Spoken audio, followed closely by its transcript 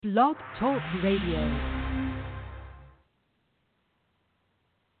Blog Talk Radio.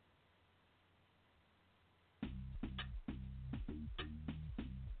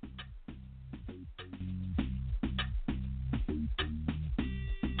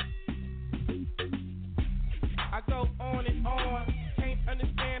 I go on and on, can't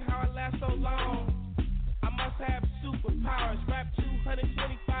understand how I last so long. I must have superpowers, rap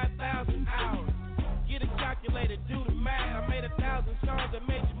 225,000 hours. Get a calculator, do the math. I made 1,000 songs that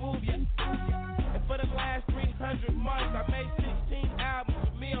made you move your And for the last 300 months, I made 16 albums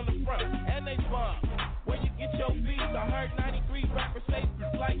with me on the front, and they bump. Where you get your beats, I heard 93 rappers say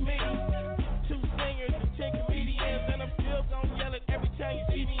just like me. 2 singers and 10 comedians, and I'm still gonna yell it every time you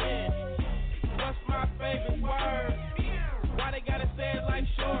see me in. What's my favorite word? Why they gotta say it like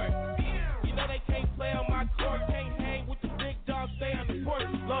short? You know they can't play on my court, can't hang with the big dogs, stay on the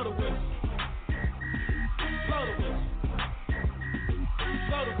porch. Blow the whistle. Blow the whistle.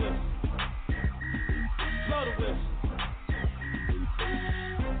 Blow the whistle. Blow the whistle.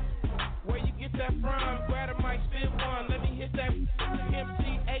 Where you get that from? Grab a mic, spit one. Let me hit that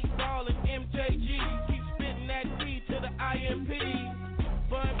MC 8 ball and MJG. Keep spitting that T to the IMP.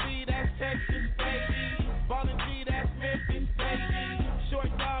 Bun B, that's Texas, baby. Ballin' G, that's Memphis, baby.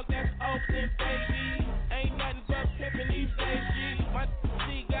 Short dog, that's Oakland, baby. Ain't nothing but pimpin' these days, G. My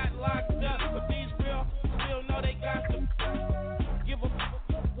G got locked up, but these real still know they got to give a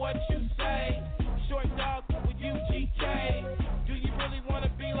what you say. Short dog with UGK. Do you really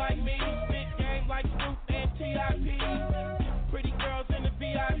wanna be like me? Spit game like Snoop and TIP. Pretty girls in the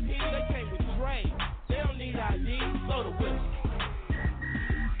VIP, they came with Dre. They don't need ID. Blow the whistle.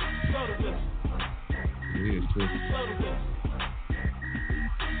 Blow the whistle. Blow the whistle.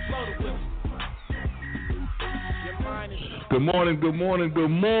 Blow the whistle. Your mind is. Good morning, good morning, good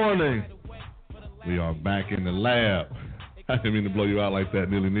morning. We are back in the lab. I didn't mean to blow you out like that,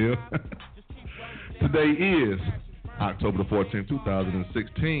 Neely Neal. Today is October the 14th,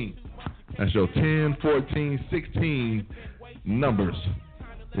 2016. That's your 10, 14, 16 numbers.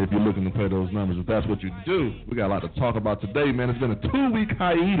 If you're looking to play those numbers, if that's what you do, we got a lot to talk about today, man. It's been a 2-week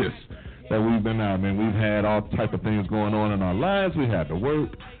hiatus that we've been out, man. We've had all type of things going on in our lives. We had to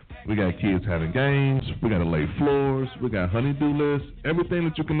work. We got kids having games. We got to lay floors. We got honey-do lists, everything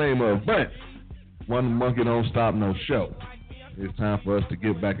that you can name of. But one monkey don't stop no show. It's time for us to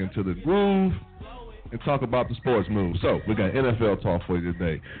get back into the groove and talk about the sports moves. So we got NFL talk for you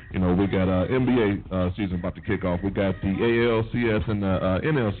today. You know, we got NBA season about to kick off. We got the ALCS and the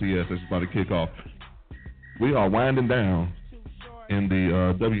NLCS that's about to kick off. We are winding down in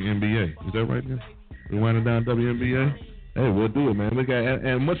the WNBA. Is that right, man? We're winding down WNBA? Hey, we'll do it, man. We got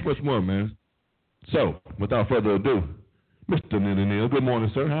and much, much more, man. So, without further ado, Mr. Neely Neal, good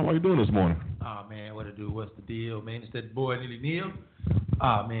morning, sir. How are you doing this morning? Oh, man, what to do? What's the deal, man? It's that boy, Neely Neal.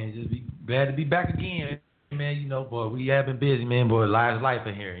 Oh, man, just be glad to be back again, man. You know, boy, we have been busy, man. Boy, life's life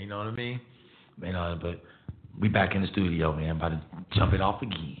in here, you know what I mean? But we back in the studio, man, about to jump it off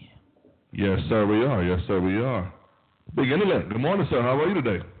again. Yes, sir, we are. Yes, sir, we are. Big Intellect, good morning, sir. How are you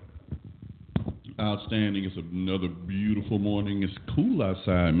today? Outstanding. It's another beautiful morning. It's cool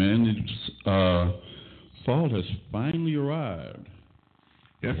outside, man. It's, fall has finally arrived.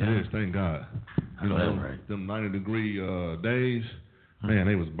 Yes, it is. Thank God. You know, right. Them 90-degree days, man,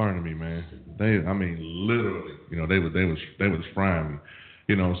 they was burning me, man. I mean, literally, you know, they was frying me.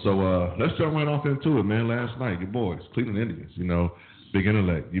 You know, so let's jump right off into it, man. Last night, your boys, Cleveland Indians, you know, Big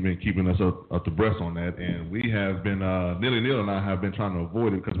Intellect, you've been keeping us up to breast on that, and we have been, Neely Neal and I have been trying to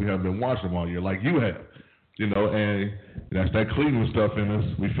avoid it because we haven't been watching them all year like you have, you know, and that's that Cleveland stuff in us.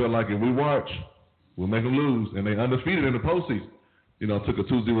 We feel like if we watch, we'll make them lose, and they undefeated in the postseason. You know, took a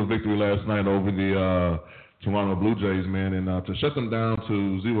 2-0 victory last night over the Toronto Blue Jays, man, and to shut them down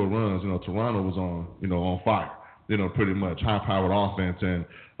to 0 runs, you know, Toronto was on fire, you know, pretty much high-powered offense, and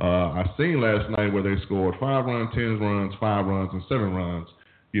I seen last night where they scored 5 runs, 10 runs, 5 runs, and 7 runs,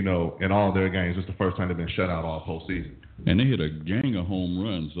 you know, in all their games. It's the first time they've been shut out all postseason. And they hit a gang of home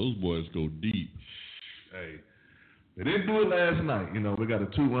runs. Those boys go deep. Hey, they didn't do it last night. You know, we got a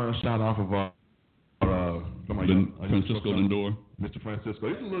 2-run shot off of Francisco Lindor. Mr. Francisco.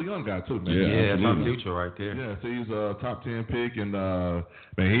 He's a little young guy, too, man. Yeah, that's my future right there. Yeah, so he's a top 10 pick, and,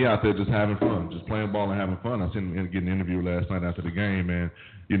 man, he out there just having fun, just playing ball and having fun. I seen him getting an interview last night after the game, man.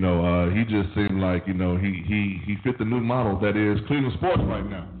 You know, he just seemed like, you know, he fit the new model that is Cleveland sports right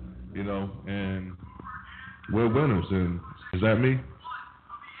now, you know, and we're winners. And is that me?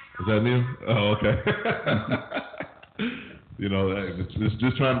 Is that Neil? Oh, okay. You know, it's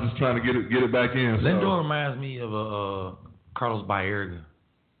just trying to get it back in. Lindor reminds me of Carlos Baerga.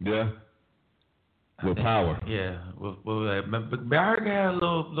 Yeah. With power. Yeah. But Barrett had a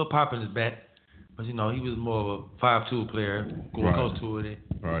little pop in his bat. But, he was more of a 5'2" player, going close to it,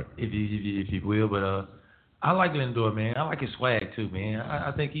 if you will. But I like Lindor, man. I like his swag, too, man.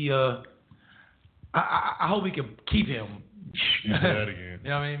 I think he I hope we can keep him. You say that again. You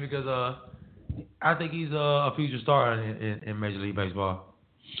know what I mean? Because I think he's a future star in Major League Baseball.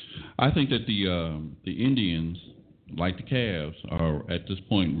 I think that the Indians, like the Cavs, are at this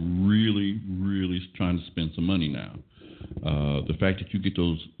point really, really trying to spend some money now. The fact that you get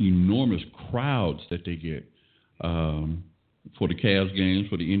those enormous crowds that they get for the Cavs games,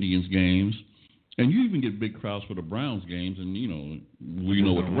 for the Indians games, and you even get big crowds for the Browns games, and we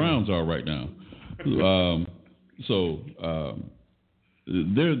know what the Browns are right now.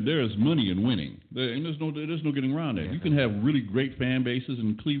 There's money in winning, and there's no getting around that. You can have really great fan bases,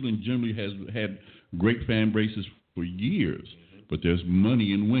 and Cleveland generally has had great fan bases for years, but there's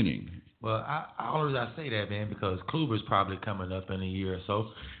money in winning. Well, I say that, man, because Kluber's probably coming up in a year or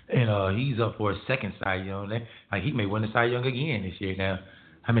so, and he's up for a second Cy Young. Like, he may win the Cy Young again this year. Now,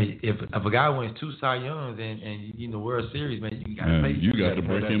 I mean, if a guy wins 2 Cy Youngs and you in the World Series, man, you got to pay. You got to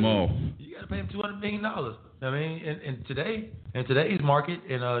break him off. You got to pay him $200 million. I mean, in today's market,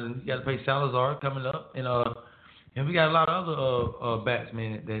 and you got to pay Salazar coming up, and we got a lot of other bats,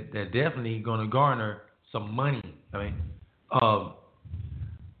 man, that definitely going to garner some money. I mean,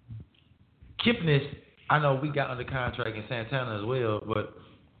 Kipnis, I know we got under contract in Santana as well, but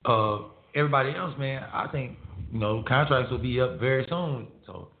everybody else, man, I think contracts will be up very soon.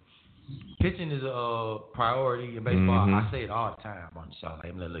 So pitching is a priority in baseball. Mm-hmm. I say it all the time on the show.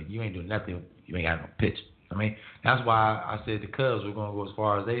 Like, look, you ain't doing nothing. You ain't got no pitch. I mean, that's why I said the Cubs were going to go as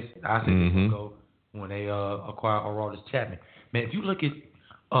far as they. I said they're going to go when they acquire Aroldis Chapman. Man, if you look at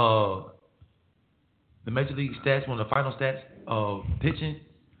the Major League stats, one of the final stats of pitching,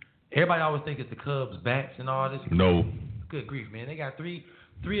 everybody always think it's the Cubs bats and all this. No. Good grief, man. They got three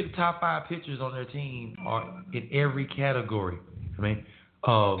of the top 5 pitchers on their team are in every category. I mean,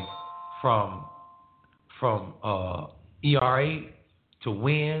 from ERA to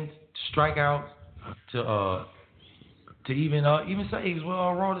wins, to strikeouts, to even saves. Well,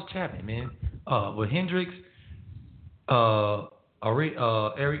 Aroldis Chapman, man. With Hendricks,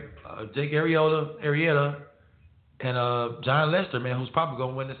 Jake Arrieta, and John Lester, man, who's probably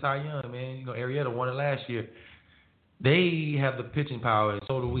gonna win the Cy Young, man. Arrieta won it last year. They have the pitching power, and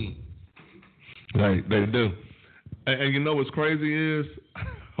so do we. Right, they do. And you know what's crazy is,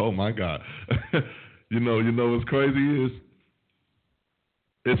 oh my God, you know what's crazy is,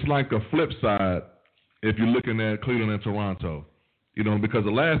 it's like a flip side if you're looking at Cleveland and Toronto, because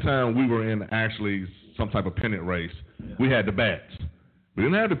the last time we were in actually some type of pennant race, we had the bats. We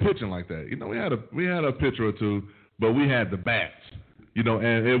didn't have the pitching like that. We had a pitcher or two, but we had the bats.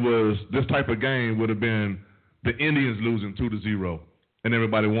 And it was this type of game would have been the Indians losing 2-0, and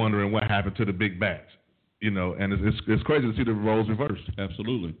everybody wondering what happened to the big bats. And it's crazy to see the roles reversed.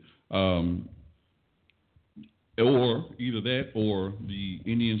 Absolutely. Or either that, or the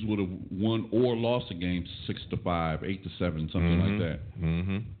Indians would have won or lost a game 6-5, 8-7, something like that.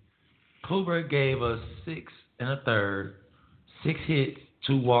 Mm-hmm. Kluber gave us 6 1/3, 6 hits,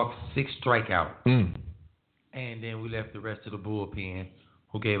 2 walks, 6 strikeouts, and then we left the rest of the bullpen,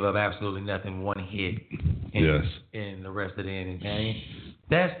 who gave up absolutely nothing, 1 hit in the rest of the inning. Man,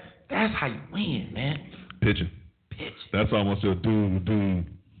 that's how you win, man. Pitching. That's almost a doom.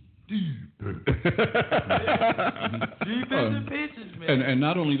 Defensive pitches, man. And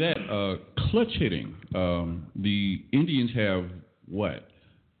not only that, clutch hitting. The Indians have what?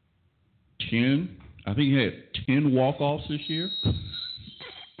 10? I think he had 10 walk-offs this year.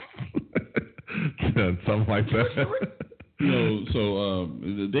 Something like that. So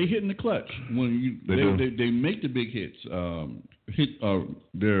they hit in the clutch when they make the big hits.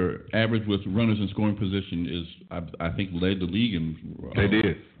 Their average with runners in scoring position is I think led the league in they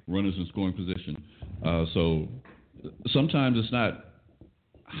did runners in scoring position. So sometimes it's not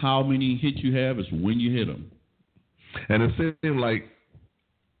how many hits you have; it's when you hit them. And it seemed like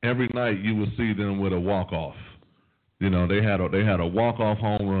every night you would see them with a walk-off. They had a walk-off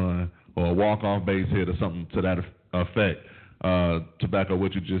home run or a walk-off base hit or something to that effect. To back up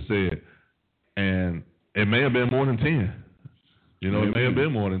what you just said, and it may have been more than 10. It may have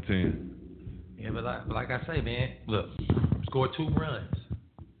been more than 10. Yeah, but like I say, man, look, scored 2 runs.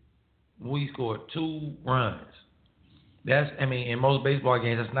 We scored 2 runs. In most baseball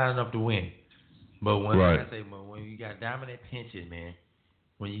games, that's not enough to win. But when when you got dominant pitching, man,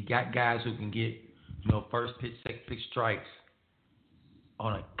 when you got guys who can get, first pitch, second pitch strikes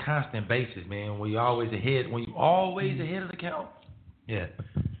on a constant basis, man, when you're always ahead of the count,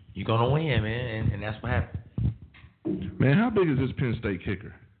 you're gonna win, man, and that's what happened. Man, how big is this Penn State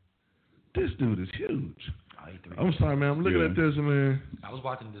kicker? This dude is huge. I'm sorry, man. I'm looking at this, man. I was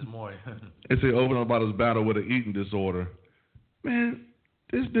watching this morning. They say over about his battle with an eating disorder. Man,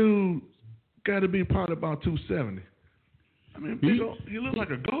 this dude got to be probably about 270. I mean, he looks like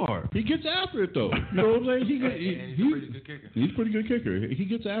a guard. He gets after it, though. You know what I'm saying? He's a pretty good kicker. He's a pretty good kicker. He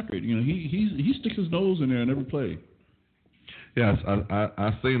gets after it. You know, he sticks his nose in there in every play. Yes,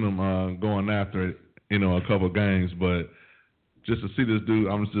 I seen him going after it, you know, a couple of games, but just to see this dude,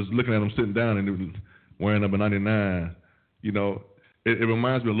 I was just looking at him sitting down and wearing number 99. You know, it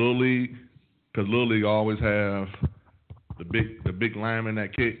reminds me of Little League, because Little League always have the big lineman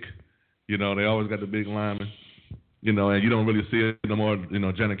that kick. You know, they always got the big lineman. You know, and you don't really see it no more. You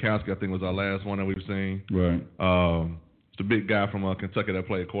know, Janikowski, I think, was our last one that we've seen. Right. It's the big guy from Kentucky that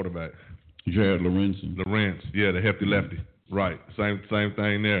played quarterback. Jared Lorenz, yeah, the hefty lefty. Right. Same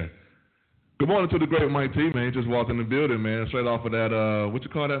thing there. Good morning to the great Mike T, man. Just walked in the building, man. Straight off of that, what you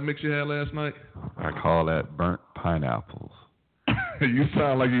call that mix you had last night? I call that burnt pineapples. You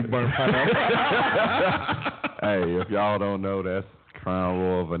sound like you burnt pineapples. Hey, if y'all don't know, that's Crown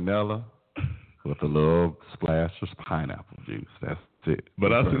Royal vanilla with a little splash of pineapple juice. That's it.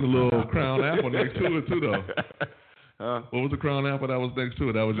 But I seen a little crown apple next to it, too, though. Huh? What was the crown apple that was next to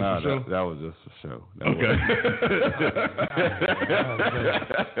it? That was just a show? That was just a show.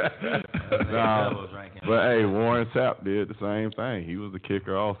 But hey, Warren Sapp did the same thing. He was a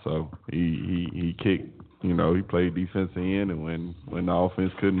kicker also. He kicked, you know, he played defensive end, and when the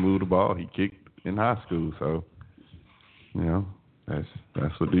offense couldn't move the ball, he kicked in high school. So, you know, that's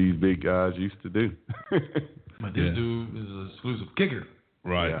what these big guys used to do. But this dude is an exclusive kicker.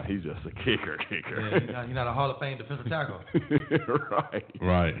 Right. Yeah, he's just a kicker. Yeah, he's not a Hall of Fame defensive tackle.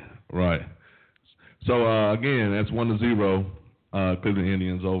 Right. So, again, that's 1-0, Cleveland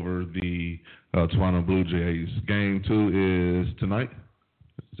Indians over the Toronto Blue Jays. Game 2 is tonight?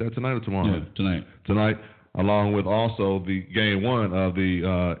 Is that tonight or tomorrow? Yeah, tonight. Tonight, along with also the Game 1 of the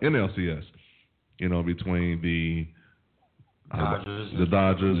NLCS, you know, between the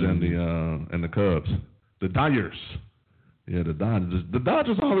Dodgers and the Cubs. The Dyers. Yeah, the Dodgers. The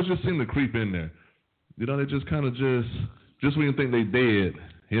Dodgers always just seem to creep in there. You know, they just kind of just when you think they dead,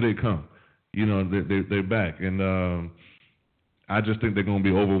 here they come. You know, they're back. And I just think they're going to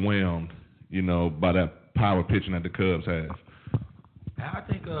be overwhelmed, you know, by that power pitching that the Cubs have. I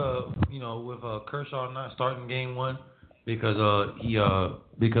think, you know, with Kershaw not starting Game 1 because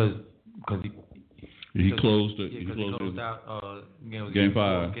he closed it. He closed out Game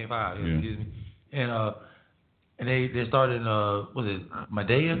 5. Game 5. Yeah. Excuse me. And they started was it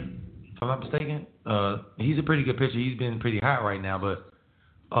Madea, if I'm not mistaken. He's a pretty good pitcher. He's been pretty hot right now, but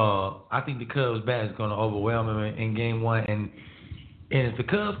I think the Cubs bat is going to overwhelm him in Game 1. And if the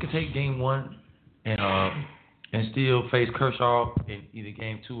Cubs can take Game 1 and still face Kershaw in either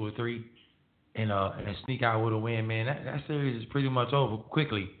Game 2 or 3 and sneak out with a win, man, that series is pretty much over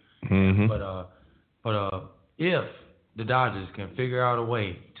quickly. Mm-hmm. But if the Dodgers can figure out a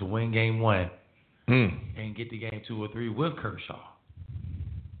way to win Game 1 and get to Game 2 or 3 with Kershaw,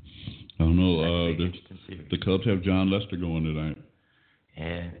 I don't know. The Cubs have John Lester going tonight,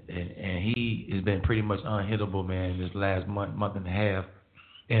 and he has been pretty much unhittable, man, this last month and a half,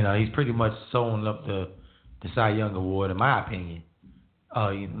 and he's pretty much sewn up the Cy Young Award, in my opinion.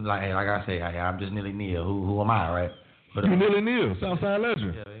 Like I say, I'm just Nilly Neal. Who am I, right? But you Nilly Neal, Southside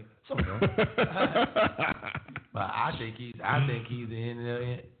legend. Yeah, but I think he's the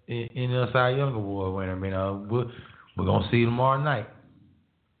NL Cy Young Award winner. I mean, we're gonna see tomorrow night.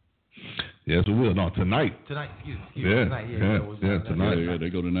 Yes, we will. No, tonight. Excuse me. Yeah, tonight. Tonight. Yeah, they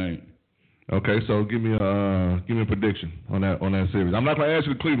go tonight. Okay, so give me a prediction on that series. I'm not gonna ask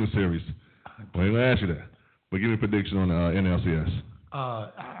you the Cleveland series. I ain't gonna ask you that. But give me a prediction on NLCS.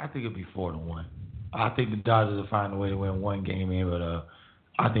 I think it'll be 4-1. I think the Dodgers will find a way to win one game in, but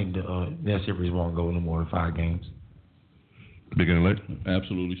I think that series won't go no more than 5 games. Beginning late?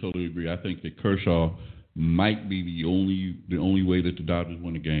 Absolutely, totally agree. I think that Kershaw might be the only way that the Dodgers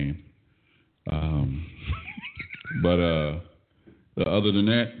win a game. But other than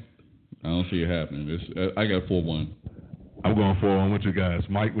that, I don't see it happening. I got 4-1. I'm going 4-1 with you guys.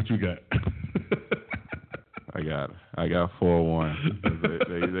 Mike, what you got? I got 4-1.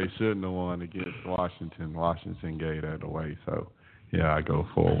 They shouldn't have won against Washington. Washington gave that away. So, yeah, I go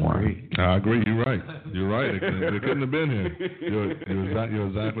 4-1. I agree. You're right. They couldn't have been here. You're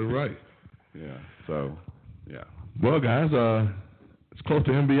exactly right. Yeah. So, yeah. Well, guys, it's close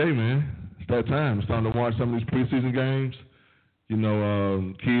to NBA, man. It's that time. It's time to watch some of these preseason games. You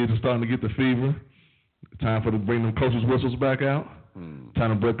know, kids are starting to get the fever. Time for to bring them coaches' whistles back out. Trying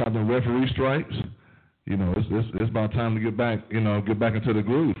to break out the referee strikes. You know, it's about time to get back into the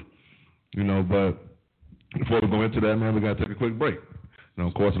groove. You know, but before we go into that, man, we got to take a quick break. You know,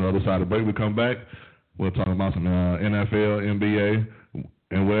 of course, on the other side of the break, we come back. We'll talk about some NFL, NBA,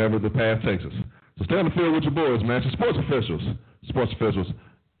 and wherever the path takes us. So stay on the field with your boys, man. It's Sports Officials,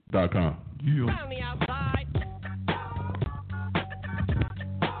 sportsofficials.com. Yeah. Round the outside.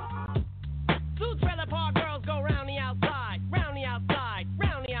 Two trailer park girls go round the outside, round the outside,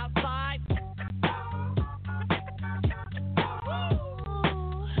 round the outside.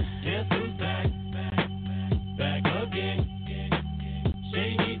 Guess who's back? Back again.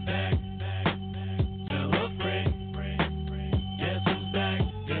 Shady's back. Tell a friend. Guess who's back?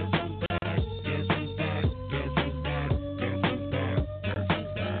 Guess who's back? Guess who's back? Guess who's back? Guess who's back? Guess who's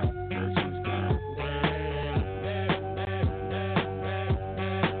back? Guess who's back?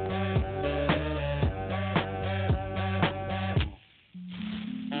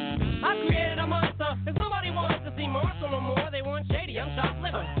 I created a monster, and somebody wants to see Marshall no more. They want Shady, I'm chopped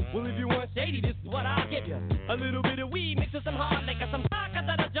liver. Well, if you want Shady, this is what I'll give you. A little bit of weed mixed with some hard liquor, some vodka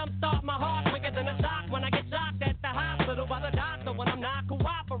that'll jumpstart my heart quicker than a shock when I get shocked at the hospital by the doctor when I'm not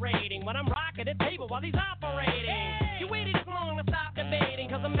cooperating. When I'm rocking the table while he's operating. You waited this long to stop debating,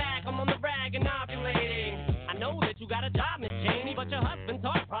 cause I'm back, I'm on the rag and ovulating. I know that you got a job, Miss Cheney, but your husband's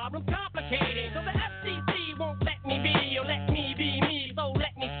heart problem's complicating. So the FCC won't let me be, or let me be me, so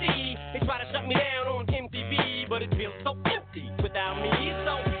let me see. They try to shut me down on MTV, but it feels so empty without me.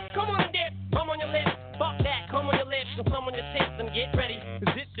 So come on and dip, come on your lips, fuck that, come on your lips, and come on your tits and get ready.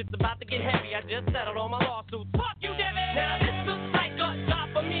 Cause this shit's about to get heavy, I just settled all my lawsuits. Fuck you, Debbie! Now this looks like a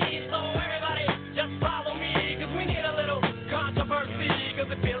job for me, so everybody just follow me, cause we need a little controversy, cause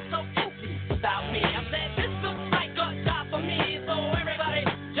it feels so empty without me. I said this looks like a job for me, so everybody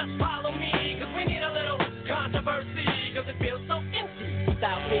just follow me, cause we need a little controversy, cause it feels so empty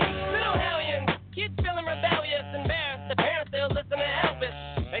without me. Little hellions, kids feeling rebellious, embarrassed, the parents still listen to Elvis.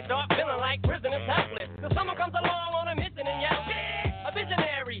 They start feeling like prisoners helpless, cause someone comes along on a mission and yells, yeah, a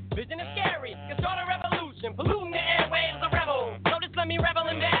visionary, vision is scary, can start a revolution, polluting the airwaves, a rebel. So just let me revel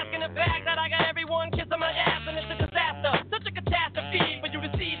and bask in the fact that I got everyone kissing my ass and it's a disaster, such a catastrophe, but you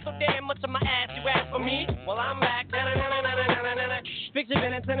receive so damn much of my ass, you ask for me, well I'm back, fix your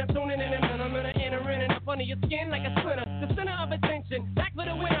minutes and I'm tuning in and I'm gonna enter in and up under your skin like a splinter, the center of attention, back for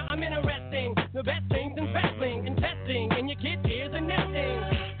the winner, I'm interesting, the best things in wrestling, investing in your kids' ears and nesting,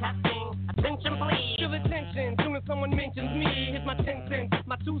 testing, attention please, feel attention, soon as someone mentions me, here's my 10 cents,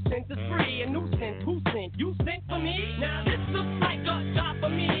 my 2 cents is free, a nuisance, who sent, you sent for me, now this looks like a job for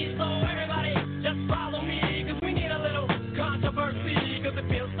me, so everybody just follow me, cause we need a little controversy, cause it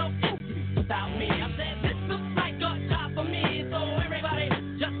feels so empty without me, I said this looks like a job for me, so everybody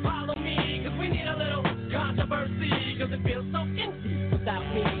just follow me, cause we need a little controversy, cause it feels so empty without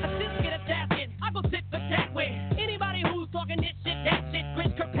me, I just get a tasket, I go sit for tat with anybody who's talking this shit, that shit,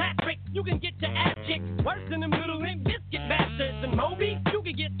 Chris Kirkpatrick, you can get your ass kicked, worse than them little limp biscuit bastards, and Moby, you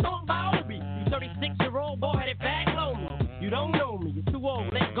can get stomped by Obi, you 36-year-old boy headed back low, you don't know me, you're too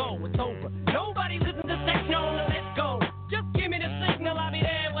old, let go, it's over, nobody listen to techno, now let's go, just give me the signal, I'll be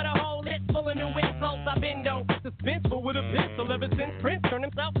there with a whole list full of new insults, I've been though, suspenseful with a pistol ever since Prince turned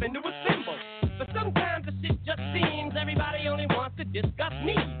himself into a symbol, but sometimes the shit just seems everybody only wants to discuss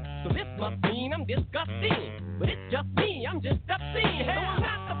me, so this must mean I'm disgusting, but it's just me, I'm just obscene, so I'm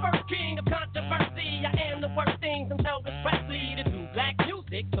not the first king of controversy, I am the worst thing since Elvis Presley to do black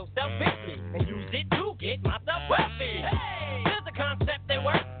music so selfishly, and use it to get myself wealthy, hey, there's a concept that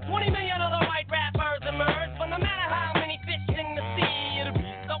works, 20 million other white rappers emerge, but no matter how many fish in the sea, it'll be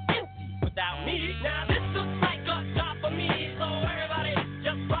so empty without me, now this looks like a job for me, so everybody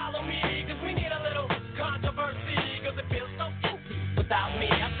just follow me, cause we need a little controversy, cause it feels so empty without me,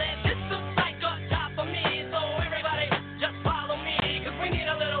 I said this looks like a job for me, so everybody just follow me, cause we need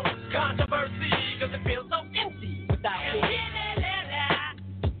a little controversy, cause it feels so empty without me.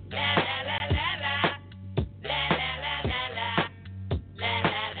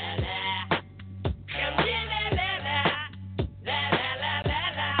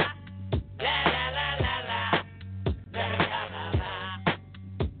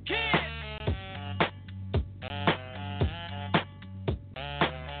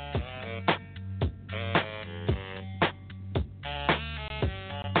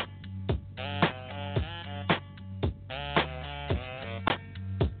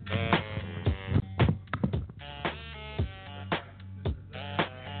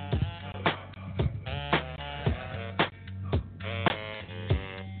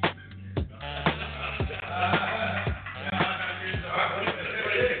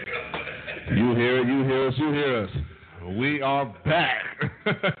 are back.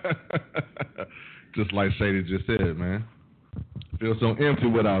 Just like Shady just said, man. Feel so empty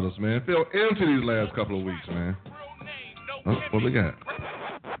without us, man. Feel empty these last couple of weeks, man. Oh, what we got?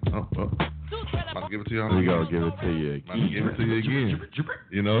 Oh. I'll give it to you. We gonna give it to you again. I'll give it to you again.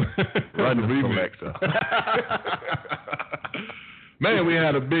 You know, run the remix. Man, we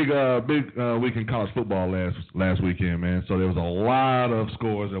had a big week in college football last weekend, man. So there was a lot of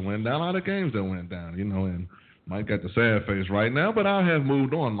scores that went down, a lot of games that went down, you know, and Mike got the sad face right now, but I have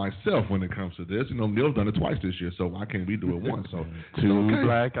moved on myself when it comes to this. You know, Neil's done it twice this year, so why can't we do it once? So two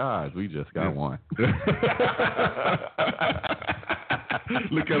black eyes. We just got one.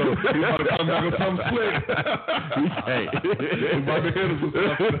 Look at him. He's about to come back with something slick. He's about to hit us with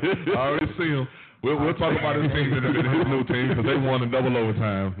something. I already see him. We'll talk about his team in his new team because they won in double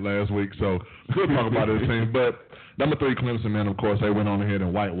overtime last week. So we'll talk about his team. But number 3, Clemson, man, of course, they went on ahead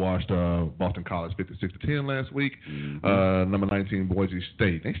and whitewashed Boston College 56-10 last week. Mm-hmm. Number 19, Boise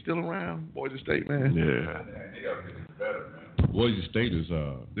State. They still around, Boise State, man? Yeah. They got to get better, man. Boise State is,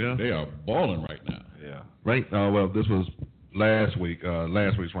 they are balling right now. Yeah. Right. Well, this was last week's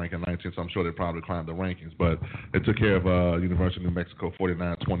ranking 19, so I'm sure they probably climbed the rankings. But they took care of University of New Mexico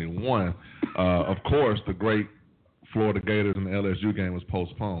 49-21. Of course, the great Florida Gators and the LSU game was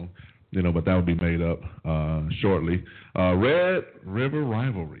postponed, you know, but that will be made up shortly. Red River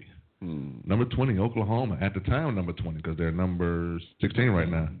Rivalry. Number 20, Oklahoma. At the time, number 20, because they're number 16 right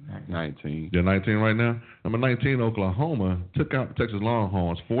now. 19. They're 19 right now. Number 19, Oklahoma, took out the Texas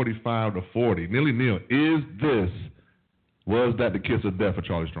Longhorns 45-40. Neil, was that the kiss of death for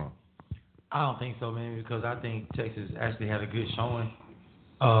Charlie Strong? I don't think so, man, because I think Texas actually had a good showing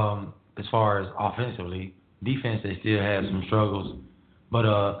as far as offensively. Defense, they still had some struggles. But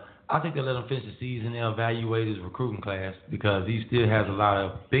I think they let him finish the season. They'll evaluate his recruiting class because he still has a lot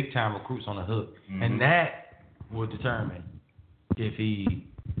of big-time recruits on the hook. Mm-hmm. And that will determine if he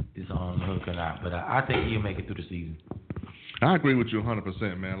is on the hook or not. But I think he'll make it through the season. I agree with you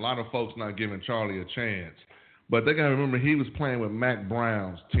 100%, man. A lot of folks not giving Charlie a chance. But they got to remember he was playing with Mac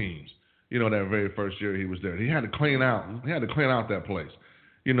Brown's teams. You know, that very first year he was there. He had to clean out that place.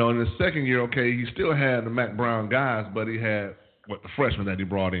 You know, in his second year, okay, he still had the Mac Brown guys, but he had the freshmen that he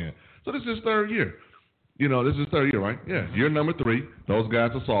brought in. So this is his third year. You know, this is his third year, right? Yeah. Year number 3. Those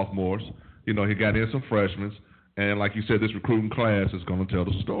guys are sophomores. You know, he got in some freshmen. And like you said, this recruiting class is going to tell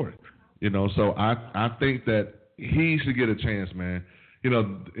the story. You know, so I think that he should get a chance, man. You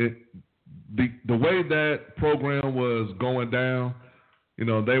know, the way that program was going down, you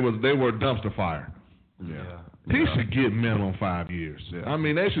know, they were dumpster fire. Yeah. He should get minimum 5 years. Yeah. I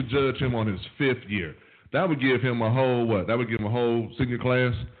mean, they should judge him on his 5th year. That would give him a whole senior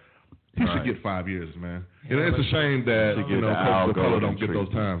class. He should get 5 years, man. Yeah, it's a shame that folks of color don't get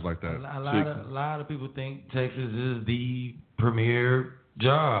those times like that. A lot of people think Texas is the premier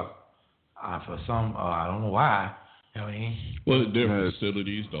job. For some, I don't know why. I mean, well, their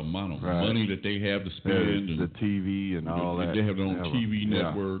facilities, the amount of money that they have to spend, and the TV and all that. They have their own TV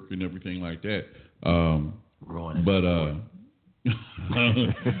network and everything like that. But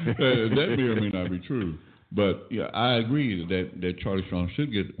that may or may not be true. But yeah, I agree that Charlie Strong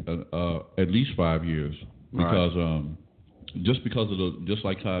should get at least 5 years because just because of just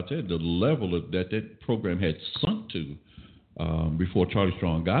like Todd said, the level that program had sunk to before Charlie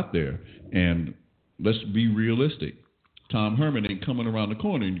Strong got there. And let's be realistic. Tom Herman ain't coming around the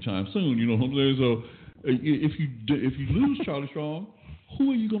corner anytime soon. You know what I'm saying? So if you lose Charlie Strong,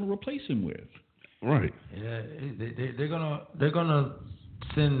 who are you going to replace him with? Right. Yeah, they're gonna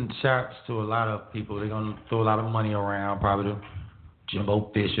send shots to a lot of people. They're gonna throw a lot of money around, probably to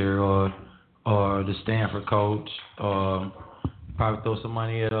Jimbo Fisher or the Stanford coach. Probably throw some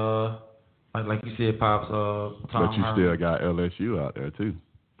money at like you said, Pops. Tom but you Herman. still got LSU out there too.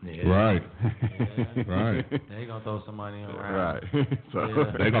 Yeah. Right. Yeah. Right. They're gonna throw some money around. Right. So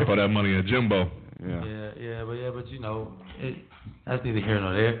they're gonna throw that money at Jimbo. But you know, that's neither here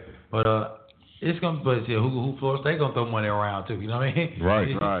nor there. But it's gonna, but who Florida State gonna throw money around too? You know what I mean?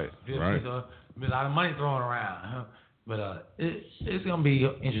 Right. Right. So, a lot of money thrown around. But it's gonna be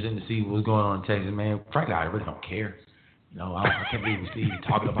interesting to see what's going on in Texas, man. Frankly, I really don't care. You know, I can't believe we see you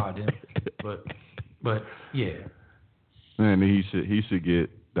talking about them. But yeah. Man, he should get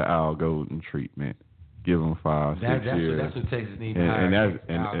the Al Golden treatment. Give him 5, 6 years. That's what Texas needs. And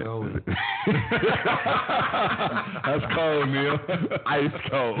Al Golden. That's cold, Neil. Ice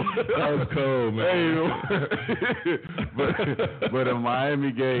cold. That's cold, man. But in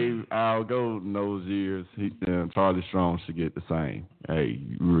Miami gave Al Golden those years, Charlie Strong should get the same. Hey,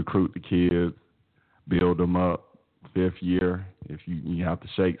 you recruit the kids, build them up, fifth year, if you have to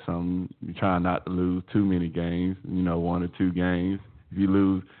shake something, you try not to lose too many games. 1 or 2 games. If you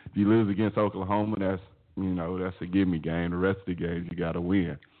lose against Oklahoma, that's a gimme game. The rest of the games you got to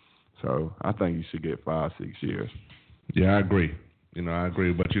win. So I think you should get 5-6 years. Yeah, I agree. I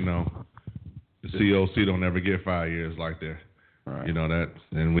agree, but the COC don't ever get 5 years like that. Right. That,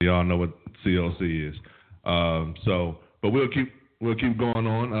 and we all know what COC is. But we'll keep going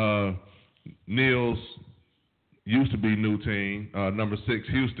on. Neil's used to be new team, number 6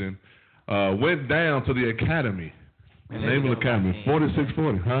 Houston, went down to the Academy. Man, Naval Academy,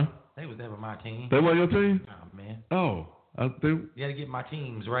 46-40, huh? They was never my team. They were your team? Oh, man. Oh, You got to get my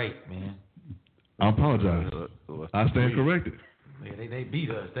teams right, man. I apologize. I stand corrected. Yeah, they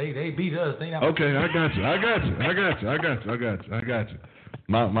beat us. They beat us. They not Okay, I got you.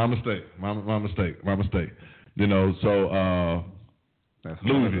 My mistake. My mistake. So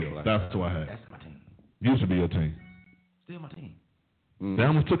Louisville, that's who I had. That's my team. Used to be your team. Still my team. They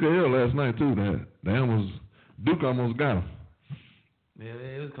almost took an L last night too. Duke almost got him. Yeah,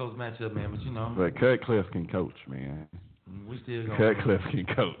 it was a close matchup, man. But But Cutcliffe can coach, man. We still going. Cutcliffe can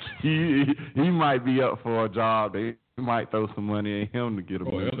coach. He might be up for a job. They might throw some money at him to get him.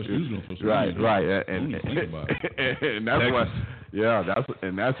 LSU's for some right, reason. and that's what. Yeah,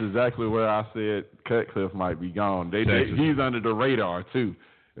 that's exactly where I said Cutcliffe might be gone. He's under the radar too.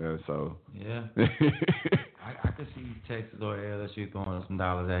 So. Yeah. I could see Texas or LSU throwing some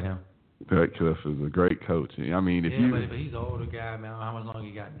dollars at him. Cutcliffe is a great coach. I mean, but he's an older guy, man. How much longer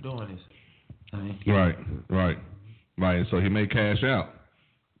he got doing this? Right. So he may cash out.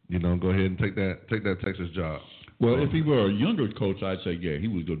 Go ahead and take that Texas job. Well, if he were a younger coach, I'd say, yeah, he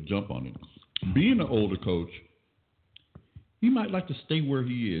was going to jump on it. Being an older coach, he might like to stay where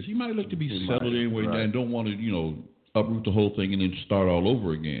he is. He might like to be settled in where and don't want to, uproot the whole thing and then start all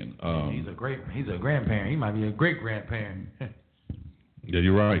over again. He's a grandparent. He might be a great grandparent. Yeah,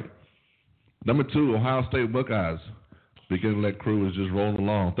 you're right. Number 2, Ohio State Buckeyes. Beginning that crew is just rolling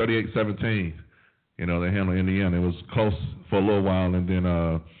along, 38-17. They handled Indiana. It was close for a little while, and then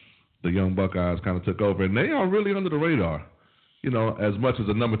the young Buckeyes kind of took over, and they are really under the radar. As much as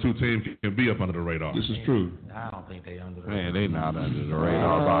a number 2 team can be up under the radar. This is true. I don't think they under the radar. Man, they not under the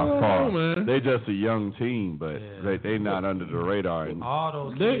radar by far. Man. They just a young team, but they not under the radar. All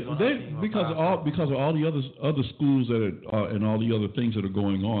those because of all the other schools and all the other things that are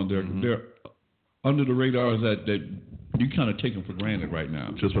going on, they're under the radars that you kind of take them for granted right now.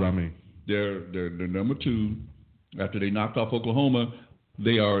 Just what I mean. They're number 2 after they knocked off Oklahoma.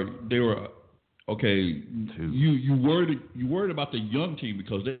 They were okay. You worried about the young team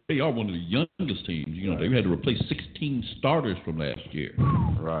because they are one of the youngest teams. They had to replace 16 starters from last year.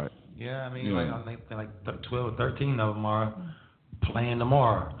 Right. Yeah, I mean, I think like 12 or 13 of them are playing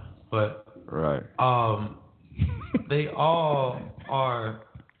tomorrow, but right. They all are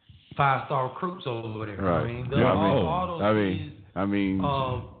 5-star recruits over there. Right. I mean,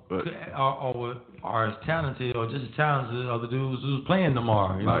 all those kids are as talented or just as talented as other dudes who's playing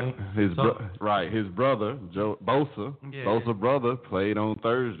tomorrow. His brother, Bosa. Yeah. Bosa's brother played on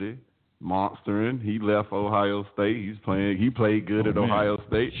Thursday, monstering. He left Ohio State. He played good at Ohio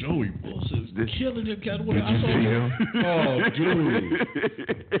State. Joey Bosa is killing him. Did you see him? Oh, dude.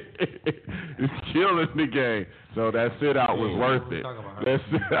 He's killing the game. So that sit out was worth it. That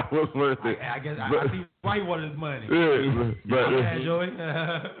sit out was worth it. I guess I see why he wanted his money.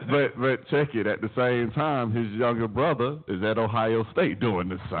 But check it. At the same time, his younger brother is at Ohio State doing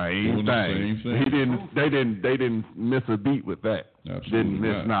the same thing. They didn't miss a beat with that. Absolutely didn't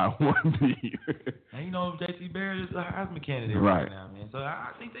miss not one beat. And J.C. Barrett is a Heisman candidate right now, man. So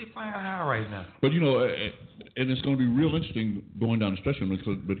I think they flying high right now. But and it's going to be real interesting going down the stretch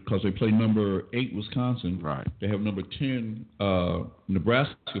because they play number 8 Wisconsin. Right. They have number 10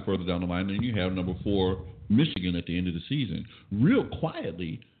 Nebraska further down the line, and you have number 4 Michigan at the end of the season. Real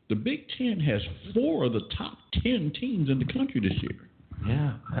quietly, the Big Ten has 4 of the top 10 teams in the country this year.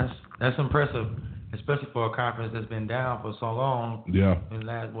 Yeah, that's impressive, especially for a conference that's been down for so long. Yeah. In the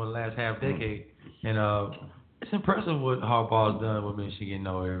last half decade, and it's impressive what Harbaugh's done with Michigan.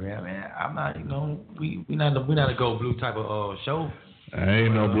 I'm not, we're not a go blue type of show. I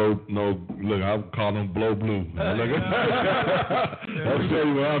ain't look, I call them blow blue. I'll tell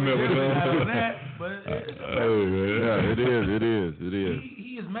you what I met with them. It is.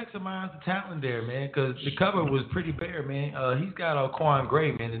 He has maximized the talent there, man, because the cover was pretty bare, man. He's got Quan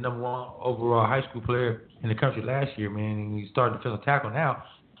Gray, man, the number 1 overall high school player in the country last year, man, and he's starting to fill a tackle now.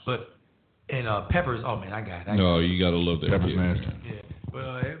 And Peppers, oh, man, I got it. No, you got to love that. Peppers nasty. Yeah.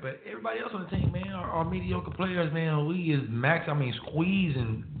 But everybody else on the team, man, are mediocre players, man. We is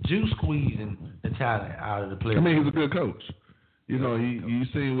squeezing the talent out of the players. I mean, he's a good coach. You know, you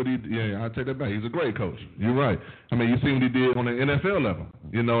seen what he. Yeah, I take that back. He's a great coach. You're right. I mean, you seen what he did on the NFL level.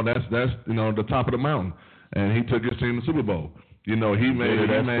 You know, that's the top of the mountain, and he took his team to the Super Bowl. You know, he made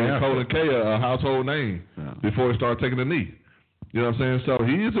Colin K a household name before he started taking the knee. You know what I'm saying? So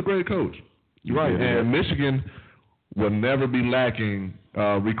he is a great coach. You're right. And Michigan will never be lacking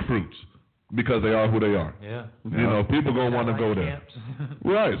recruits because they are who they are. Yeah. You know, people gonna want to go there.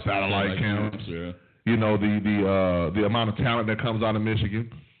 Right. Satellite camps. Yeah. You know, the amount of talent that comes out of Michigan.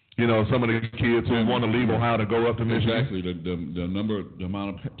 You know, some of the kids who want to leave Ohio to go up to Michigan. Exactly. The amount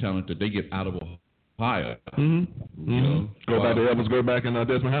of talent that they get out of Ohio. You know, go back to Evans, go back in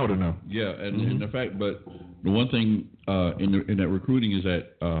Desmond Howard now. Yeah, and the fact, but the one thing in that recruiting is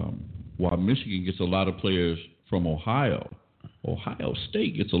that while Michigan gets a lot of players from Ohio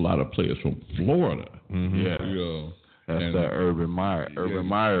State gets a lot of players from Florida. Yeah. You know, that's that Urban Meyer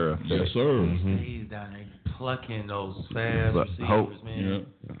effect. Yes, sir. He's down there plucking those fast receivers, man. Yeah.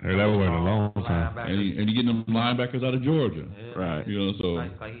 Hey, that was a long time. And you getting them linebackers out of Georgia. Yeah. Right. You know, so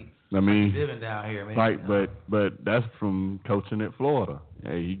I mean, living down here, man. Right, but that's from coaching at Florida.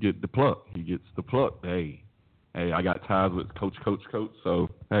 Hey, he gets the pluck. Hey, I got ties with coach. So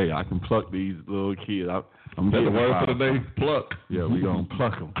hey, I can pluck these little kids. I'm That's the word for the day. Pluck. Yeah, we gonna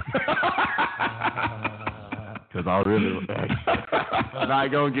pluck them. Because I really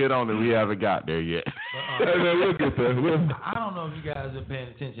not gonna get on it. We haven't got there yet. We'll get there. I don't know if you guys are paying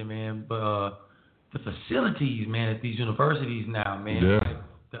attention, man, but the facilities, man, at these universities now, man, like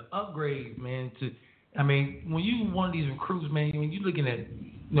the upgrades, man. When you one of these recruits, man, when you're looking at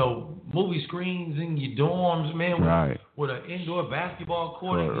movie screens in your dorms, man, with an indoor basketball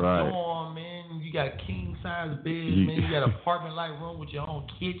court in your dorm, man. You got king size beds, man. You got an apartment like room with your own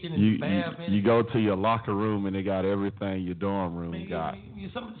kitchen and bath. Man. You go to your locker room and they got everything. Your dorm room got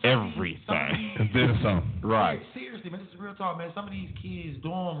everything. And then some. Right. Seriously, man, this is real talk, man. Some of these kids'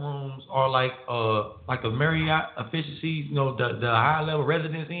 dorm rooms are like a Marriott efficiency, the high level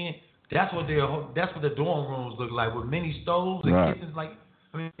residence in. That's what the dorm rooms look like with many stoves and kitchens. Like,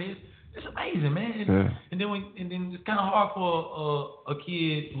 I mean, it's amazing, man. And then it's kind of hard for a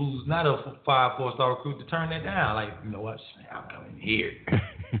kid who's not a 4-star recruit to turn that down. Like, you know what? I'm coming here.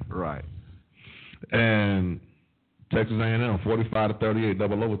 Right. And Texas A&M 45-38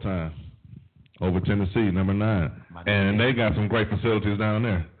 double overtime over Tennessee, number 9. And they got some great facilities down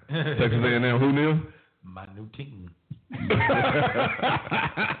there. Texas A&M, who Neil? My new team.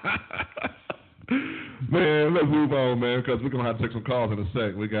 Man, let's move on, man, because we're gonna have to take some calls in a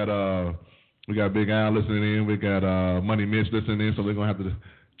sec. We got Big Al listening in, we got Money Mitch listening in, so we're gonna have to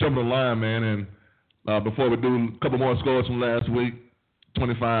jump on the line, man. And before we do, a couple more scores from last week: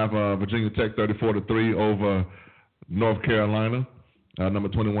 25 Virginia Tech 34-3 over North Carolina. Number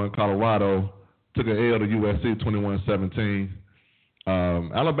 21 Colorado took an L to USC 21-17.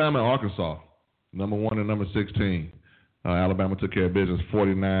 Alabama and Arkansas, number 1 and number 16. Alabama took care of business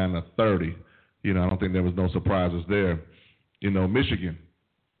 49-30. I don't think there was no surprises there. Michigan,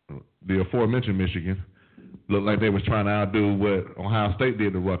 the aforementioned Michigan, looked like they was trying to outdo what Ohio State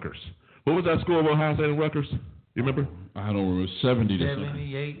did to Rutgers. What was that score of Ohio State and Rutgers? You remember? I don't remember.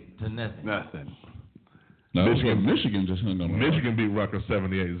 78 to nothing. No, Michigan just hung on. Michigan beat Rutgers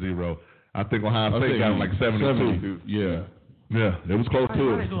 78-0. I think Ohio State got like 72. Yeah. Yeah, it was close to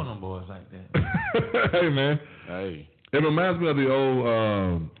it. Why they doing them boys like that? Hey, man. Hey. It reminds me of the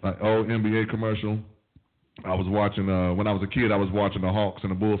old NBA commercial. I was watching when I was a kid. I was watching the Hawks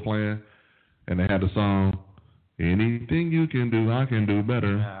and the Bulls playing, and they had the song "Anything you can do, I can do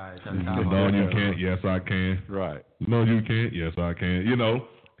better." No, you can't. Yes, I can. Right. No, you can't. Yes, I can.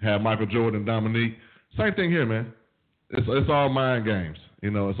 Had Michael Jordan and Dominique. Same thing here, man. It's all mind games.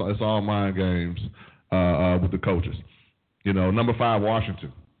 It's all mind games with the coaches. Number 5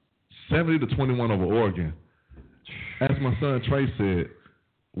 Washington, 70-21 over Oregon. As my son Trey said,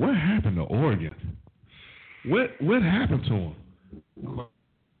 what happened to Oregon? What happened to him?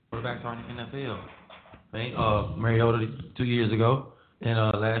 Quarterbacks aren't in the NFL. Mariota 2 years ago, and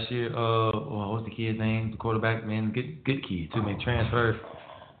last year, what's the kid's name? The quarterback, man, good kid too, man. Transferred.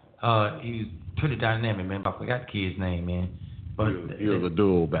 He was pretty dynamic, man. But I forgot the kid's name, man. But he was a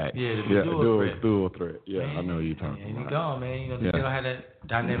dual back. Yeah, dual threat. Yeah, man, I know you're talking about. And he gone, man. They don't have that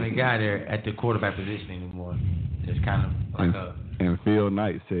dynamic guy there at the quarterback position anymore. It's kind of like And Phil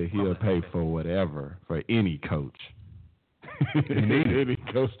Knight said he'll pay for whatever for any coach. Any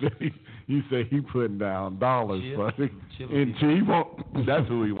coach that you say he putting down dollars for, and he won't. That's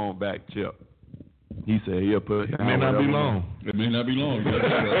who he won't back, Chip. He said he'll put. It may not be long. It may not be long.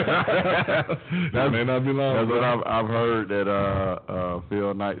 That may not be long. That's what I've heard that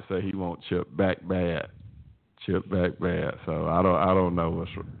Phil Knight say he won't Chip back bad. So I don't know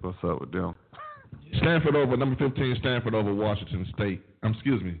what's up with them. Stanford over number 15. Stanford over Washington State.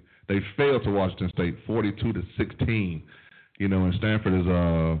 They failed to Washington State 42-16. You know, and Stanford is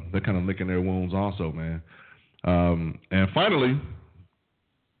they're kind of licking their wounds also, man. And finally,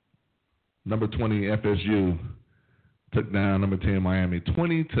 number 20 FSU took down number 10 Miami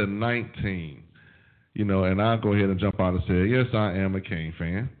 20-19. You know, and I'll go ahead and jump out and say, yes, I am a Cane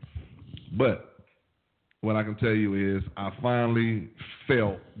fan. But what I can tell you is I finally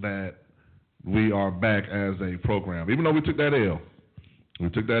felt that we are back as a program. Even though we took that L.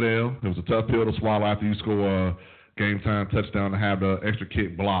 It was a tough pill to swallow after you score a game-time touchdown to have the extra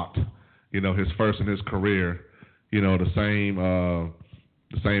kick blocked. You know, his first in his career. You know, the same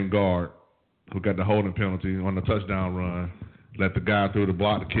guard who got the holding penalty on the touchdown run, let the guy through to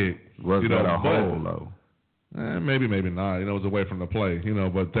block the kick. Was that a hold, though? Maybe not. You know, it was away from the play. You know,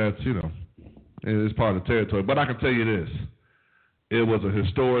 but that's, you know, it's part of the territory. But I can tell you this. It was a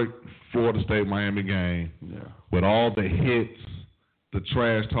historic Florida State-Miami game with all the hits, the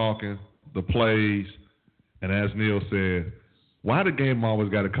trash talking, the plays, and as Neil said, why the game always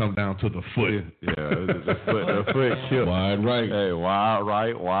got to come down to the foot? Yeah, the foot shift. Wide right. Hey, wide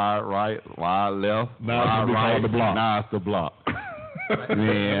right, wide left, now wide right. The block. Now it's the block.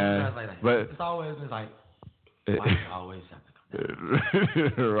 Man, but it's always like, why always have to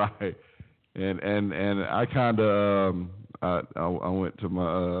come down? Right. And I kind of I went to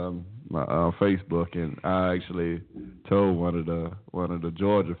my Facebook, and I actually told one of the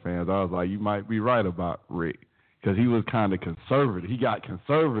Georgia fans, I was like, you might be right about Rick, because he was kind of conservative. He got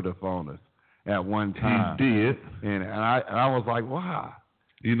conservative on us at one time. He did, and I was like, why?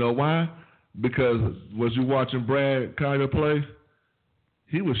 You know why? Because was you watching Brad Collier play?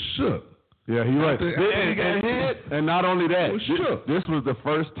 He was shook. Yeah, he was. And not only that, this was the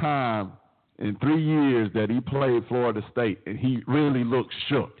first time in 3 years that he played Florida State, and he really looked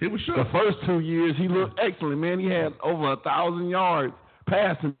shook. He was shook. The first 2 years, he looked excellent, man. He had over 1,000 yards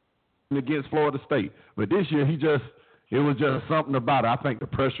passing against Florida State. But this year, it was just something about it. I think the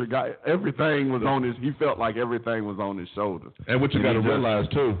pressure everything was on he felt like everything was on his shoulders. And what you got to realize,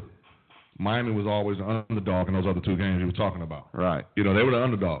 too, Miami was always the underdog in those other two games you were talking about. Right. You know, they were the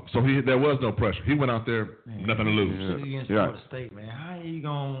underdog. So there was no pressure. He went out there, nothing to lose. Against Florida State, man. How are you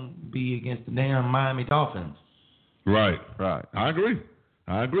going to be against the damn Miami Dolphins? Right. I agree.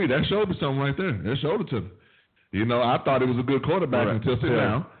 That showed me something right there. That showed it to me. You know, I thought he was a good quarterback until sit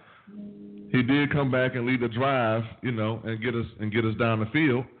down. He did come back and lead the drive, you know, and get us down the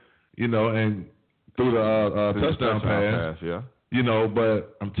field, you know, and through the touchdown pass. Yeah. You know,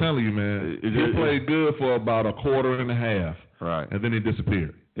 but I'm telling you, man, he played good for about a quarter and a half. Right. And then he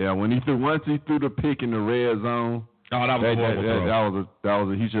disappeared. Yeah, once he threw the pick in the red zone. Oh, that was horrible. That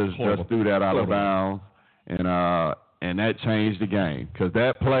was he just threw that out of bounds, and that changed the game, because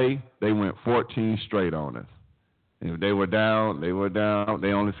that play they went 14 straight on us. And they were down. They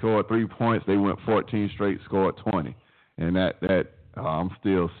only scored 3 points. They went 14 straight, scored 20, and that I'm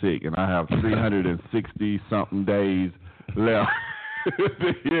still sick, and I have 360 something days left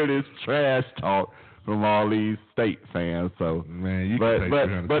to hear this trash talk from all these State fans. So, man,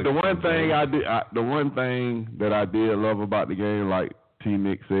 but the one thing that I did love about the game, like T.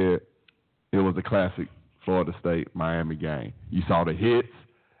 Nick said, it was a classic Florida State Miami game. You saw the hits.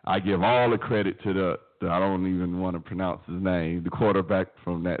 I give all the credit to I don't even want to pronounce his name, the quarterback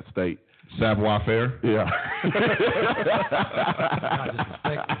from that state. Savoir faire? Yeah.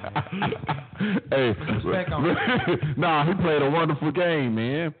 Hey, nah, he played a wonderful game,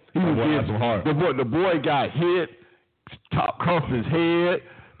 man. He was some heart. The boy got hit, top crossed his head.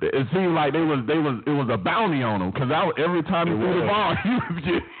 It seemed like it was a bounty on him, because every time he threw the ball, he was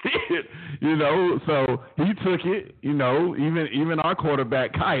just hit. You know, so he took it. You know, even our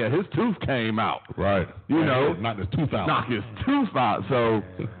quarterback Kaya, his tooth came out. Right. You know, knocked his tooth out. So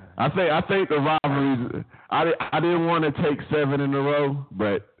I think the rivalries. I didn't want to take 7 in a row,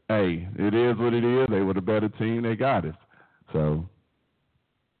 but hey, it is what it is. They were the better team. They got us. So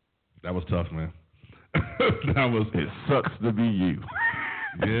that was tough, man. It sucks to be you.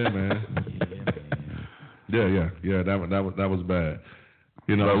 Yeah, man. Yeah. That was bad.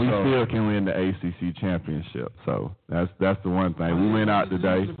 You know, but we still can win the ACC championship. So that's the one thing. We went out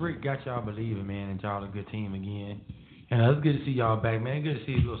today. The break got y'all believing, man, and y'all a good team again. And it's good to see y'all back, man. Good to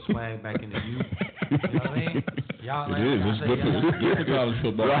see a little swag back in the youth. You know what I mean? Y'all, It's good for college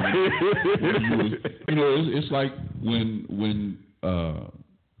football. Right. You know, it's like when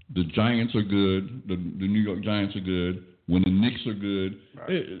the Giants are good. The New York Giants are good. When the Knicks are good,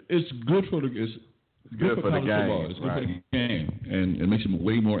 it's good for the good for college football. It's good for the game, and it makes it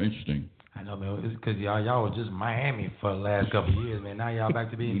way more interesting. I know, man. It's because y'all was just Miami for the last couple of years, man. Now y'all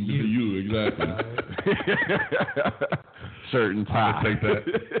back to being you. Exactly. Shirt and tie.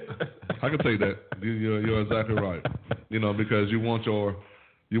 I can take that. You're exactly right. Because you want your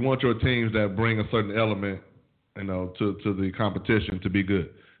teams that bring a certain element, to the competition to be good.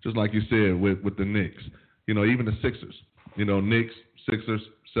 Just like you said with the Knicks. Even the Sixers. Knicks, Sixers,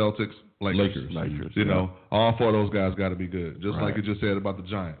 Celtics, Lakers. All four of those guys got to be good. Just like you just said about the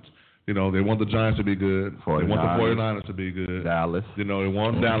Giants. They want the Giants to be good. They want the 49ers to be good. Dallas. They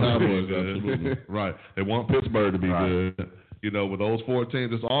want Dallas to be good. Right. They want Pittsburgh to be good. With those four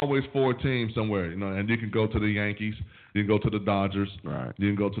teams, there's always four teams somewhere. And you can go to the Yankees. You can go to the Dodgers. Right. You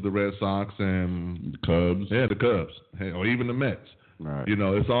can go to the Red Sox and the Cubs. Yeah, the Cubs. Or even the Mets. Right.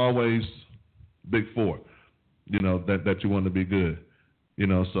 It's always big four. That you want to be good.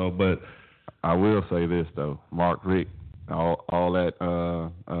 But I will say this though, Mark Richt. All that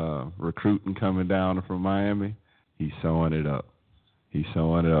recruiting coming down from Miami, he's sewing it up. So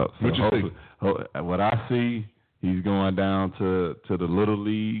what you see? What I see, he's going down to the little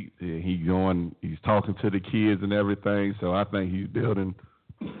league. He's talking to the kids and everything. So I think he's building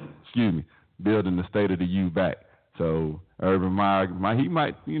the state of the U back. So Urban Meyer, he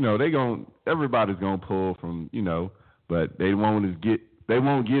might, everybody's gonna pull from, but they won't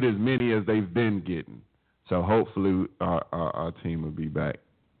get as many as they've been getting. So hopefully our team will be back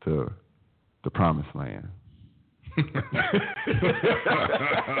to the promised land. I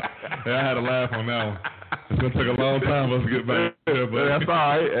had to laugh on that one. It's gonna take a long time for us to get back there, but that's all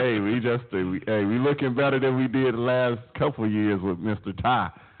right. Hey, we looking better than we did the last couple of years with Mr.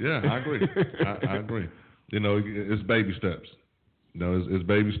 Ty. Yeah, I agree. I agree. It's baby steps. It's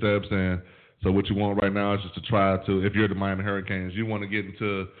baby steps, and so what you want right now is just to try to, if you're the Miami Hurricanes, you want to get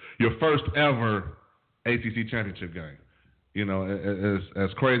into your first ever ACC championship game.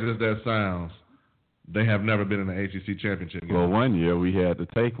 As crazy as that sounds, they have never been in an ACC championship game. Well, one year we had to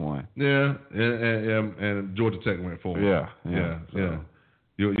take one. Yeah, and Georgia Tech went for it. Yeah. So.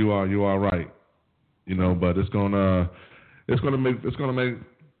 You are right. But it's gonna make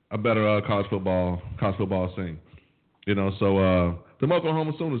a better college football scene. So the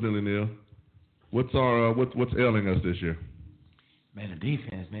Oklahoma Sooners, Neil. What's ailing us this year? Man, the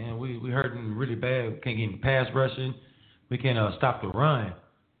defense, man. We hurting really bad. We can't get any pass rushing. We can't stop the run.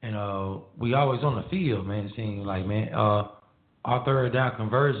 And we always on the field, man. It seems like, man, our third down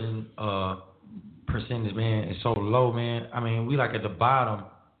conversion percentage, man, is so low, man. I mean, we like at the bottom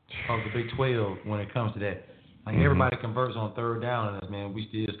of the Big 12 when it comes to that. Like everybody converts on third down on us, man. We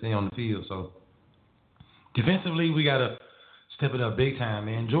still stay on the field. So defensively, we gotta step it up big time,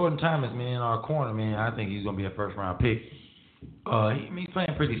 man. Jordan Thomas, man, our corner, man. I think he's gonna be a first round pick. He's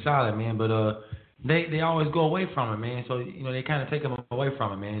playing pretty solid, man. But they always go away from him, man. So they kind of take him away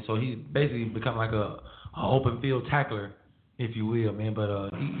from him, man. So he's basically become like a open field tackler, if you will, man.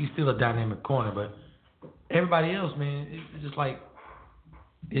 But he's still a dynamic corner. But everybody else, man, it's just like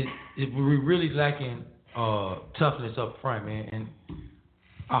we're really lacking toughness up front, man. And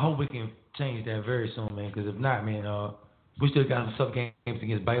I hope we can change that very soon, man. Because if not, man, we still got some tough games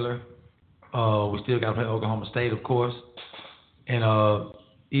against Baylor. We still got to play Oklahoma State, of course. And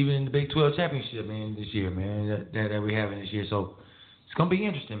even in the Big 12 championship, man, this year, man, that we're having this year. So it's going to be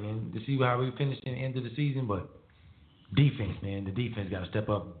interesting, man, to see how we finish in the end of the season. But defense, man, the defense got to step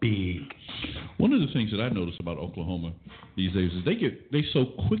up big. One of the things that I notice about Oklahoma these days is they so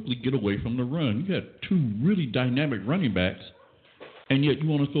quickly get away from the run. You got two really dynamic running backs, and yet you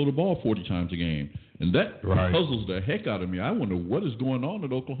want to throw the ball 40 times a game. And that puzzles the heck out of me. I wonder what is going on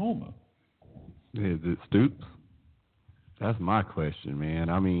at Oklahoma. Is it Stoops? That's my question, man.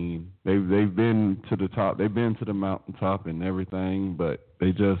 I mean, they've been to the top. They've been to the mountaintop and everything, but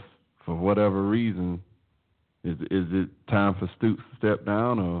they just, for whatever reason, is it time for Stoops to step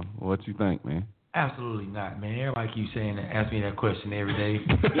down, or what you think, man? Absolutely not, man. Everybody keeps saying that, ask me that question every day.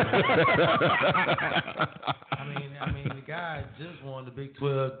 I mean, the guy just won the Big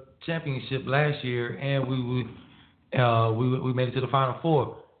 12 championship last year, and we made it to the Final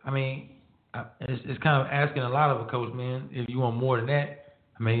Four. I mean, it's kind of asking a lot of a coach, man. If you want more than that,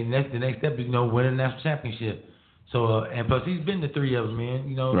 I mean, the next step is win a national championship. So and plus he's been to three of them,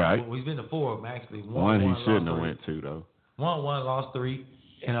 man. Right. Well, he's been to four of them actually. One he shouldn't have went to though. One lost three,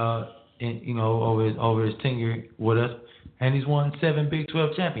 and over his tenure with us, and he's won 7 Big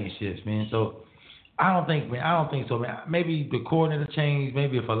 12 championships, man. So I don't think so, man. Maybe the coordinator changed,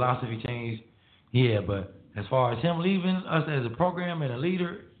 maybe a philosophy changed, yeah. But as far as him leaving us as a program and a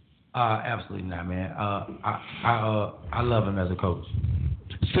leader, Absolutely not, man. I love him as a coach.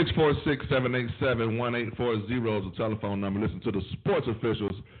 646-787-1840 is the telephone number. Listen to the Sports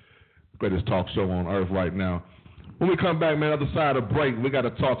Officials, greatest talk show on earth right now. When we come back, man, other side of break, we got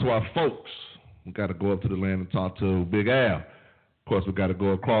to talk to our folks. We got to go up to the land and talk to Big Al. Of course, we got to go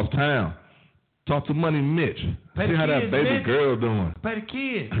across town. Talk to Money Mitch. See how that baby Mitch. Girl doing. Pay the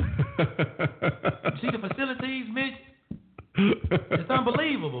kids. See the facilities, Mitch? It's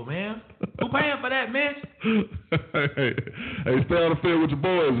unbelievable, man. Who paying for that, Mitch? Hey, stay on the field with your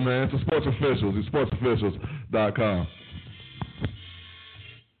boys, man. It's the Sports Officials. It's sportsofficials.com.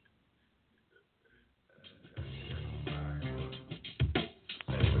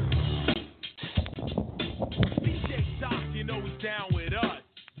 DJ Doc, you know he's down with us.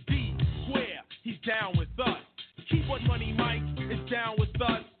 D Square, he's down with us. Keyboard Money Mike is down with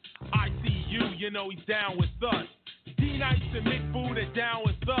us. ICU, you know he's down with us. D-Nice and Mick Food are down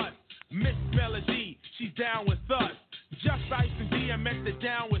with us. Miss Melody, she's down with us. Just Ice and DMX are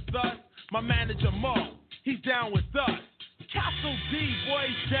down with us. My manager Mo, he's down with us. Castle D, boy,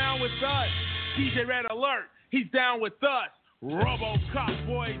 he's down with us. DJ Red Alert, he's down with us. RoboCop,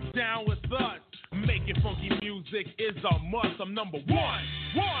 boy, he's down with us. Making funky music is a must. I'm number one.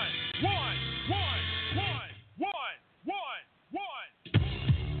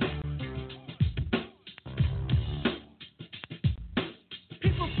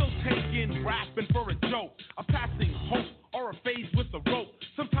 People still taking rapping for a joke, a passing hope or a phase with a rope.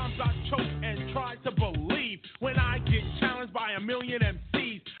 Sometimes I choke and try to believe when I get challenged by a million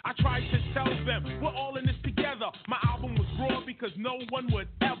MCs. I try to tell them we're all in this together. My album was raw because no one would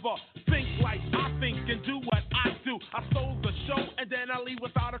ever think like I think and do what I do. I sold the show and then I leave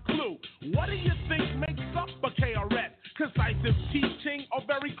without a clue. What do you think makes up a KRS? Concisive teaching or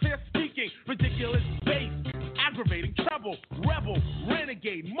very clear speaking? Ridiculous bass, aggravating treble, rebel,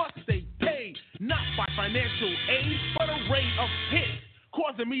 renegade, must stay paid. Not by financial aid, but a rate of hits,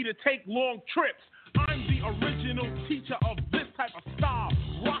 causing me to take long trips. I'm the original teacher of this type of style,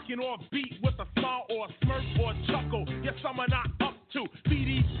 rocking off beat with a smile or a smirk or a chuckle. Yes, some are not up to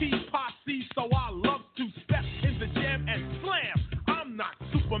BDP posse, so I love to step in the jam and slam. I'm not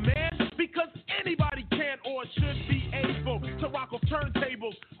Superman because anybody can or should be able to rock off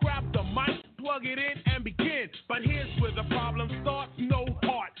turntables, grab the mic, plug it in and begin. But here's where the problem starts, no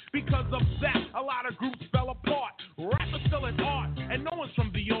heart. Because of that, a lot of groups fell apart. Rap is still an art, and no one's from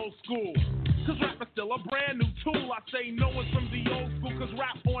the old school. Cause rap is still a brand new tool. I say no one's from the old school, cause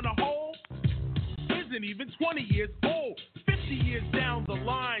rap on a whole isn't even 20 years old. 50 years down the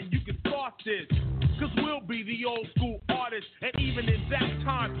line, you can start this. Cause we'll be the old school artists. And even in that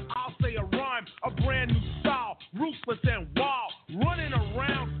time, I'll say a rhyme, a brand new style, ruthless and wild. Running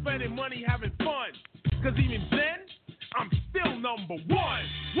around, spending money, having fun. Cause even then, I'm still number one.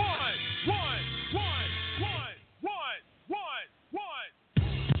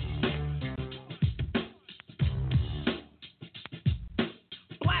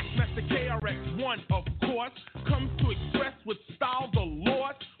 Blackmaster KRS-One, of course, comes to express with style the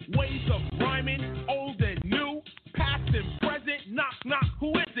Lord. Ways of rhyming, old and new, past and present, knock, knock,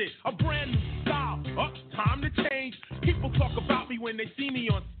 who is it? A brand new style, time to change. People talk about me when they see me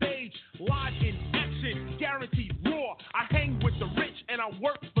on stage. Live in action, guaranteed raw. I hang with the rich and I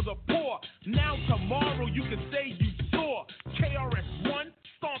work for the poor. Now tomorrow you can say you saw KRS-One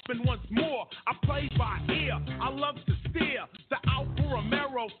stomping once more. I play by ear, I love to steer the Alfa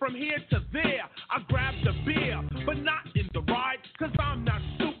Romero from here to there. I grab the beer, but not in the ride, cause I'm not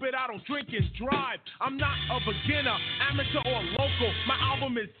stupid, I don't drink and drive. I'm not a beginner, amateur or local. My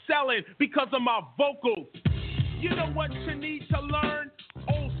album is selling because of my vocals. You know what you need to learn?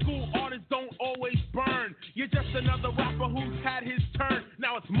 Old school artists don't always burn. You're just another rapper who's had his turn.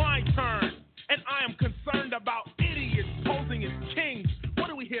 Now it's my turn. And I am concerned about idiots posing as kings. What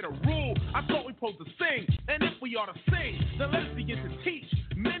are we here to rule? I thought we supposed to sing. And if we ought to sing, then let's begin to teach.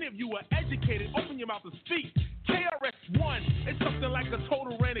 Many of you are educated. Open your mouth to speak. KRS-One is something like a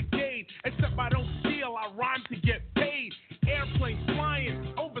total renegade. Except I don't steal, I rhyme to get paid. Airplanes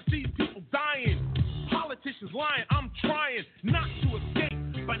flying, overseas people dying. Politicians lying, I'm trying not to escape,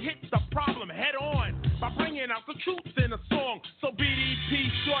 but hit the problem head on by bringing out the truth in a song. So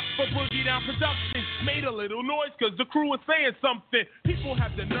BDP, short for Boogie Down Productions, made a little noise cause the crew was saying something. People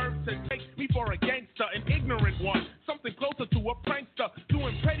have the nerve to take me for a gangster, an ignorant one, something closer to a prankster,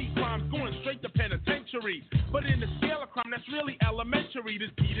 doing petty crimes, going straight to penitentiary. But in the scale of crime, that's really elementary.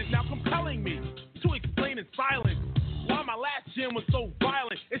 This beat is now compelling me to explain in silence why my last gym was so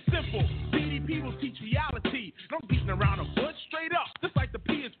violent. It's simple. BDP will teach reality. No beating around a bush, straight up, just like the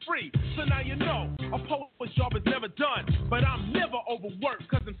P is free. So now you know, a poet's job is never done. But I'm never overworked,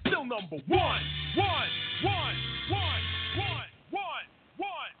 cause I'm still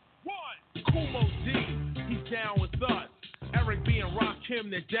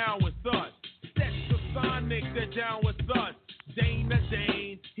they're down with us. Sonic, they're down with us. Dane,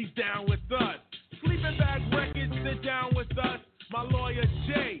 he's down with us. Sleeping Bag Records, they're down with us. My lawyer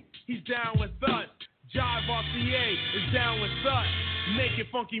Jay, he's down with us. Jive RCA is down with us. Naked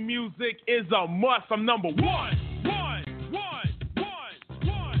funky music is a must. I'm number one.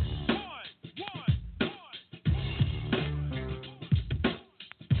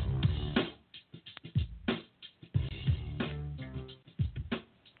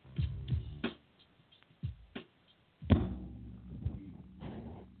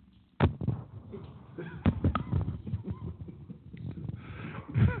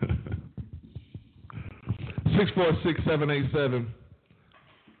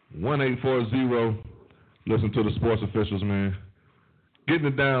 646-787-1840. Listen to the sports officials, man. Getting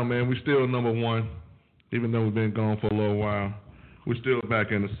it down, man. We still number one. Even though we've been gone for a little while, we're still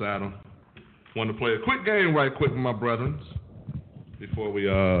back in the saddle. Want to play a quick game right quick with my brothers before we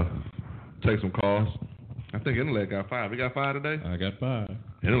take some calls. I think Internet got 5. We got 5 today? I got 5.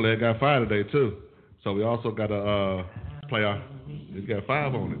 Internet got 5 today, too. So we also got to play our... We got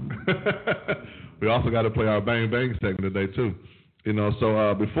 5 on it. We also got to play our Bang Bang segment today, too. You know,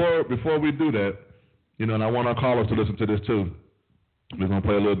 so before we do that, you know, and I want our callers to listen to this, too. We're going to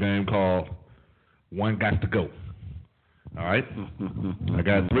play a little game called One Got to Go. All right? I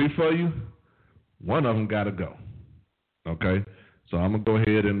got 3 for you. One of them got to go. Okay? So I'm going to go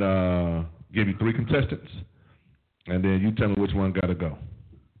ahead and give you 3 contestants, and then you tell me which one got to go.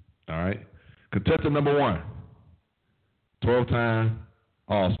 All right? Contestant number 1, 12-time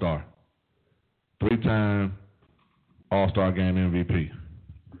All-Star, 3-time All-Star Game MVP,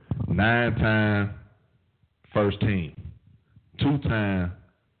 9-time first team, 2-time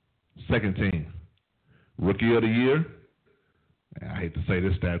second team, Rookie of the Year. I hate to say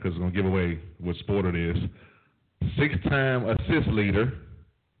this stat because it's going to give away what sport it is. 6-time assist leader,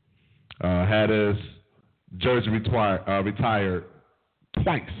 had his jersey retired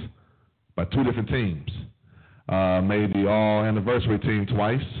twice by 2 different teams. Made the all-anniversary team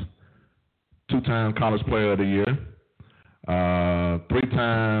twice. 2-time College Player of the Year.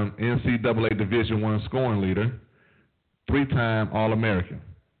 3-time NCAA Division I scoring leader. 3-time All-American.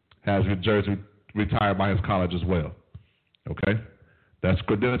 Has his jersey retired by his college as well. Okay? That's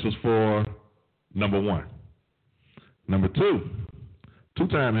credentials for number 1. Number 2,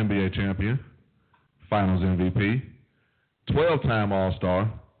 2-time NBA champion, Finals MVP, 12-time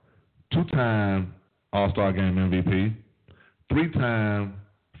All-Star, 2-time All-Star Game MVP, 3-time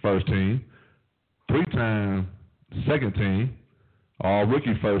first team, 3-time second team,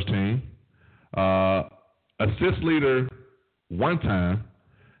 all-rookie first team, assist leader 1 time,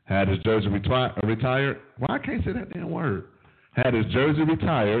 had his jersey retired. Well, I can't say that damn word. Had his jersey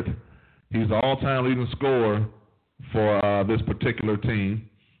retired. He's the all-time leading scorer for this particular team.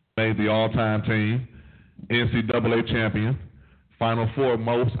 Made the all-time team, NCAA champion, Final Four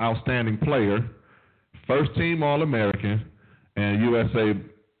most outstanding player, first team All-American, and USA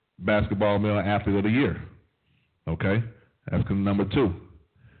Basketball Male Athlete of the Year. Okay? That's number 2.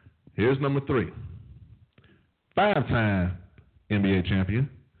 Here's number 3. 5-time NBA champion,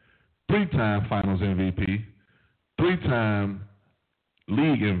 3-time Finals MVP, 3-time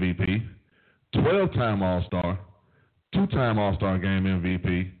League MVP, 12-time All-Star, 2-time All-Star Game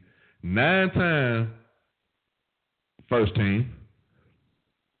MVP, 9-time first team,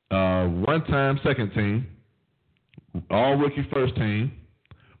 1-time second team, all-rookie first team,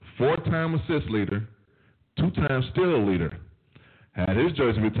 4-time assist leader, 2-time steal leader. Had his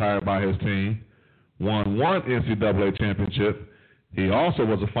jersey retired by his team, won 1 NCAA championship. He also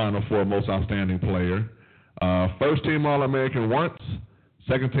was a Final Four most outstanding player. First team All-American once,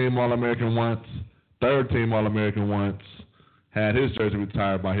 second team All-American once, third team All-American once. Had his jersey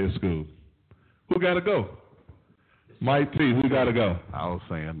retired by his school. Who got to go? Mike T, who got to go? I was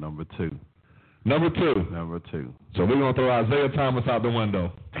saying number 2. Number 2. Number 2. So we're going to throw Isaiah Thomas out the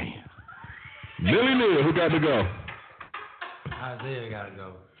window. Damn. Billy Neal, who got to go? Isaiah got to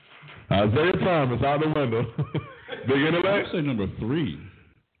go. Isaiah Thomas out the window. Big Intellect? I say number 3.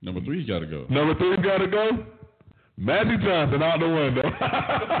 Number 3's got to go. Number 3's got to go? Magic Johnson out the window.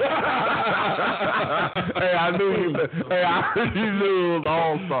 Hey, I knew you was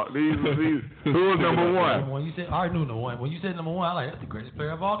all-star. Who was number 1? When you said, I knew number 1. When you said number 1, I was like, that's the greatest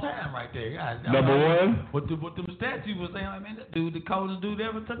player of all time right there. Number 1? What the stats you were saying, like, man, that dude, the coldest dude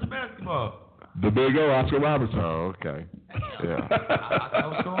ever touched a basketball. The big O, Oscar Robertson. Oh, okay. Yeah. I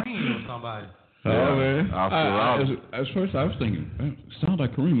was Kareem or somebody. Oh, man. Oscar Robertson. At first, I was thinking, man, it sounded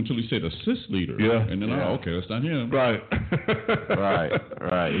like Kareem until he said assist leader. Yeah. And then, okay, that's not him. Right.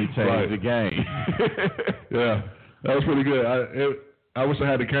 Right. He changed the game. Yeah. That was pretty good. I wish I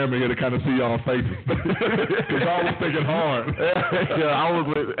had the camera here to kind of see y'all faces. Because I was thinking hard. I was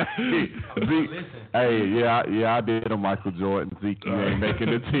with Zeke. Hey, yeah, I did a Michael Jordan. Zeke, you ain't making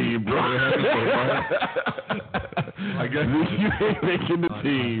the team, bro. I guess you ain't making the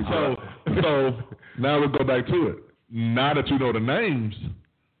team, bro. So now we'll go back to it. Now that you know the names,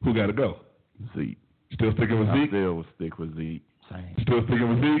 who got to go? Zeke. Still sticking with Zeke? I still will stick with Zeke. Still sticking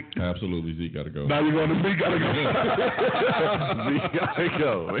with Zeke? Absolutely, Zeke got to go. Now you're going to Zeke got to go. Zeke got to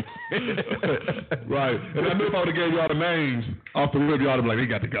go. Right. And I knew if I would have gave y'all the names off the rip, y'all would be like, he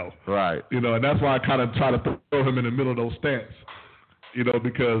got to go. Right. You know, and that's why I kind of try to throw him in the middle of those stats. You know,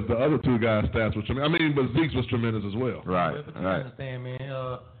 because the other two guys' stats were tremendous. I mean, but Zeke's was tremendous as well. Right. But you understand,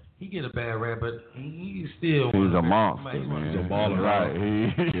 man. He get a bad rap, but he's still. He's a monster, man. He's a baller, right?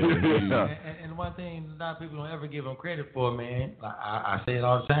 And one thing a lot of people don't ever give him credit for, man. I say it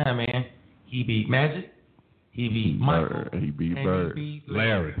all the time, man. He beat Magic. He beat Michael. He beat Bird. He beat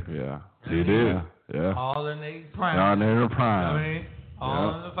Larry. Yeah. He did. Yeah. All in their prime. All in their prime. I mean,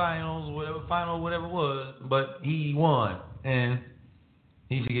 all in the finals, whatever it was. But he won, and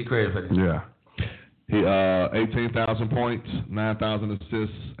he should get credit for that. Yeah. He 18,000 points, 9,000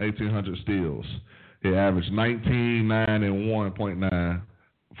 assists, 1,800 steals. He averaged 19, 9, and 1.9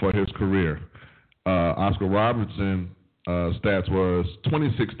 for his career. Oscar Robertson stats was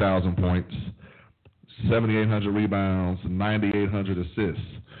 26,000 points, 7,800 rebounds, 9,800 assists.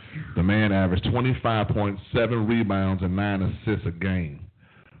 The man averaged 25.7 rebounds and 9 assists a game.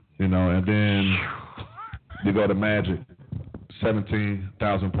 You know, and then you go to Magic,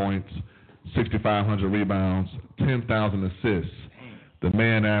 17,000 points, 6,500 rebounds, 10,000 assists. The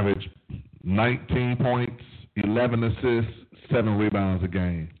man averaged 19 points, 11 assists, 7 rebounds a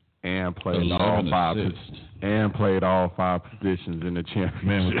game. And played all five positions in the championship.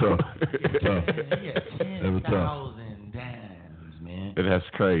 Man, it was tough. It was tough. 10,000 dimes, man. That's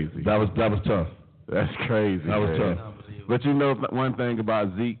crazy. That was tough. That's crazy. That was tough. But you know one thing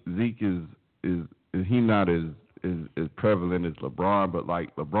about Zeke is he not as prevalent as LeBron, but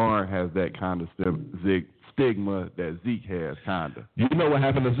like LeBron has that kind of stigma that Zeke has, kinda. You know what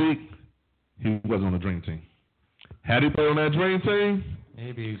happened to Zeke? He wasn't on the dream team. Had he played on that dream team,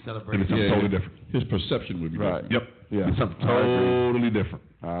 maybe he celebrated. It'd be something totally different. His perception would be right. different. Yep. Yeah. It's something totally different.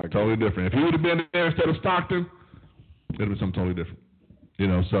 Totally different. If he would have been there instead of Stockton, it'd be something totally different. You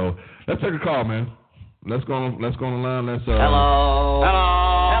know. So let's take a call, man. Let's go on the line. Let's. Hello. Hello.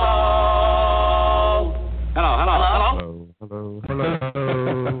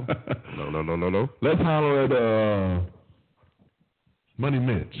 Let's holler at Money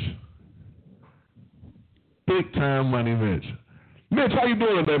Mitch. Big time Money Mitch. Mitch, how you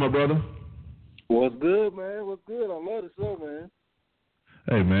doing today, my brother? What's good, man? What's good? I love the show, man.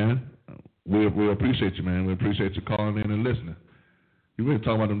 Hey, man. We appreciate you, man. We appreciate you calling in and listening. You really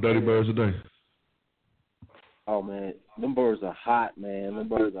talking about them dirty birds today. Oh, man. Them birds are hot, man. Them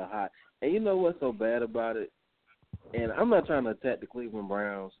birds are hot. And you know what's so bad about it? And I'm not trying to attack the Cleveland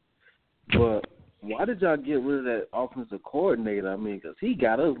Browns, but why did y'all get rid of that offensive coordinator? I mean, because he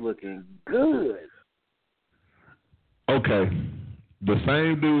got us looking good. Okay. The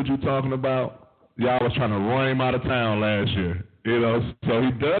same dude you talking about, y'all was trying to run him out of town last year. You know, so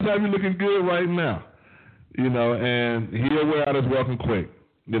he does have you looking good right now. You know, and he'll wear out his welcome quick.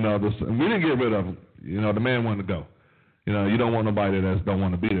 You know, we didn't get rid of him. You know, the man wanted to go. You know, you don't want nobody that don't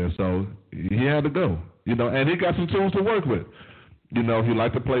want to be there. So he had to go. You know, and he got some tools to work with. You know, he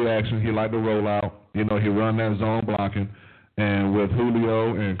liked to play action. He liked to roll out. You know, he run that zone blocking. And with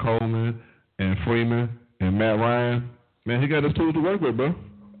Julio and Coleman and Freeman and Matt Ryan, man, he got his tools to work with, bro.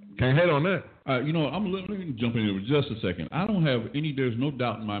 Can't hate on that. You know, let me jump in here for just a second. I don't have there's no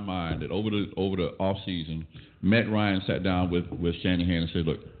doubt in my mind that over the off season, Matt Ryan sat down with Shanahan and said,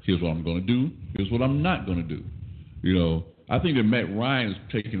 look, here's what I'm going to do. Here's what I'm not going to do. You know, I think that Matt Ryan is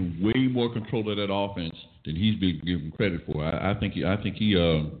taking way more control of that offense than he's been given credit for. I think he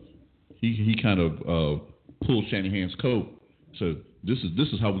kind of pulled Shanahan's coat. So this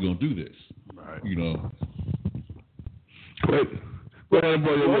is how we're going to do this. Right. You know. Great. Go ahead and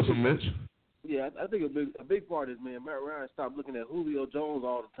blow your whistle, Mitch. Yeah, I think a big part is, man, Matt Ryan stopped looking at Julio Jones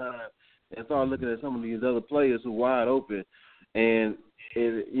all the time and started looking at some of these other players who are wide open. And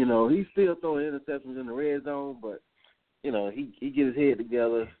you know, he's still throwing interceptions in the red zone, but you know, he get his head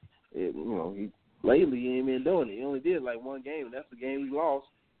together. Lately he ain't been doing it. He only did like one game, and that's the game we lost.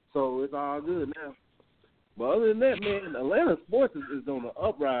 So it's all good now. But other than that, man, Atlanta sports is on the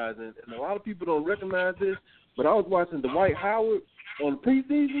uprise, and a lot of people don't recognize this. But I was watching Dwight Howard on the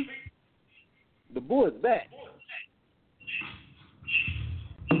preseason. The boy's back.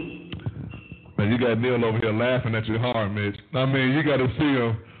 Man, you got Neil over here laughing at you hard, Mitch. I mean, you got to see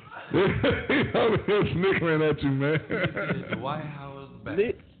him. He's over here snickering at you, man. The White House back.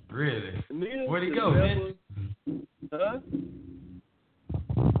 Really? Neil, where'd he go, man? Huh?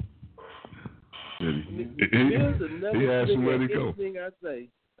 He asked you where'd he go. Anything I say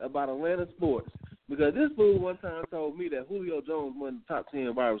about Atlanta sports, because this fool one time told me that Julio Jones wasn't the top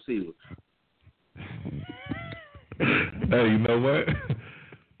 10 wide receiver. Hey, you know what?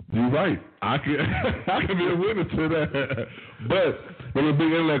 You're right. I can be a witness to that. But the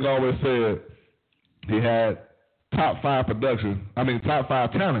big intellect always said he had top 5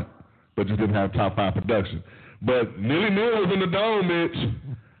 talent, but just didn't have top 5 production. But Neil was in the dome, Mitch.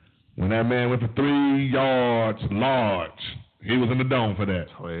 When that man went for 3 yards large, he was in the dome for that.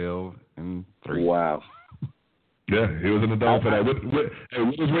 12-3. Wow. Yeah, he was in the dome for that. With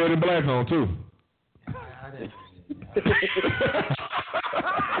was red and black on, too.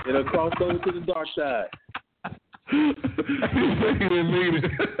 It'll cross over to the dark side. He didn't mean it.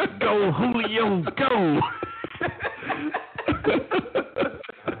 Go, Julio, go.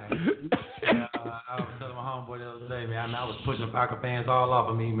 I was telling my homeboy the other day, man, I was pushing Packer fans all off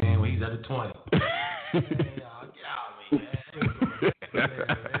of me, man, when he's at the 20. Man, get out of me, man.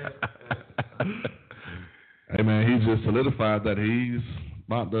 Hey, man, he just solidified that he's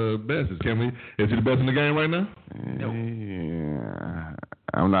about the best. Is he the best in the game right now? Yeah.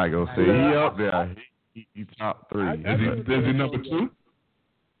 I'm not going to say he up there. He top 3. Is he number 2?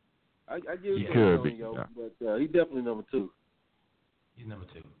 I give he it could be, Antonio, but he's definitely number 2. He's number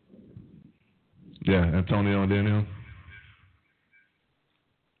 2. Yeah, Antonio and Daniel.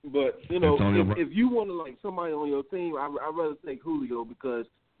 But, if you want to, like, somebody on your team, I'd rather take Julio, because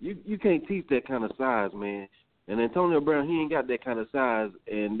you can't teach that kind of size, man. And Antonio Brown, he ain't got that kind of size.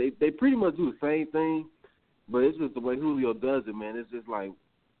 And they pretty much do the same thing, but it's just the way Julio does it, man. It's just like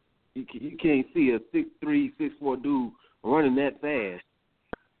you can't see a 6'3", 6'4" dude running that fast.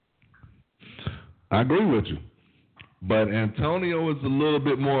 I agree with you. But Antonio is a little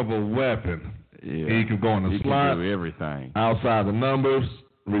bit more of a weapon. Yeah. He can go in the slot, can do everything. Outside the numbers,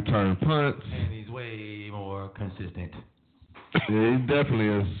 return punts. And he's way more consistent. Yeah, he definitely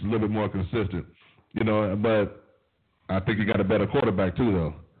is a little bit more consistent. But I think he got a better quarterback too,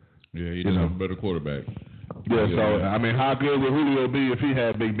 though. Yeah, he does have a better quarterback. Yeah, so, I mean, how good would Julio be if he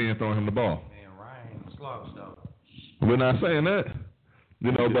had Big Ben throwing him the ball? Man, Ryan slow stuff. We're not saying that.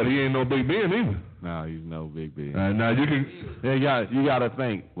 But he ain't no Big Ben either. No, he's no Big Ben. Now you can. Yeah, you got to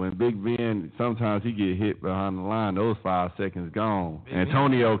think, when Big Ben, sometimes he get hit behind the line, those 5 seconds gone. Big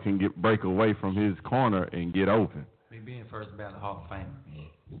Antonio Ben can break away from his corner and get open. Big Ben first ballot Hall of Fame.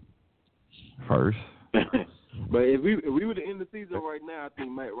 First. But if we were to end the season right now, I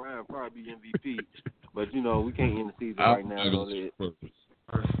think Matt Ryan would probably be MVP. But, we can't end the season right now.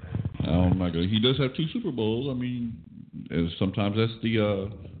 Oh, my God. He does have 2 Super Bowls. I mean, sometimes that's the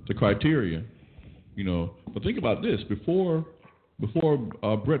criteria, But think about this. Before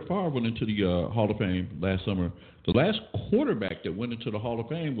Brett Favre went into the Hall of Fame last summer, the last quarterback that went into the Hall of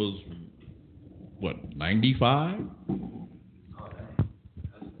Fame was, 95?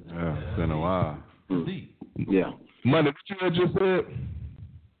 Yeah, it's been a while. Yeah. Money, what you had just said?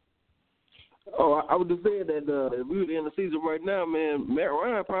 Oh, I was just saying that if we were to end the season right now, man, Matt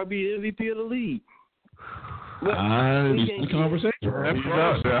Ryan probably be MVP of the league. The conversation.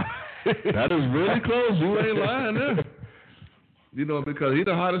 That is really close. You ain't lying there. Because he's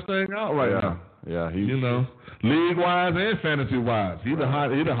the hottest thing out right now. Yeah, he's league wise and fantasy wise, he's the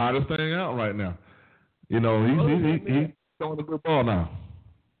hottest thing out right now. He's throwing a good ball now.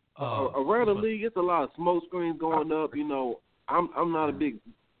 Around the league, it's a lot of smoke screens going up. I'm not a big.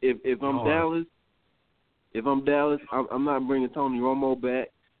 If I'm Dallas, I'm not bringing Tony Romo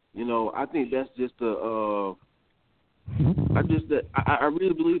back. I think that's just I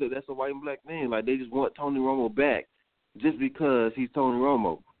really believe that that's a white and black thing. Like, they just want Tony Romo back just because he's Tony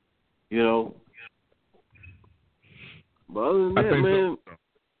Romo. But other than that, man.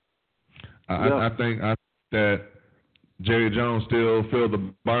 So. I think that Jerry Jones still feel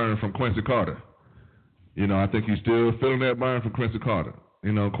the burn from Quincy Carter. I think he's still feeling that burn from Quincy Carter.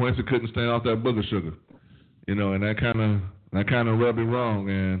 Quincy couldn't stay off that booger sugar. And that kind of rubbed him wrong,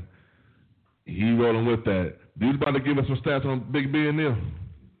 and he rolling with that. You about to give us some stats on Big Ben, Neil?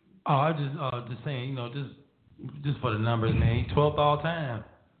 Oh, I just saying, just for the numbers, man. He's 12th all time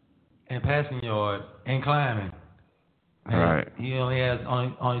in passing yard and climbing. And right. He only has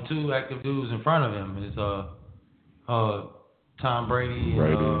only 2 active dudes in front of him. It's Tom Brady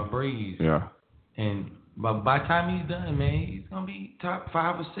and Breeze. Yeah. And by the time he's done, man, he's gonna be top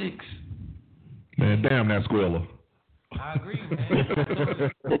 5 or 6. Man, damn that squirrel. I agree,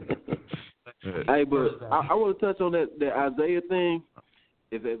 man. Hey, but I want to touch on that Isaiah thing.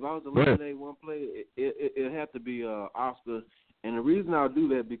 If I was to eliminate one player, it'd have to be Oscar. And the reason I'll do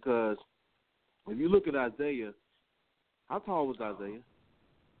that because if you look at Isaiah, how tall was Isaiah?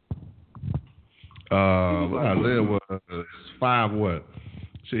 Isaiah was 5 what?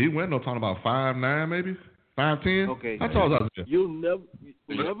 Shit, he went talking about 5'9", maybe 5'10". Okay. How tall is Isaiah? You'll never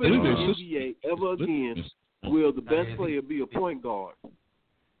in the NBA ever again will the best player be a point guard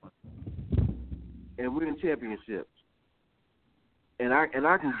and win championships. And I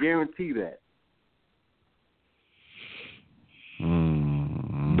can guarantee that.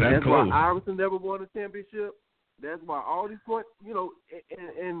 That's close. why Iverson never won a championship. That's why all these point,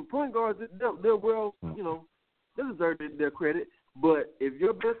 and point guards, they're well, they deserve their credit. But if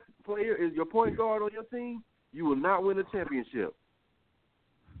your best player is your point guard on your team, you will not win a championship.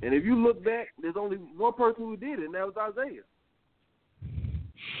 And if you look back, there's only one person who did it, and that was Isaiah.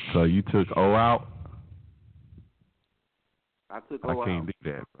 So you took O out? I took O out. I can't do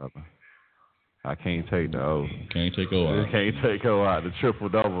that, brother. I can't take the O. Can't take O out. Can't take O out. The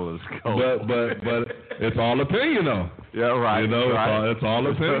triple-double is cold. But it's all opinion, though. Yeah, right. Right. It's all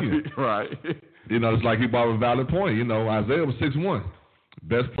opinion. Right. It's like he brought a valid point. Isaiah was 6'1",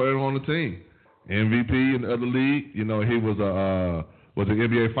 best player on the team, MVP in the other league. He was the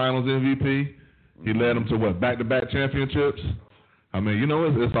NBA Finals MVP. He led them to back-to-back championships. I mean,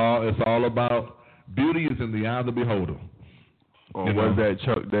 it's all about beauty is in the eye of the beholder. Or was that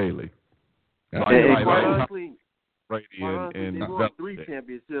Chuck Daly? Quite honestly, they won 3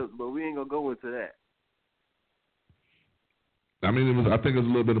 championships, but we ain't gonna go into that. I mean, I think it was a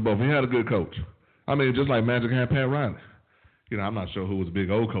little bit of both. He had a good coach. I mean, just like Magic had Pat Riley. I'm not sure who was a big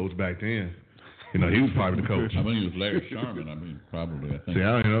old coach back then. He was probably the coach. I mean, he was Larry Sherman. Probably. I think. See,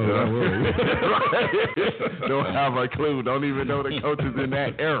 I don't know who that was. Don't have a clue. Don't even know the coaches in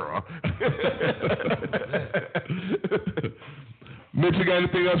that era. Mitch, you got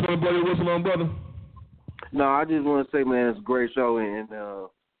anything else you want to blow your whistle on, brother? No, I just want to say, man, it's a great show. And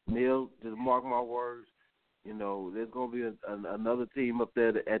Neil, just mark my words. There's going to be another team up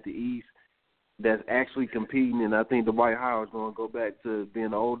there at the East that's actually competing, and I think Dwight Howard's going to go back to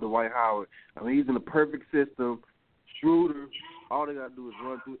being the old Dwight Howard. I mean, he's in the perfect system. Schroeder, all they got to do is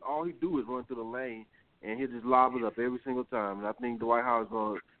run through. All he do is run through the lane, and he'll just lob it up every single time. And I think Dwight Howard's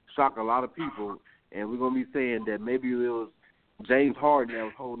going to shock a lot of people, and we're going to be saying that maybe it was James Harden that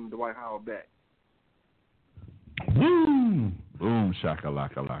was holding Dwight Howard back. Woo! Boom,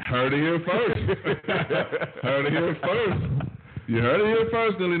 shakalaka. Heard it here first. Heard it here first. You heard it here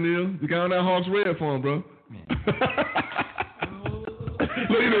first, Neil. You got on that Hawks red for him, bro. Look,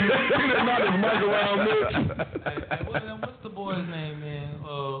 he didn't knock his mic around, Mitch. What's the boy's name, man?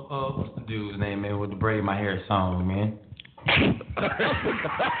 What's the dude's name, man, with the Braid My Hair song, man?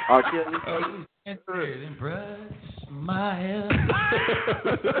 R. Kelly. And brush my hair.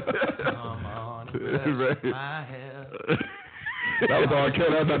 Come on, brush my hair. That was R. Kelly.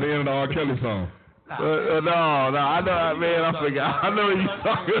 That was at the end of the R. Kelly song. No, I know, man. I forgot. I know what you're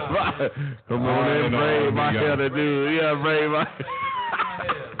talking about. Come on in, braid my hair, the dude. Yeah, braid my hair.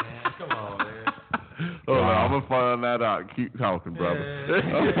 Man. Come on, man. Hold on, I'm gonna find that out. Keep talking, brother.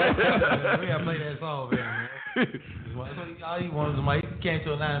 We gotta play that song, man. All he wanted was Mike. He came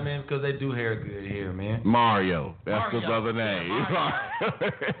to a line, man, because they do hair good here, man. Mario. That's the brother name.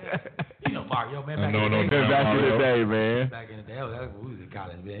 Yeah, Mario, man. Back in the day, man. Back in the day, we was in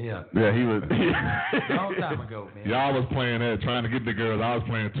college, man. Yeah. Yeah, he was. Long time ago, man. Y'all was playing that, trying to get the girls. I was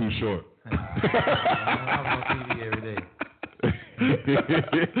playing Too Short. I was on TV every day.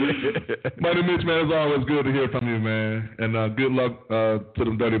 Buddy Mitch, man, it's always good to hear from you, man. And good luck to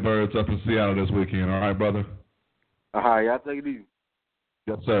them Dirty Birds up in Seattle this weekend. All right, brother? All right, y'all take it easy.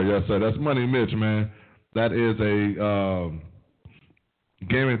 Yes, sir. Yes, sir. That's Money Mitch, man. That is a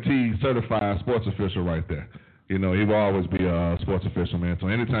guaranteed certified sports official right there. He will always be a sports official, man. So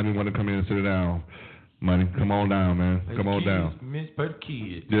anytime you want to come in and sit down, Money, come on down, man. Come on down. Miss per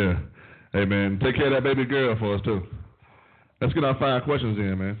kid. Yeah. Hey, man, take care of that baby girl for us, too. Let's get our 5 questions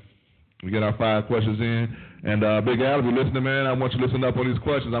in, man. We get our 5 questions in. And Big Al, if you're listening, man, I want you to listen up on these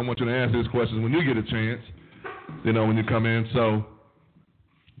questions. I want you to answer these questions when you get a chance, when you come in. So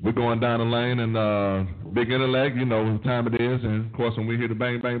we're going down the lane, and big intellect, what time it is. And, of course, when we hear the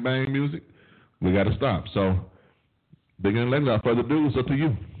bang, bang, bang music, we got to stop. So big intellect, without further ado, it's up to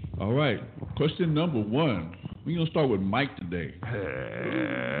you. All right. Question number 1. We're gonna start with Mike today,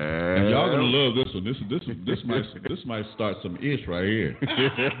 and y'all gonna love this one. This might start some ish right here.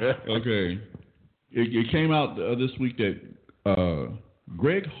 Okay, it came out this week that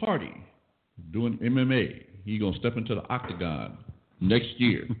Greg Hardy doing MMA. He gonna step into the octagon next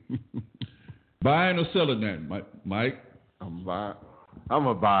year. Buying or selling that, Mike? I'm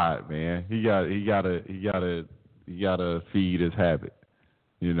a buy it, man. He gotta feed his habit,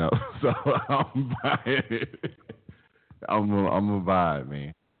 you know. So I'm buying it. I'm a buy it,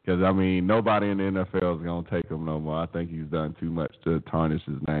 man. Because I mean, nobody in the NFL is gonna take him no more. I think he's done too much to tarnish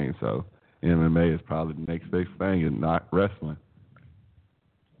his name. So MMA is probably the next big thing, and not wrestling.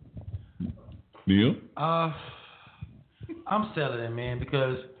 Neil? I'm selling it, man,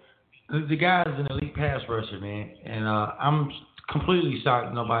 because the guy's an elite pass rusher, man, and I'm completely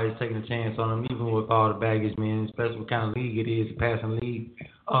shocked nobody's taking a chance on him, even with all the baggage, man, especially what kind of league it is, a passing league.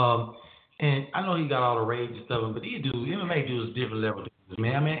 And I know he got all the rage and stuff, but MMA dudes different level,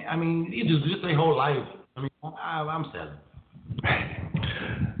 man. I mean, he just their whole life. I mean, I'm selling.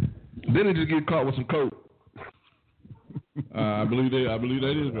 Then he just get caught with some coke. I believe that is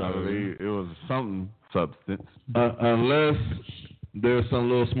right. I believe it was something substance. Unless there's some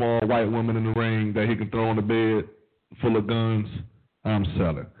little small white woman in the ring that he can throw on the bed full of guns, I'm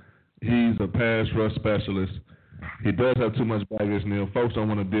selling. He's a pass rush specialist. He does have too much baggage, Neil. Folks don't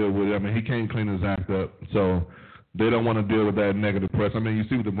want to deal with it. I mean, he can't clean his act up, so they don't want to deal with that negative press. I mean, you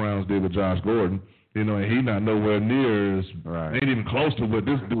see what the Browns did with Josh Gordon, you know, and he's not nowhere near as, ain't even close to what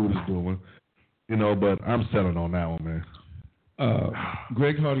this dude is doing, you know, but I'm selling on that one, man.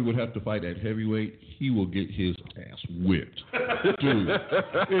 Greg Hardy would have to fight at heavyweight. He will get his ass whipped, dude.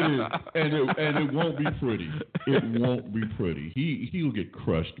 And it won't be pretty. It won't be pretty. He'll get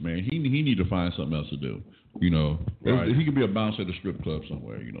crushed, man. He need to find something else to do. You know, right. He could be a bouncer at a strip club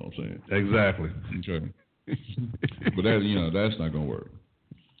somewhere. You know what I'm saying? Exactly. Okay. But that's not gonna work.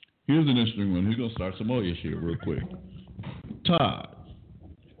 Here's an interesting one. He's gonna start some more issue real quick. Todd,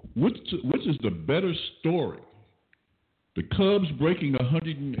 which is the better story? The Cubs breaking a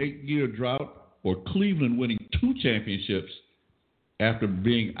 108-year drought, or Cleveland winning 2 championships after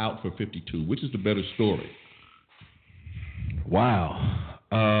being out for 52? Which is the better story? Wow.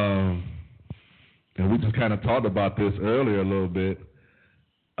 And we just kind of talked about this earlier a little bit.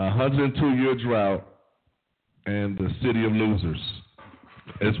 102-year drought and the city of losers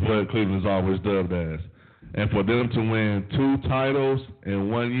is what Cleveland's always dubbed as. And for them to win 2 titles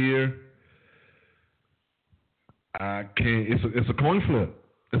in 1 year, I can't. It's a coin flip.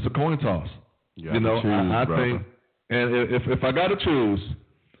 It's a coin toss. You know, I think, and if I got to choose,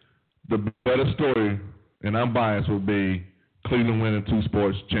 the better story, and I'm biased, would be Cleveland winning 2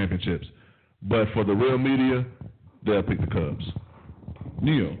 sports championships. But for the real media, they'll pick the Cubs.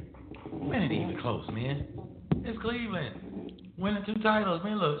 Neil, man, it ain't even close, man. It's Cleveland winning 2 titles,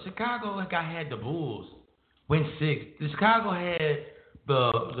 man. Look, Chicago had the Bulls win 6. Chicago had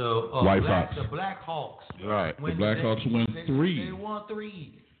the White Sox, the Black Hawks. Right. The Black Hawks won 3. They won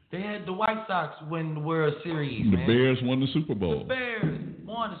 3. They had the White Sox win the World Series. The man. Bears won the Super Bowl. The Bears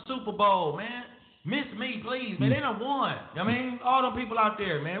won the Super Bowl, man. Miss me, please, man. They done won. I mean, all them people out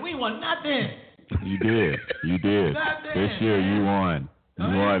there, man. We won nothing. You did. Nothing, this year man. You won.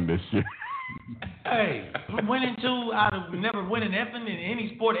 You won this year. Hey, winning 2 out of never winning nothing in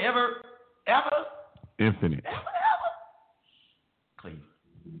any sport ever. Infinite. Ever. Cleveland.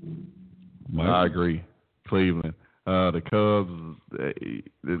 I agree. Cleveland. The Cubs.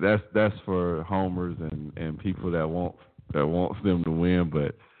 That's for homers and people that wants them to win.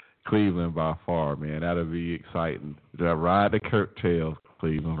 But Cleveland by far, man. That'll be exciting. Ride the curtails,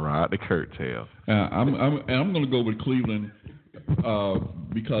 Cleveland. Ride the curtails. I'm going to go with Cleveland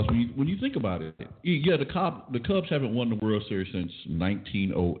because when you think about it, yeah, the Cubs haven't won the World Series since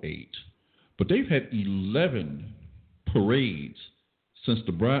 1908, but they've had 11 parades since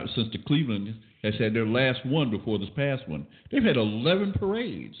the Cleveland has had their last one before this past one. They've had 11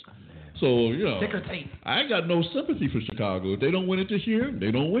 parades. So, you know, ticker tape. I got no sympathy for Chicago. If they don't win it this year, they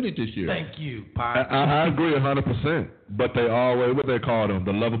don't win it this year. Thank you, I agree 100%. But they always, what they call them,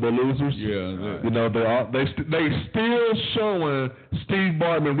 the lovable losers. Yeah. You know, they still showing Steve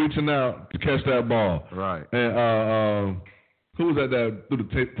Bartman reaching out to catch that ball. Right. And who was that threw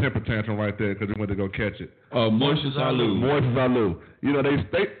the temper tantrum right there because he went to go catch it? Moises Alou. You know,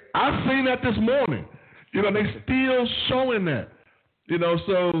 I've seen that this morning. You know, they still showing that. You know,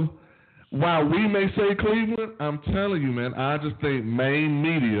 so while we may say Cleveland, I'm telling you, man, I just think main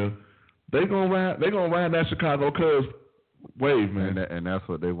media, they gonna ride that Chicago Cubs wave, man. And that's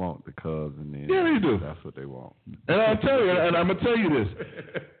what they want, the Cubs, and then yeah, they do. That's what they want. And I'm telling you, and I'm gonna tell you this: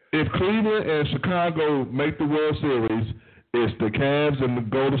 if Cleveland and Chicago make the World Series, it's the Cavs and the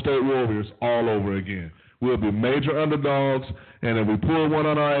Golden State Warriors all over again. We'll be major underdogs, and if we pull one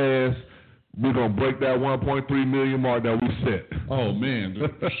on our ass, we're going to break that 1.3 million mark that we set. Oh, man.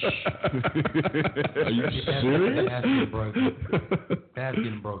 Are you serious? That's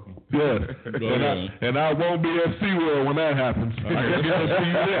getting broken. Yes. And I won't be at SeaWorld when that happens. I can guarantee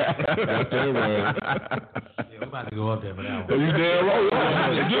you that. That's right. Yeah, we're about to go up there for that one. You damn right.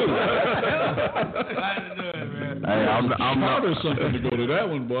 Hey, I'm not something to go to that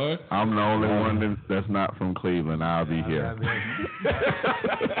one, boy. I'm the only one that's not from Cleveland. I'll be here.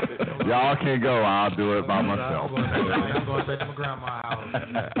 Y'all can go. I'll do it by myself. I'm going to my grandma's house.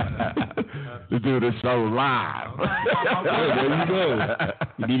 To do the show live. There you go.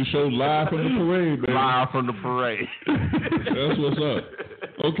 You do the show live from the parade, baby. Live from the parade. That's what's up.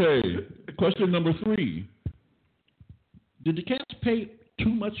 Okay, question number 3. Did the Cats pay too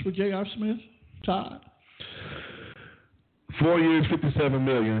much for J.R. Smith, Todd? 4 years, $57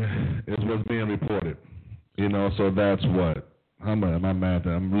 million is what's being reported. So that's what? How much? My math,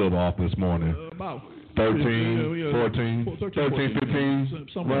 I'm a little off this morning. About 13, 14, 13,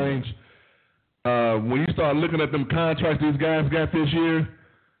 15 range. When you start looking at them contracts these guys got this year,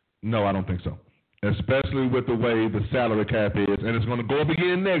 no, I don't think so. Especially with the way the salary cap is, and it's going to go up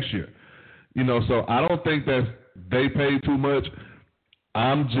again next year. So I don't think that they paid too much.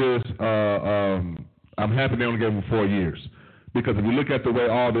 I'm just, I'm happy they only gave them 4 years. Because if you look at the way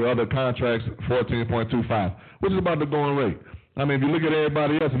all the other contracts, 14.25, which is about the going rate. I mean, if you look at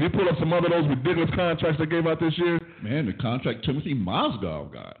everybody else, if you pull up some other of those ridiculous contracts they gave out this year. Man, the contract Timothy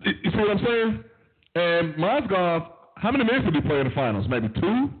Mozgov got. You see what I'm saying? And Mozgov, how many minutes did he play in the finals? Maybe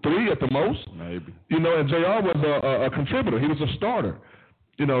 2, 3 at the most? Maybe. And JR was a contributor. He was a starter.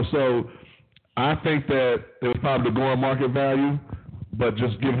 So I think that it was probably the going market value, but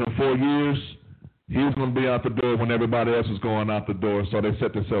just giving him 4 years, he was going to be out the door when everybody else was going out the door, so they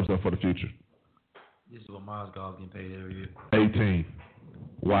set themselves up for the future. This is what Mozgov getting paid every year. 18.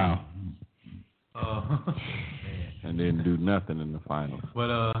 Wow. And didn't do nothing in the finals. But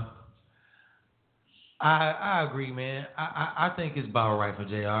I agree, man. I think it's about right for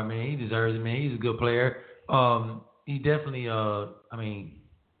JR, man. He deserves it, man. He's a good player. He definitely,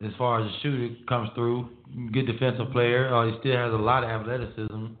 as far as the shooter comes through, good defensive player. He still has a lot of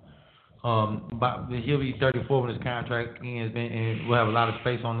athleticism. But he'll be 34 when his contract ends, and we'll have a lot of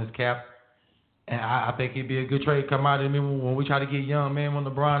space on this cap. And I think it'd be a good trade come out of him when we try to get young, man, when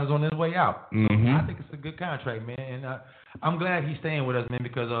LeBron is on his way out. Mm-hmm. I think it's a good contract, man. And I'm glad he's staying with us, man,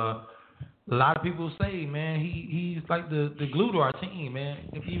 because a lot of people say, man, he's like the glue to our team, man,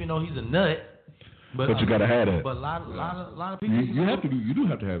 even though he's a nut. But you got to have that. But a lot of people. You do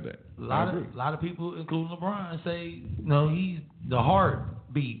have to have that. A lot of people, including LeBron, say, he's the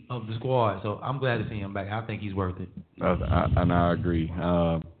heartbeat of the squad. So I'm glad to see him back. I think he's worth it. And I agree.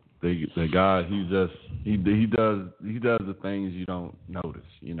 The guy, he does the things you don't notice.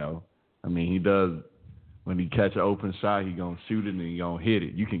 He does. When he catch an open shot, he gonna shoot it and he gonna hit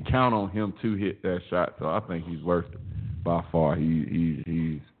it. You can count on him to hit that shot. So I think he's worth it by far.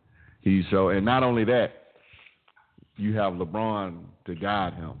 He's so, and not only that, you have LeBron to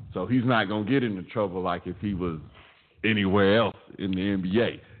guide him. So he's not going to get into trouble like if he was anywhere else in the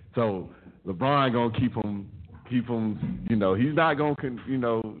NBA. So LeBron going to keep him, he's not going to,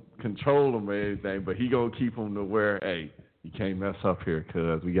 control him or anything, but he going to keep him to where, hey, you can't mess up here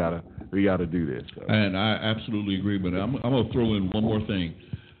because we gotta do this. So. And I absolutely agree, but I'm going to throw in one more thing.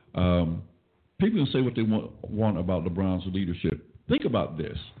 People can say what they want about LeBron's leadership. Think about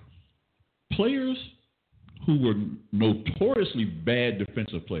this. Players who were notoriously bad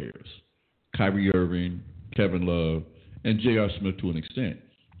defensive players, Kyrie Irving, Kevin Love, and J.R. Smith to an extent,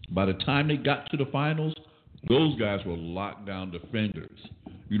 by the time they got to the finals, those guys were lockdown defenders.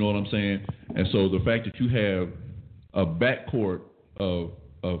 You know what I'm saying? And so the fact that you have a backcourt of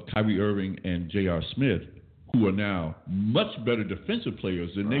Kyrie Irving and J.R. Smith, who are now much better defensive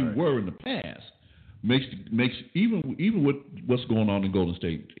players than they were in the past, makes even with what's going on in Golden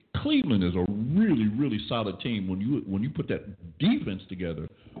State, Cleveland is a really, really solid team when you put that defense together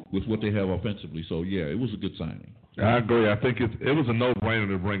with what they have offensively. So yeah, it was a good signing. I agree. I think it was a no-brainer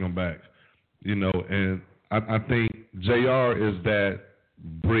to bring them back. And I think JR is that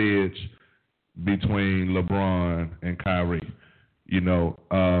bridge between LeBron and Kyrie.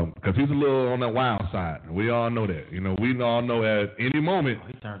 Because he's a little on the wild side. We all know that. We all know at any moment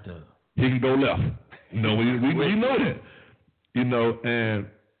he turned up. He can go left. We know that. And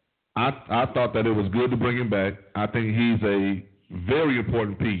I thought that it was good to bring him back. I think he's a very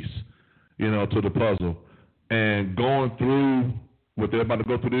important piece, to the puzzle. And going through what they're about to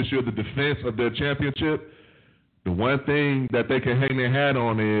go through this year, the defense of their championship, the one thing that they can hang their hat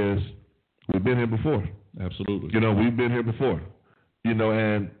on is we've been here before. Absolutely. We've been here before. You know,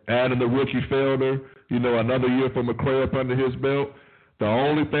 and adding the rookie Felder, you know, another year for McCray up under his belt. The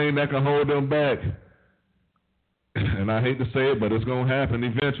only thing that can hold them back, and I hate to say it, but it's going to happen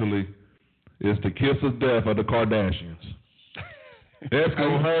eventually, is the kiss of death of the Kardashians. That's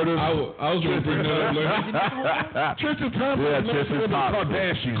going to hurt us. I was going to bring that up later. Tristan Thompson. Yeah, Tristan Thompson.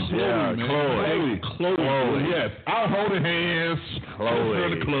 Kardashians. Chloe. Yes. Out holding hands. Chloe. In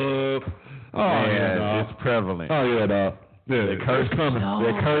the club. Oh, yeah, it's prevalent. Oh, yeah, dog. Yeah, the curse coming.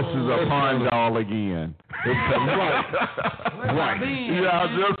 The curse is upon y'all again. Right. Y'all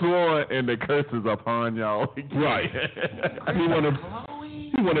just won, and the curse is upon y'all again. Right. He want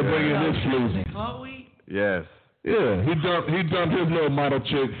to bring in this floozy. Chloe? Yes. Yeah, he dumped his little model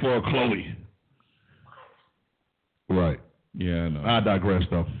chick for Chloe. Right. Yeah, I know. I digress,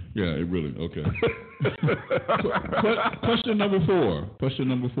 though. Yeah, it really, okay. Question number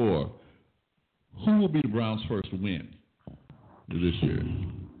four. Who will be the Browns' first win this year?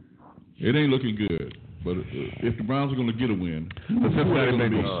 It ain't looking good, but if the Browns are going to get a win, the Cincinnati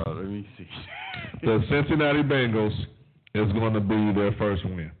Bengals. Let me see. The Cincinnati Bengals is going to be their first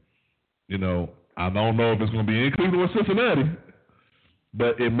win. You know, I don't know if it's going to be in Cleveland or Cincinnati,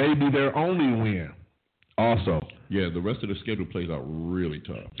 but it may be their only win also. Yeah, the rest of the schedule plays out really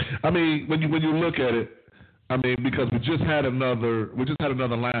tough. I mean, when you look at it, I mean, because we just had another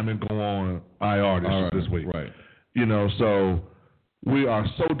lineman go on IR this week. Right. You know, so we are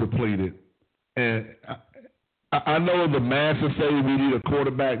so depleted. And I know the masses say we need a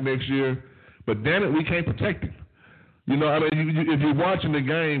quarterback next year, but damn it, we can't protect him. You know, I mean, if you're watching the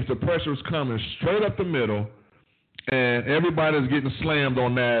games, the pressure's coming straight up the middle, and everybody's getting slammed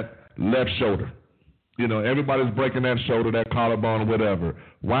on that left shoulder. You know, everybody's breaking that shoulder, that collarbone, or whatever.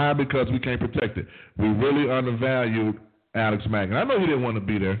 Why? Because we can't protect it. We really undervalued Alex Mack. And I know he didn't want to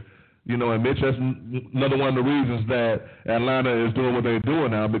be there. You know, and Mitch, that's another one of the reasons that Atlanta is doing what they're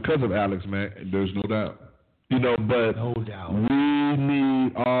doing now because of Alex Mack. There's no doubt. You know, but no doubt. We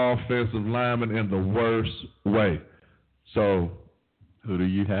need offensive linemen in the worst way. So, who do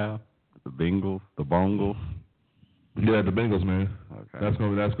you have? The Bengals, the Bongles? Yeah, the Bengals, man. Okay. That's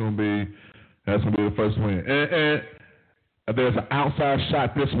gonna be the first win. And there's an outside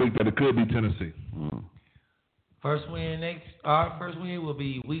shot this week that it could be Tennessee. Our first win will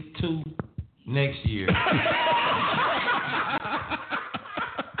be week 2 next year.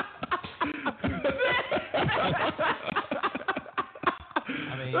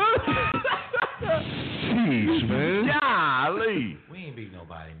 Jeez, man. Golly. We ain't beat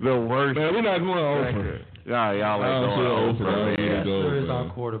nobody. The worst. Man, we're not going over. Yeah, y'all ain't going over. Yes, is our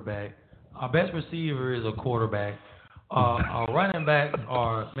quarterback. Our best receiver is a quarterback. Our running backs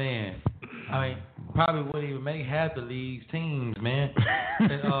are, man, I mean, probably wouldn't even make half the league's teams, man.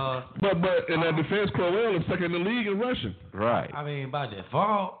 And, but in that defense, Crowell is second in the league in rushing. Right. I mean, by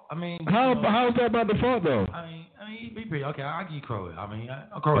default, how is that by default though? I mean, be pretty okay. I'll give you Crowell. I mean,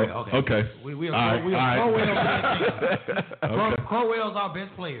 Crowell. Okay. Okay. We are Crowell's our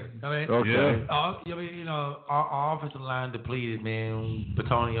best player. I mean, okay. You know, our offensive line depleted, man.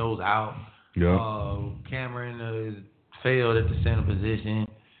 Batonio's out. Yeah. Cameron is failed at the center position.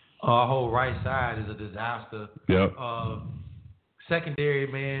 Our whole right side is a disaster. Yep. Secondary,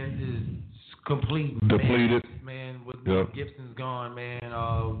 man, is complete depleted. Man, with Gibson's gone, man.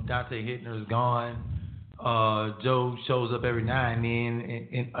 Dante Hittner's gone. Joe shows up every now and then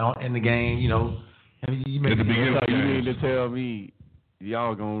in the game. You know, you mean to tell me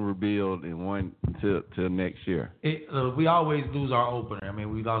y'all gonna rebuild in one till next year? We always lose our opener. I mean,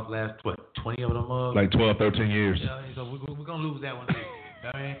 we lost the last 20 of them. Like 12, 13 years. Yeah, so we're gonna lose that one too.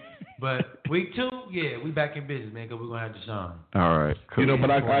 I mean, but week 2, yeah, we back in business, man, because we're gonna have Deshaun. All right. Cool. You know,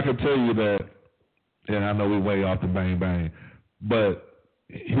 but I can tell you that, and I know we way off the bang, but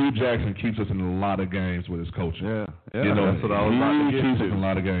Hugh Jackson keeps us in a lot of games with his coaching. Yeah, you know, that's what I was about to get keeps to. us in a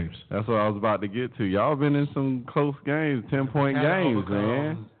lot of games. That's what I was about to get to. Y'all been in some close games, 10-point games,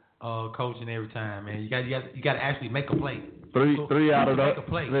 man. Coaching every time, man. You got to actually make a play. Three out of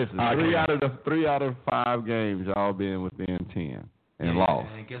the 3 out of 5 games y'all been within 10 and lost.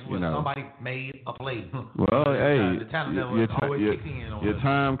 And guess what? Somebody made a play. Well, hey, the talent level always kicks in on your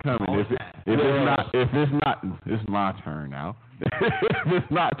time coming. If it's not, it's my turn now. If it's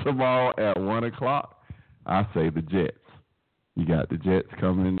not tomorrow at 1:00, I say the Jets. You got the Jets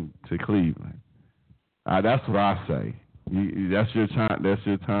coming to Cleveland. That's what I say. That's your time. That's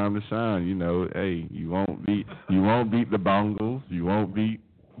your time to shine. You know, hey, you won't beat the Bengals. You won't beat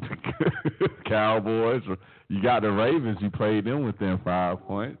the Cowboys. You got the Ravens. You played them within 5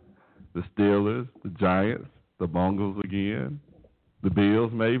 points. The Steelers, the Giants, the Bengals again, the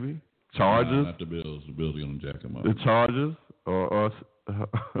Bills maybe, Chargers. Not the Bills. The Bills are gonna jack them up. The Chargers. or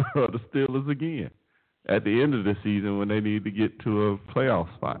the Steelers again at the end of the season when they need to get to a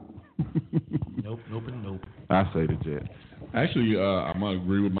playoff spot. Nope. I say the Jets. Actually, I'm gonna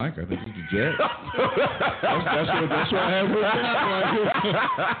agree with Mike. I think it's the Jets. that's what I have with that.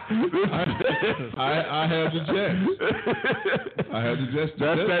 I have the Jets. I have the Jets.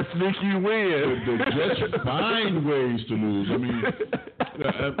 That's that sneaky win. The Jets find ways to lose. I mean,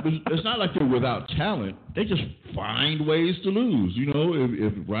 it's not like they're without talent. They just find ways to lose. You know,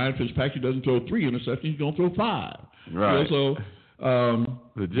 if Ryan Fitzpatrick doesn't throw 3 interceptions, he's gonna throw 5. Right. You know,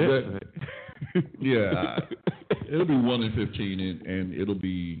 the Jets. Yeah, it'll be 1-15, and it'll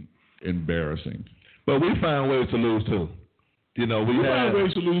be embarrassing. But we find ways to lose too. You know, we find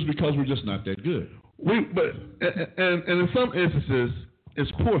ways to lose because we're just not that good. And in some instances,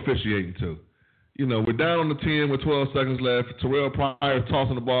 it's poor officiating too. You know, we're down on the 10 with 12 seconds left. Terrell Pryor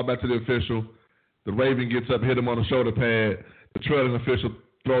tossing the ball back to the official. The Raven gets up, hit him on the shoulder pad. The trailing official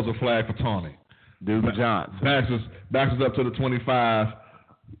throws a flag for taunting. Duke Johnson backs us up to the 25.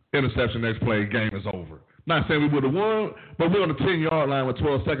 Interception next play, game is over. Not saying we would have won, but we're on the 10-yard line with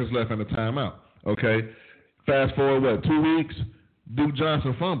 12 seconds left and a timeout. Okay? Fast forward, 2 weeks, Duke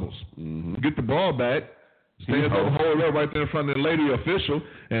Johnson fumbles. Mm-hmm. Get the ball back, stands up, hold up right there in front of the lady official,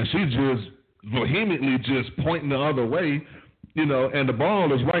 and she just vehemently just pointing the other way, you know, and the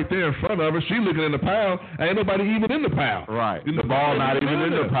ball is right there in front of her. She looking in the pile, ain't nobody even in the pile. Right. The ball not even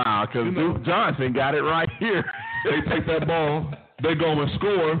in the pile because Duke Johnson got it right here. They take that ball. They go and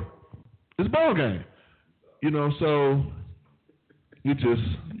score. It's ball game, you know. So you just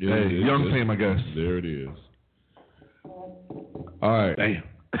young team, I guess. There it is. All right. Damn.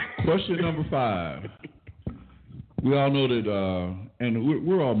 Question number 5. We all know that, and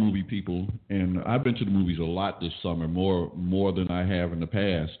we're all movie people, and I've been to the movies a lot this summer, more than I have in the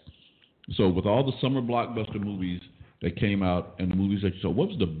past. So with all the summer blockbuster movies that came out and the movies that you saw, what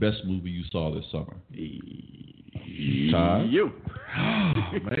was the best movie you saw this summer? Todd? You. Oh,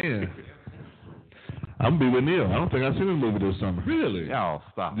 man. I'm going to be with Neil. I don't think I've seen a movie this summer. Really? Y'all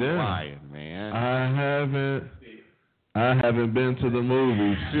stop lying, man. I haven't been to the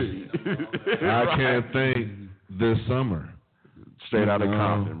movies. I can't think this summer. Straight out of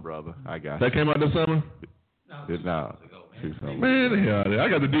Compton, brother. I got that came out this summer? No. Man, the hell, I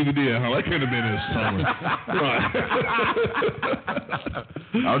got the DVD at home. That couldn't have been this summer.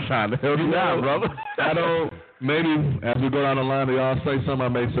 I'm trying to help you out, brother. I don't. Maybe as we go down the line, y'all say something, I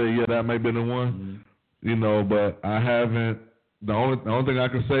may say, yeah, that may be the one. Mm-hmm. You know, but I haven't. The only thing I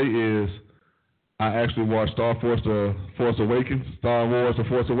can say is I actually watched Star Wars: The Force Awakens. That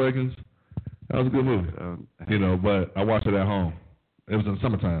was a good movie. You know, but I watched it at home. It was in the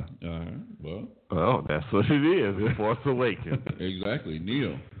summertime. Well, that's what it is. The Force Awakens. Exactly.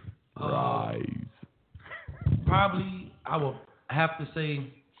 Neil. Rise. Probably, I will have to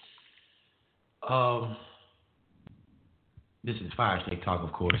say, this is Fire State talk,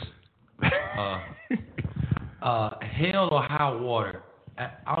 of course. Hell or High Water. I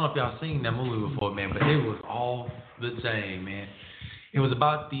don't know if y'all seen that movie before, man, but it was all the same, man. It was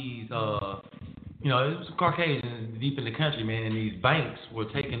about these, it was Caucasians deep in the country, man, and these banks were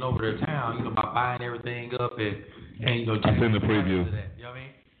taking over their town, by buying everything up and I've seen the preview. That, you know what I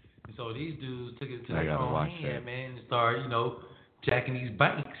mean? And so these dudes took it to their own hand, man, and started, jacking these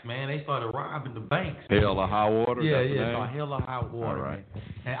banks, man. They started robbing the banks. Hell or High Water? Yeah, it's called Hell or High Water, right. Man.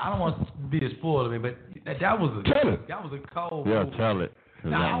 And I don't want to be a spoiler, man, but that was a cold movie. Yeah, tell it.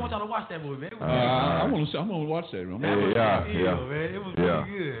 Now, I want y'all to watch that movie, man. I'm gonna watch that. Man. Man. It was really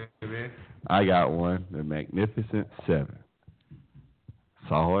good, man. I got one, The Magnificent Seven.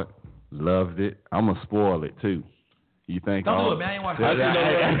 Saw it, loved it. I'm gonna spoil it too. You think? Don't do it, man. I ain't watching it.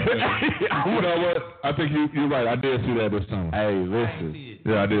 You know what? I think you're right. I did see that this time. Hey, listen.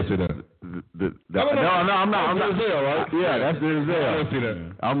 Yeah, I did see that. No, I'm not. That's Denzel, right? Yeah, that's Denzel. I did see that.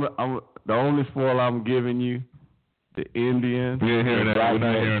 I'm the only spoil I'm giving you. The Indian, we ain't hearing that. We're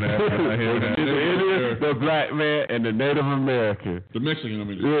not hearing that. The Indian, the black man, and the Native American. The Mexican,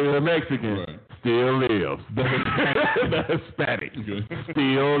 the Mexican right. Still lives. The Hispanic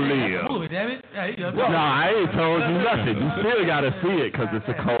still lives. Movie, damn it. No, I ain't told you nothing. You still got to see it because it's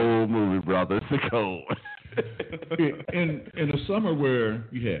a cold movie, brother. It's a cold. in the summer where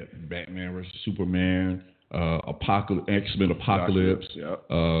you had Batman vs. Superman, X-Men Apocalypse,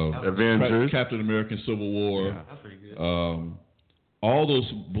 Avengers, Captain America Civil War. Yeah, that's pretty good. All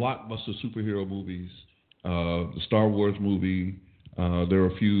those blockbuster superhero movies, the Star Wars movie. There were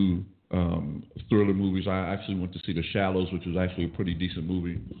a few thriller movies. I actually went to see The Shallows, which was actually a pretty decent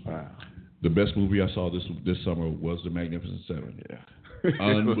movie. Wow. The best movie I saw this summer was The Magnificent Seven. Yeah.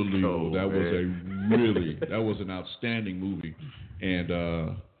 Unbelievable. That was an outstanding movie. And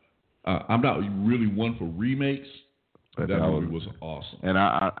I'm not really one for remakes. But that movie was awesome. And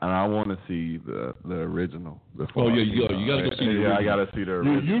I want to see the original. You got to go see the original. Yeah, I got to see the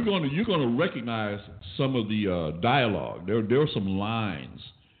original. You're going to recognize some of the dialogue. There are some lines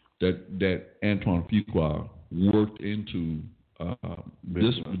that Antoine Fuqua worked into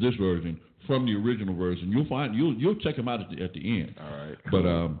this version from the original version. You'll check them out at the end. All right. But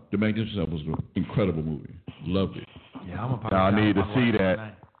The Magnificent was an incredible movie. Loved it. Yeah, I'm a I need to see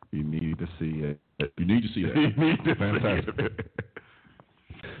that. You need to see it. You need to see that. Fantastic.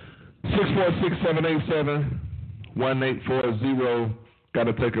 646-787-1840. Got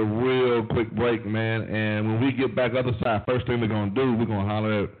to take a real quick break, man. And when we get back other side, first thing we're going to do, we're going to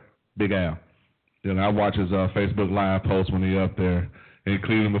holler at Big Al. You know, I watch his Facebook Live post when he's up there in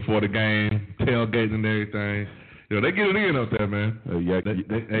Cleveland before the game, tailgating and everything. You know, they get it in up there, man.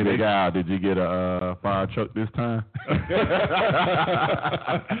 Hey, Big Al, did you get a fire truck this time? I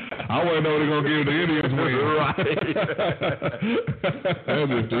want to know they're going to give the Indians win. Right.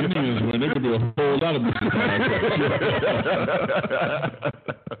 And if the Indians win, there could be a whole lot of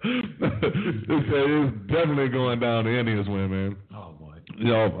It's definitely going down the Indians win, man. Oh, boy.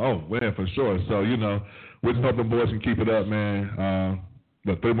 Man, for sure. So, you know, we're just hoping boys can keep it up, man.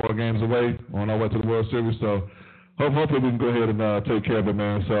 But 3 more games away on our way to the World Series. So, hopefully we can go ahead and take care of it,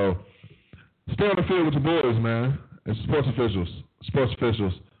 man. So, stay on the field with the boys, man. It's Sports Officials,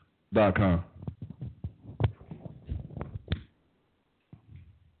 sportsofficials.com.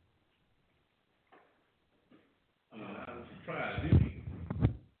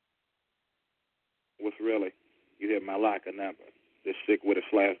 What's really? You hit my locker number. This sick with a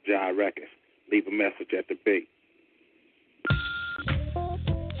 /John Records. Leave a message at the beat.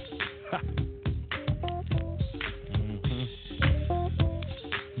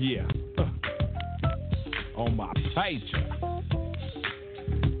 Yeah. On my pager.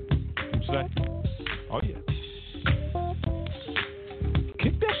 You say? Oh, yeah.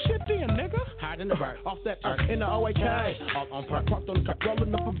 Kick that shit in, nigga. Hide in the bird, off that earth, in the OAK. All on park, parked on the car,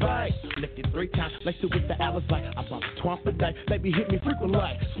 rolling up a bag. Licked it 3 times, laced it with the Alizé. I bought the twomp a day, baby hit me frequent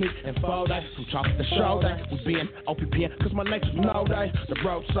like sneak and fold day. From chop to shoulder, we being OPPN, cause my nature's no day. The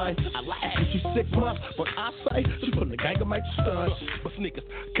road say, I laugh and she's 6 months, but I say, she put in the gang to make the studs. But sneakers,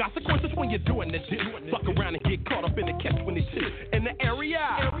 consequences when you're doing the dip. Fuck around and get caught up in the catch-22. In the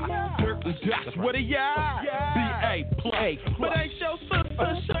area, dirt and dust, what a y'all? B.A. plus, but ain't your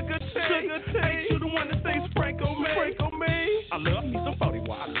sister sugar T. Ain't you the one that sings Frank on me? I love me some 40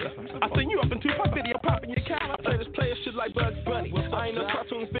 watts. I seen you up in Tupac video popping your collar. Play this player shit like Bugs Bunny. I ain't a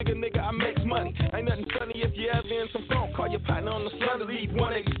cartoon figure, nigga, I make money. Ain't nothing funny if you ever in some phone. Call your partner on the slumber, leave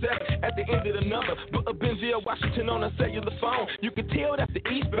 187 at the end of the number. But a Benzie Washington on a cellular phone. You could tell that the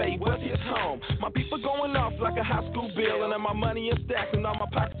East Bay was his home. My people going off like a high school bill, and my money in stacks and all my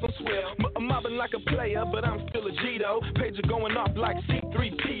pockets on swell. I'm mobbing like a player, but I'm still a G-Do. Pager going off like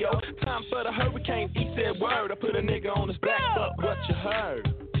C3PO. Time for the hurricane, he said word. I put a nigga on his back, fuck what you heard.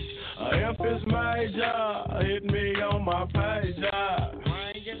 If it's major, hit me on my pager.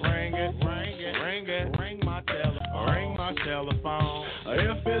 Ring my telephone.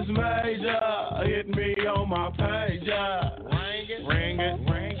 If it's major, hit me on my pager.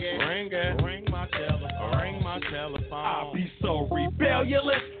 Ring my telephone. I'll be so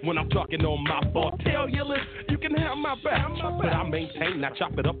rebellious when I'm talking on my fortellulous. You can have my back, but I maintain. I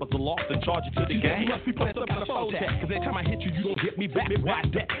chop it up as a loss and charge it to the game. You must be playing some kind of phone tag, cause every time I hit you, you don't hit me back. Why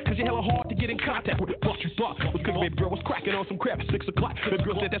that? Cause you're hella hard to get in contact with what you thought was cooking. Baby girl was cracking on some crap at 6 o'clock. The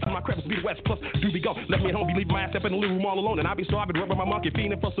girl said that's when my crap was be the West plus doobie go. Left me at home, be leaving my ass up in the living room all alone, and I be starving, rubbing my monkey,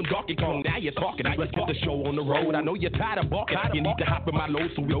 feeding for some Donkey Kong. Now you're talking, let's get the show on the road. I know you're tired of barking. You need to hop in my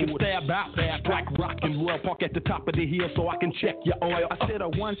load so we can stab out, strike, rock and roll. Park at the top of the hill so I can check your oil. I said a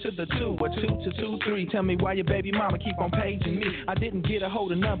 1 to the 2, a 2 to 2, 3. Tell me why your baby mama keep on paging me. I didn't get a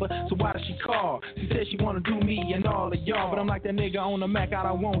hold of number, so why does she call? She said she wanna do me and all of y'all, but I'm like that nigga on the Mac. I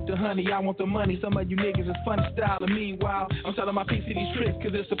don't want the honey, I want the money. Some of you niggas is funny style, and meanwhile I'm telling my PC these tricks,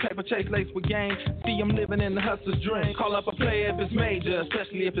 cause it's a paper chase laced with game. See, I'm living in the hustler's dream. Call up a player if it's major,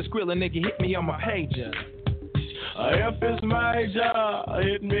 especially if it's Skrilla, nigga, hit me on my pager. If it's major,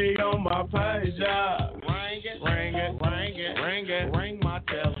 hit me on my pager. Ring my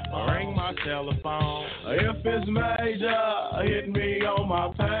telephone. If it's major, hit me on my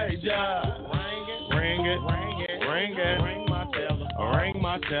pager. Ring my Ring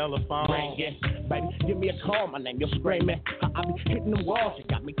my telephone. Ring it, baby, give me a call. My name, you're screaming. How I be hitting them walls, you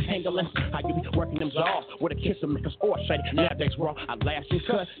got me tingling. How you be working them jaws with a kiss and make us all shady. Nowadays raw, I lash and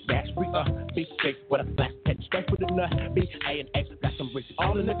cut. That's free be sick with a flat head straight for the nut. B-A-N-X, got some bricks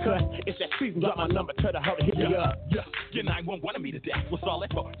all in the cut. It's that season, drop my number, tell the hoe to hit me up. Yeah, get 911 me to death. What's all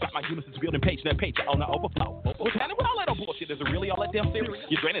that for? Got my Ulysses building page, that page on the overflow. What's happening with all that old bullshit? Is it really all that damn serious?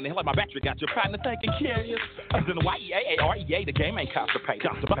 You're draining the hell out of my battery, got your partner thinking curious. Then the Y-E-A-A-R-E-A, the game ain't constipated.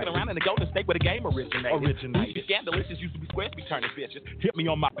 Bucking around in the Golden State where the game originated. Be scandalous, used to be squares, be turning bitches. Hit me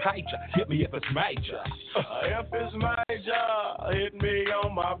on my pager, hit me if it's major. If it's major, hit me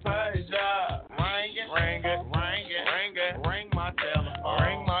on my pager. Ring it, ring it, ring it, ring it, ring my telephone,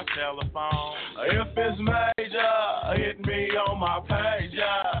 ring my telephone. If it's major, hit me on my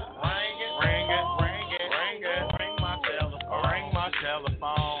pager. Ring it, ring it, ring it, ring it, ring my telephone, ring my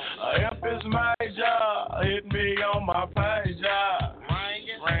telephone. If it's major, hit me on my pager. Ring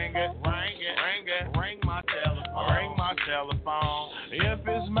it, ring it, ring it, ring it, ring my telephone, ring my telephone. If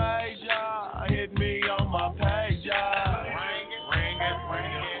it's major, hit me on my pager. Ring it, ring it,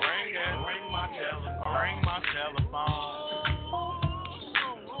 ring it, ring it, ring my telephone, ring my telephone.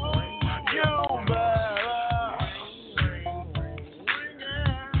 You better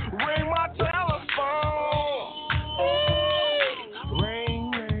ring my telephone. Ring,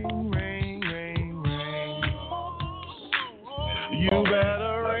 ring, ring, ring, ring. You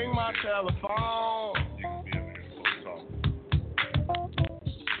better ring my telephone.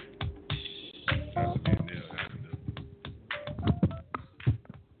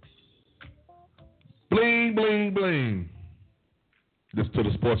 Bling, bling, bling. This to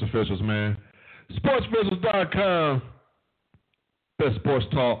the sports officials, man. Sportsofficials.com. Best sports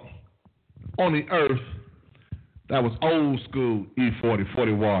talk on the earth. That was old school E40,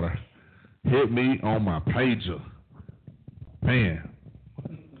 40 water. Hit me on my pager. Man.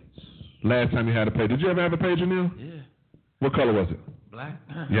 Last time you had a pager. Did you ever have a pager, Neil? Yeah. What color was it? Black.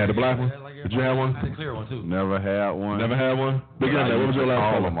 You had the black one? Did you have one? I had a clear one, too. Never had one. Never had one? Big I what was your last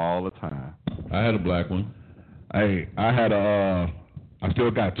call color? them all the time. I had a black one. Hey, I had I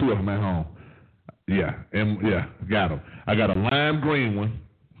still got two of them at home. Yeah, got them. I got a lime green one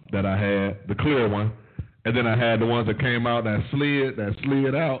that I had, the clear one, and then I had the ones that came out that slid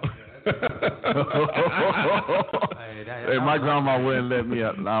out. Hey, my grandma wouldn't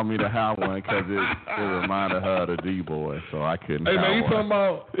allow me to have one because it reminded her of the D-boy, so I couldn't. Hey have man, you one. talking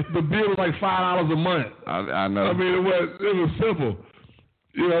about the bill was like $5 a month? I know. I mean, it was simple.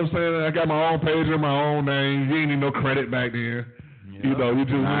 You know what I'm saying? I got my own pager, my own name. You ain't need no credit back then. Yep. You know, you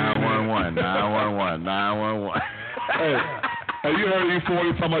just 911. Hey, you heard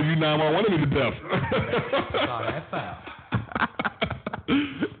E40 talking about you 911 to death. That foul.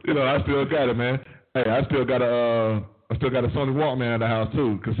 You know, I still got it, man. Hey, I still got a Sony Walkman at the house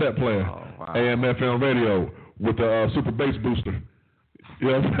too, cassette player, AM, FM radio with the super bass booster. You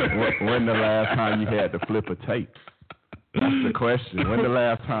know what I'm saying? When the last time you had to flip a tape? That's the question. When the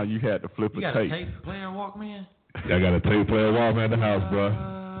last time you had to flip a tape? You got a tape player Walkman? Yeah, I got a tape player Walkman at the house, bro.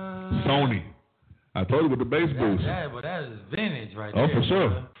 Sony. I told you with the bass boost. But that is vintage right there. Oh, for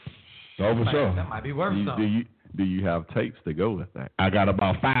sure. Oh, for sure. That might be worth something. Do you have tapes to go with that? I got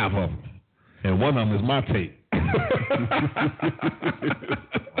about 5 of them, and one of them is my tape. You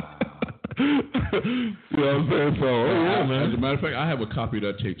know what I'm saying? So, yeah, man. As a matter of fact, I have a copy of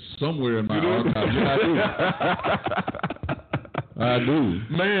that tape somewhere in my archive. I do.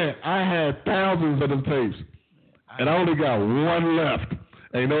 Man, I had thousands of them tapes, and I only got one left.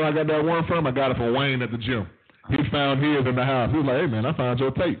 And you know where I got that one from? I got it from Wayne at the gym. He found his in the house. He was like, hey, man, I found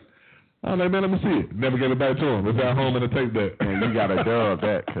your tape. I was like, man, let me see it. Never gave it back to him. It's at home in the tape deck. Man, you got to dub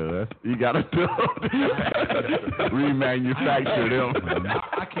that, cuz. You got to dub that. Remanufacture them.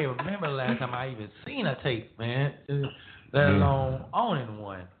 I can't remember the last time I even seen a tape, man. Let alone owning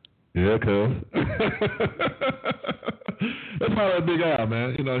one. Yeah, cuz. That's how that Big Al,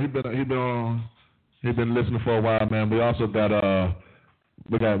 man. You know, he been listening for a while, man. We also got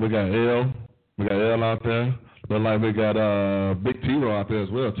we got L. We got L out there. Look like we got Big T-Row out there as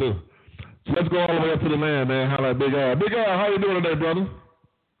well too. So let's go all the way up to the land, man. How about Big Al? Big Al, how you doing today, brother?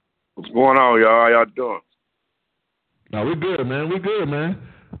 What's going on, y'all? How y'all doing? No, we good, man. We good, man.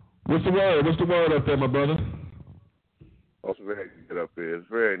 What's the word? What's the word up there, my brother? Oh, it's very good up here. It's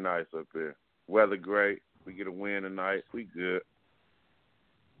very nice up here. Weather great. We get a win tonight. We good.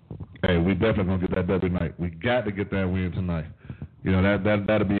 Hey, we definitely gonna get that W tonight. We got to get that win tonight. You know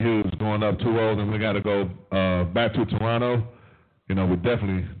that'll be huge. Going up 2-0, and we got to go back to Toronto. You know, we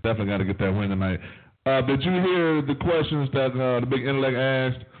definitely got to get that win tonight. Did you hear the questions that the Big Intellect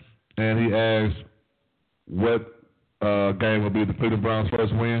asked? And he asked, what game will be the Cleveland Browns'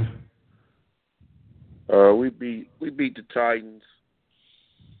 first win? We beat the Titans.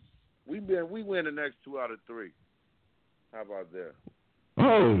 We win the next 2 out of 3. How about that?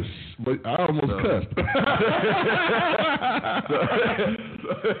 Oh, but I almost cussed.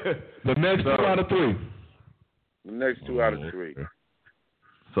 The next 2 out of 3. The next 2 out of 3.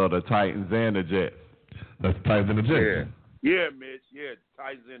 So the Titans and the Jets. That's the Titans and the Jets. Yeah, Mitch. Yeah,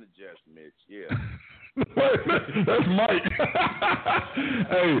 Titans and the Jets, Mitch. Yeah. That's Mike.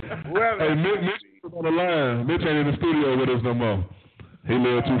 hey, Mitch is on the line. Mitch ain't in the studio with us no more. He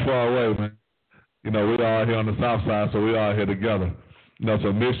lives too far away, man. You know, we all here on the south side, so we all here together. You know,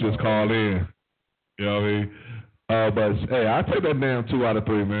 so Mitch just called in. You know what I mean? But, hey, I take that damn 2 out of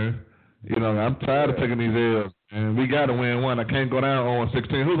 3, man. You know, I'm tired of taking these L's. And we got to win one. I can't go down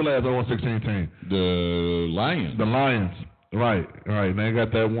 0-16. Who's the last 0-16 team? The Lions. The Lions. Right. They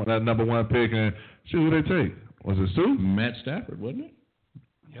got that number 1 pick. And who they take? Was it Sue? Matt Stafford, wasn't it?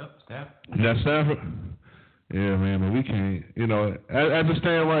 Yep, Stafford. Matt Stafford? Yeah, man, but we can't. You know, as it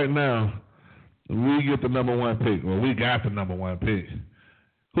stands right now, we get the number 1 pick. Well, we got the number 1 pick.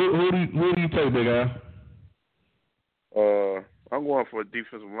 Who do you take, Big Al? I'm going for a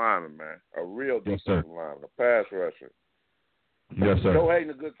defensive lineman, man. A real defensive lineman, a pass rusher. Yes, sir. Joe Hayden,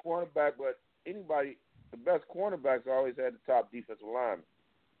 a good cornerback, but the best cornerbacks always had the top defensive lineman.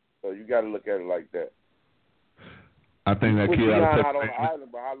 So you got to look at it like that. I think that kid out on the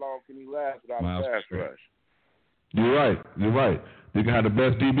island, but how long can he last without a pass rush? You're right. You can have the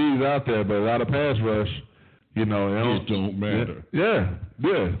best DBs out there, but without a pass rush, you know, it don't matter. Yeah.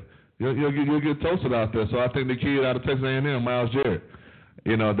 You'll get toasted out there. So I think the kid out of Texas A&M, Myles Jarrett,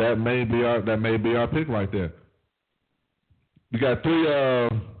 you know, that may be our pick right there. You got 3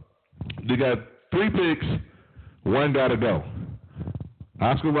 picks. 1 got to go.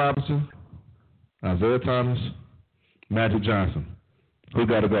 Oscar Robinson, Isaiah Thomas, Magic Johnson. Who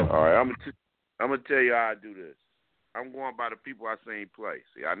got to go? All right, I'm gonna tell you how I do this. I'm going by the people I seen play.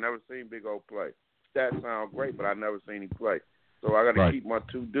 See, I never seen Big O play. Stats sound great, but I never seen him play. So I got to keep my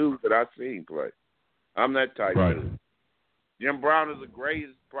 2 dudes that I seen play. I'm that type of dude. Jim Brown is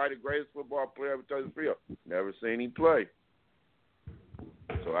probably the greatest football player ever touched the field. Never seen him play.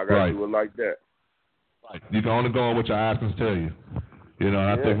 So I got to do it like that. You can only go on what your eyes can tell you. You know,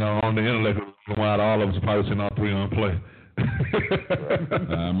 I think on the intellect, all of us have probably seen all 3 on play.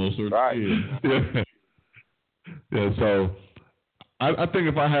 Most certainly. Yeah, so I think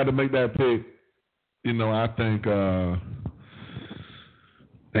if I had to make that pick, you know, I think,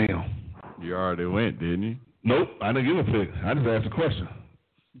 damn. You already went, didn't you? Nope, I didn't give a pick. I just asked a question.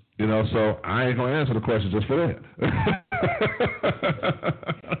 You know, so I ain't going to answer the question just for that.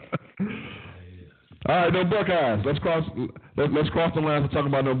 All right, no Buckeyes. Let's cross the lines and talk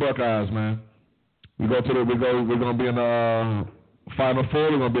about no Buckeyes, man. We're going to be in the Final Four.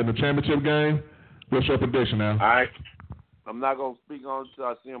 We're going to be in the championship game. What's your prediction now? All right. I'm not going to speak on it until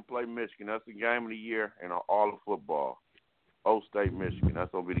I see them play Michigan. That's the game of the year in all of football. O State, Michigan.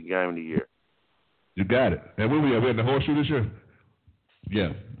 That's going to be the game of the year. You got it. And where we at? We at the Horseshoe this year?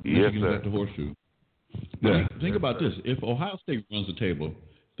 Yeah. Yes, Michigan's sir. at the Horseshoe. Yeah. Think about this. If Ohio State runs the table,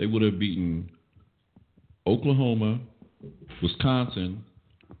 they would have beaten Oklahoma, Wisconsin,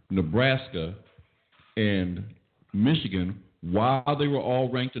 Nebraska, and Michigan while they were all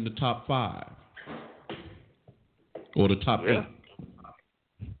ranked in the top 5 or the top 8.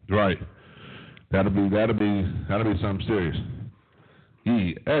 Right. That'll be something serious.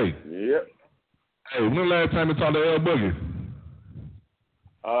 Hey. Yep. Hey, when the last time you talked to L Boogie?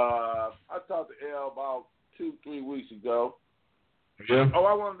 I talked to L about 2-3 weeks ago. Yeah. Oh,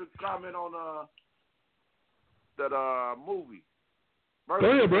 I wanted to comment on that movie.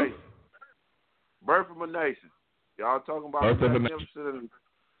 Birth of a Nation. Y'all talking about Birth of a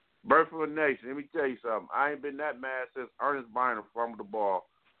Nation. Let me tell you something. I ain't been that mad since Ernest Biner fumbled the ball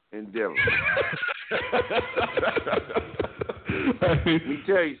in Denver. Let me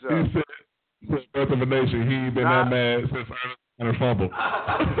tell you something. Birth of a Nation. He ain't been that mad since Ernest Biner fumbled.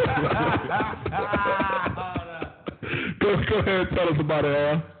 Go ahead and tell us about it,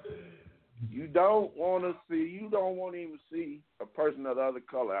 Al. You don't want to even see a person of the other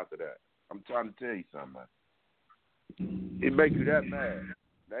color after that. I'm trying to tell you something, man. It make you that mad.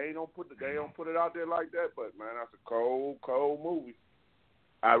 They don't put it out there like that, but man, that's a cold, cold movie.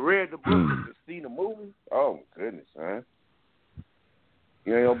 I read the book to see the movie. Oh my goodness, man.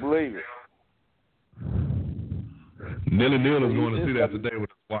 You ain't gonna believe it. Nellie Neal is going to see that today with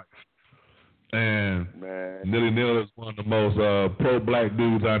his wife. And Nellie Neal is one of the most pro-black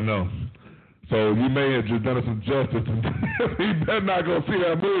dudes I know. So you may have just done us some justice. He better not go see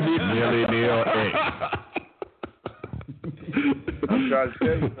that movie. Nellie Neal X. I'm trying to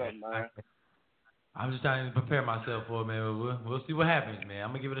tell you something, man. I'm just trying to prepare myself for it, man. We'll see what happens, man. I'm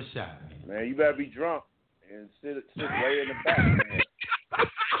gonna give it a shot, man. Man, you better be drunk and sit way in the back, man.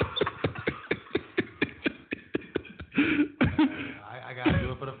 I gotta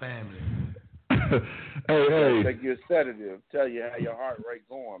do it for the family. Hey. Take you a sedative. Tell you how your heart rate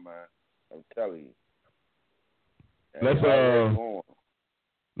going, man. I'm telling you. Let's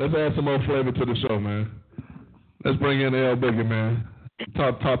add some more flavor to the show, man. Let's bring in L Boogie, man.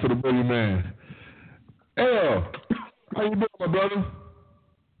 Talk to the Boogie man. L, how you doing, my brother?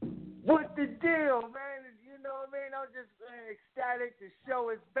 What's the deal, man? You know what I mean? I'm just ecstatic. The show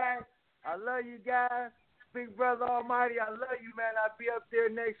is back. I love you guys. Big Brother Almighty, I love you, man. I'll be up there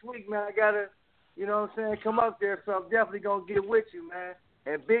next week, man. I got to, you know what I'm saying, come up there, so I'm definitely going to get with you, man.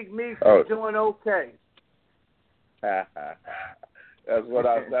 And Big Meeks is doing okay. That's what's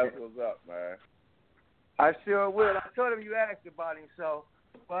up, man. I sure will. I told him you asked about him,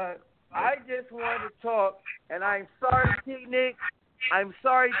 but I just wanted to talk, and I'm sorry, T-Nick. I'm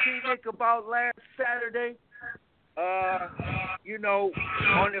sorry, T-Nick, about last Saturday. You know,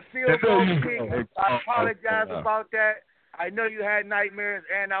 on the field goal kick, I apologize about that. I know you had nightmares,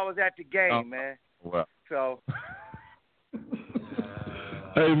 and I was at the game, man. Well. So.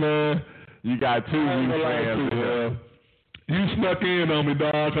 Hey, man. You got two fans here. You snuck in on me,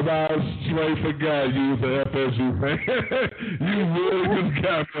 dog, because I straight forgot you was an FSU fan. You really just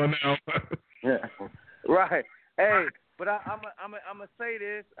got me on now. Right. Hey, but I'm gonna say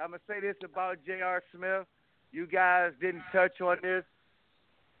this. I'm gonna say this about J.R. Smith. You guys didn't touch on this.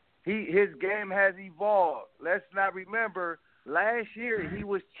 His game has evolved. Let's not remember last year he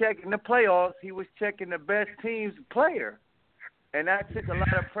was checking the playoffs. He was checking the best team's player. And that took a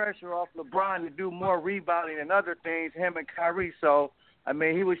lot of pressure off LeBron to do more rebounding and other things, him and Kyrie. So, I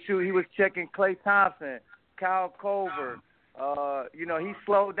mean, he was checking Klay Thompson, Kyle Culver. You know, he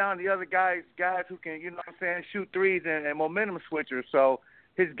slowed down the other guys who can, you know what I'm saying, shoot threes and momentum switchers. So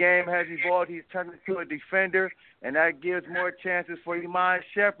his game has evolved. He's turned into a defender, and that gives more chances for Iman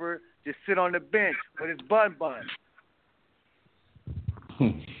Shepherd to sit on the bench with his bun.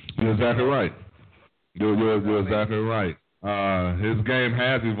 You're exactly right. You're exactly right. His game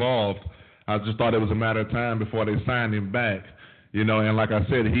has evolved. I just thought it was a matter of time before they signed him back. You know, and like I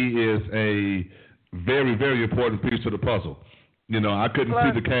said, he is a very, very important piece to the puzzle. You know, I couldn't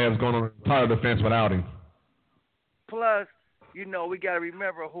see the Cavs going on the entire defense without him. Plus, you know, we got to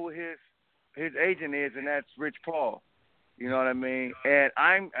remember who his agent is, and that's Rich Paul. You know what I mean? And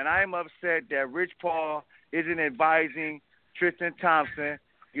I'm upset that Rich Paul isn't advising Tristan Thompson.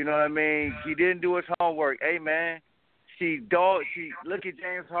 You know what I mean? He didn't do his homework. Hey, man. She look at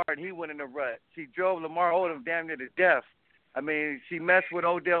James Harden. He went in the rut. She drove Lamar Odom damn near to death. I mean, she messed with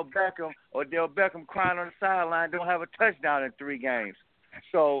Odell Beckham. Odell Beckham crying on the sideline, don't have a touchdown in 3 games.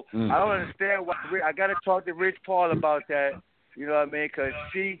 So I don't understand why. I got to talk to Rich Paul about that. You know what I mean? Because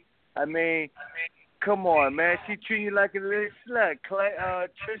come on, man. She treat you like a little slut,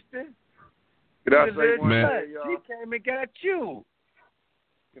 Tristan. Can I say one thing, y'all? She came and got you.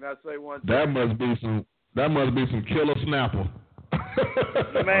 Can I say one thing? That must be some killer snapper.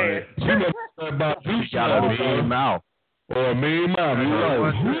 Man. She must be about you got a mean mouth. Or a mean mouth.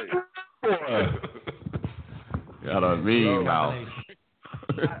 You're right. Got a mean mouth.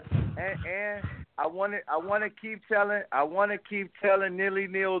 And I want to keep telling Nilly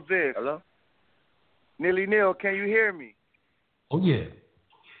Neal this. Hello? Nilly Neal, can you hear me? Oh yeah.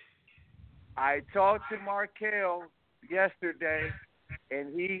 I talked to Markel yesterday.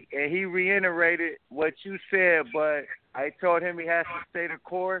 And he reiterated what you said, but I told him he has to stay the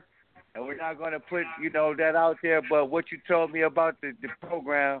course, and we're not going to put, you know, that out there. But what you told me about the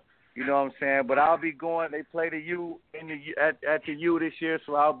program, you know what I'm saying. But I'll be going. They play the U at the U this year,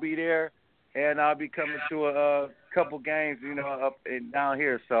 so I'll be there, and I'll be coming to a couple games, you know, up and down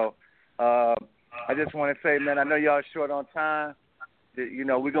here. So I just want to say, man, I know y'all short on time. You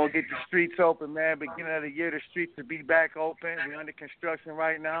know, we're going to get the streets open, man. Beginning of the year, the streets will be back open. We're under construction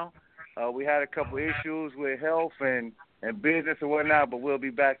right now. We had a couple issues with health and business and whatnot, but we'll be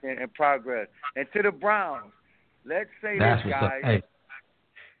back in progress. And to the Browns, let's say this, guys. Hey.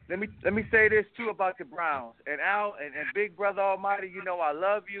 Let me say this, too, about the Browns. And Al and Big Brother Almighty, you know I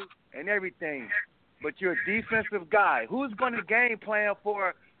love you and everything, but you're a defensive guy. Who's going to game plan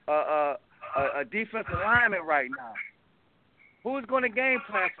for a defensive lineman right now? Who's going to game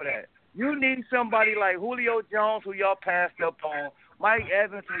plan for that? You need somebody like Julio Jones, who y'all passed up on, Mike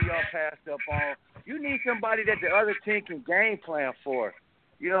Evans, who y'all passed up on. You need somebody that the other team can game plan for.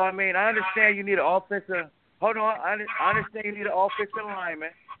 You know what I mean? I understand you need an offensive – hold on. I understand you need an offensive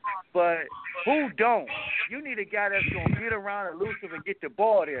lineman. But who don't? You need a guy that's going to get around elusive and get the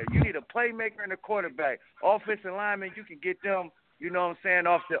ball there. You need a playmaker and a quarterback. Offensive linemen, you can get them, you know what I'm saying,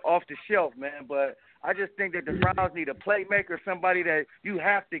 off the shelf, man. But I just think that the Browns need a playmaker, somebody that you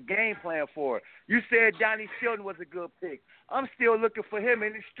have to game plan for. You said Donnie Shelton was a good pick. I'm still looking for him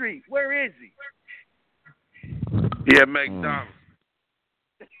in the street. Where is he? Yeah, McDonald.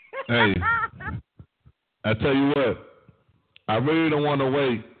 Hey, I tell you what, I really don't want to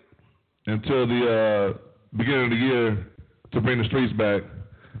wait until the beginning of the year to bring the streets back.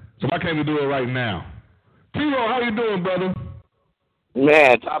 So I came to do it right now. T-Ro, how you doing, brother?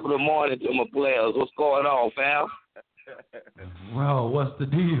 Man, top of the morning to my players. What's going on, fam? Bro, what's the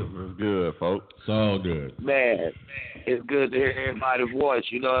deal? It's good, folks. It's all good. Man, it's good to hear everybody's voice,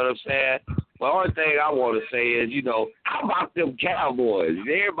 you know what I'm saying? The only thing I want to say is, you know, how about them Cowboys?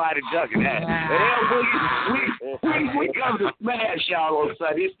 Everybody ducking that. And we come to smash y'all on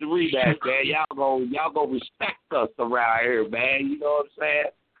Sunday. It's the rematch, man. Y'all gonna respect us around here, man. You know what I'm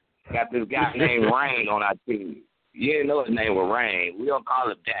saying? Got this guy named Rain on our team. You didn't know his name was Rain. We don't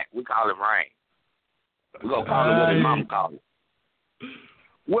call him Dak. We call him Rain. We're going to call him what his mom called him.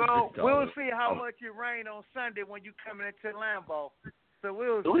 Well, we'll see how much it rain on Sunday when you coming into Lambeau. So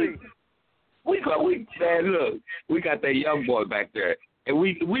we'll see. Man, look, we got that young boy back there. And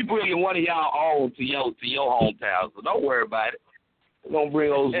we bringing one of y'all on to your hometown. So don't worry about it. We're going to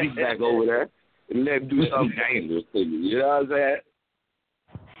bring old Zeke back over there and let him do something dangerous to you. You know what I'm saying?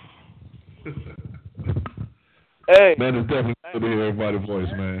 Hey, man, it's definitely good to hear everybody's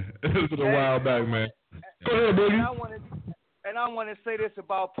voice, man. It's been a while back, man. Go ahead, baby. And I want to say this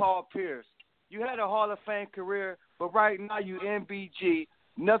about Paul Pierce. You had a Hall of Fame career, but right now you MBG,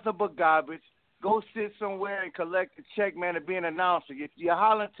 nothing but garbage. Go sit somewhere and collect a check, man, and be an announcer. You're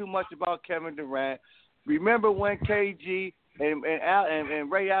hollering too much about Kevin Durant. Remember when KG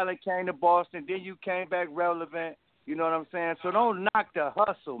and Ray Allen came to Boston, then you came back relevant. You know what I'm saying? So don't knock the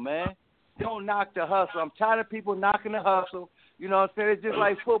hustle, man. Don't knock the hustle. I'm tired of people knocking the hustle. You know what I'm saying? It's just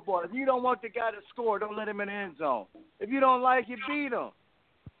like football. If you don't want the guy to score, don't let him in the end zone. If you don't like it, beat him.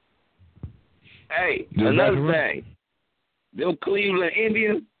 Hey, another thing. Them Cleveland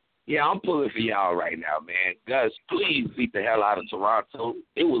Indians, yeah, I'm pulling for y'all right now, man. Gus, please beat the hell out of Toronto.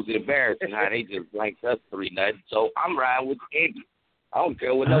 It was embarrassing how they just blanked us 3-0. So I'm riding with the Indians. I don't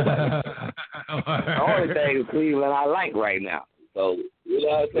care what nobody says. The only thing in Cleveland I like right now. So, you know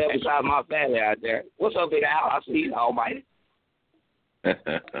what I'm saying? Besides my family out there. What's up, Big Al? I see you, Almighty. Hey,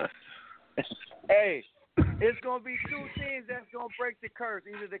 it's going to be two teams that's going to break the curse.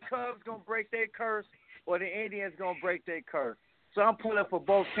 Either the Cubs going to break their curse or the Indians going to break their curse. So I'm pulling for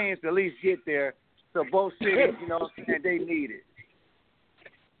both teams to at least get there. So both cities, you know what I'm saying, they need it.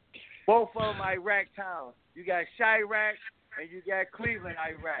 Both of them Iraq towns. You got Chirac and you got Cleveland,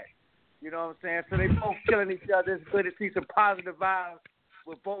 Iraq. You know what I'm saying? So they both killing each other. It's good to see some positive vibes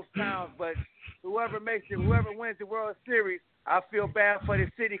with both towns. But whoever wins the World Series, I feel bad for the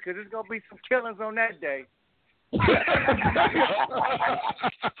city because there's going to be some killings on that day.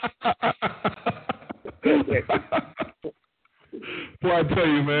 Boy, I tell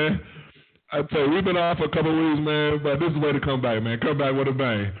you, man. We've been off for a couple of weeks, man, but this is the way to come back, man. Come back with a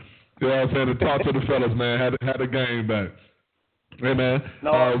bang. You know what I'm saying? To talk to the fellas, man. Had the game back. Hey, man,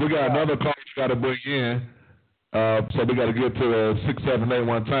 we got another call we got to bring in, so we got to get to 678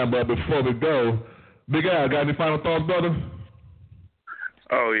 one time. But before we go, Big Al, got any final thoughts, brother?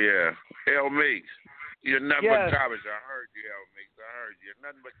 Oh, yeah. Hell Meeks, you're nothing but garbage. I heard you, Hell Meeks. I heard you. You're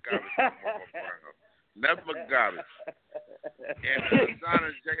nothing but garbage. Nothing but garbage. And the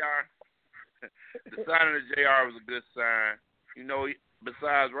signing of JR was a good sign. You know,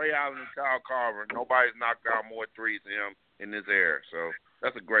 besides Ray Allen and Kyle Carver, nobody's knocked down more threes than him in this era. So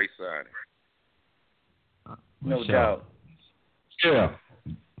that's a great signing. No doubt. Yeah.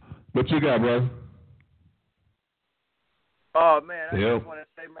 What you got, brother? Oh, man, I just want to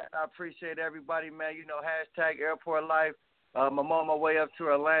say, man, I appreciate everybody, man. You know, hashtag Airport Life. I'm on my way up to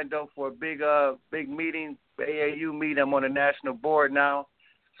Orlando for a big meeting, AAU meeting. I'm on the national board now.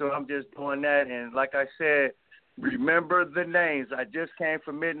 So I'm just doing that. And like I said, remember the names. I just came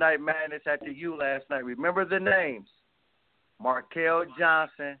from Midnight Madness at the U last night. Remember the names. Markel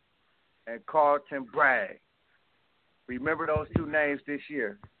Johnson and Carlton Bragg. Remember those two names this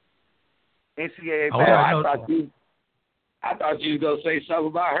year. NCAA basketball. I thought you was going to say something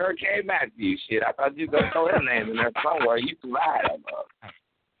about Hurricane Matthew. Shit, I thought you was going to throw that name in there somewhere. You can lie that mother.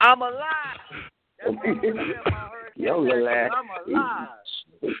 I'm alive. That's what I'm saying about Hurricane Matthew. I'm alive.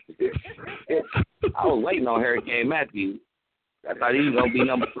 I was waiting on Hurricane Matthew. I thought he was going to be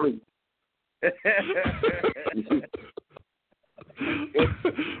number 3.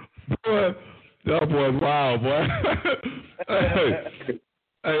 Boy, that boy's wild, boy.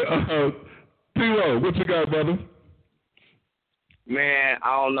 hey, T-Row, what you got, brother? Man,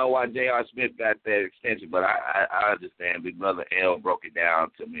 I don't know why J.R. Smith got that extension, but I understand. Big brother L broke it down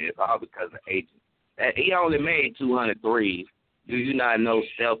to me. It's all because of agents. He only made 203. Do you not know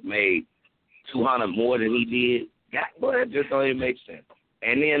Steph made 200 more than he did? God, boy, that just don't even make sense.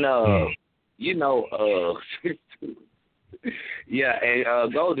 And then, yeah,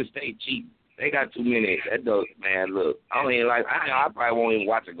 and Golden State cheap. They got too many. That does, man. Look, I don't even like. I probably won't even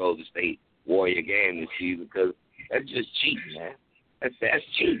watch a Golden State Warrior game this season because that's just cheap, man. That's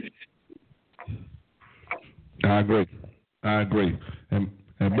cheap. I agree. And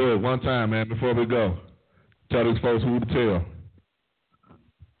Bill, one time, man, before we go, tell these folks who to tell.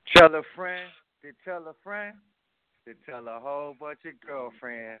 Tell a friend to tell a friend to tell a whole bunch of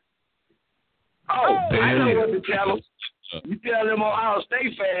girlfriends. Oh, I know what to tell them. You tell them on Ohio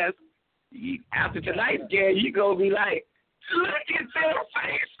State fans, after tonight's game, you going to be like, look at their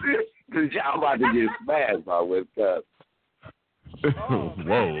faces. Because y'all about to get smashed by Wisconsin.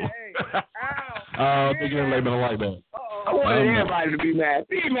 Whoa. Big young lady don't like that. I want everybody to be mad.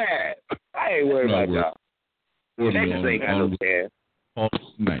 Be mad. I ain't worried about y'all. Next thing I don't care. On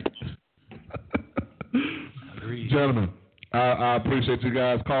night. Gentlemen, I appreciate you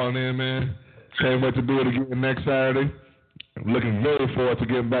guys calling in, man. Can't wait to do it again next Saturday. I'm looking very forward to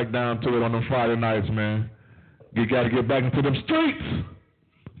getting back down to it on them Friday nights, man. You got to get back into them streets.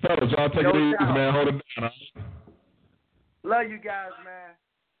 Fellas, y'all take it easy, man. Hold it down. Love you guys, man.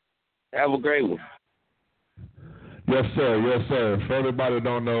 Have a great one. Yes, sir. For everybody that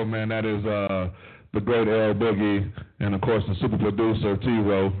don't know, man, that is the great L Boogie and, of course, the super producer,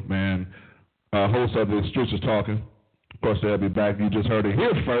 T-Row, man. Host of the Streets is Talking. Of course, they'll be back. You just heard it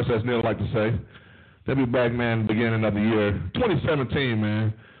here first, as Neil like to say. They'll be back, man, beginning of the year. 2017,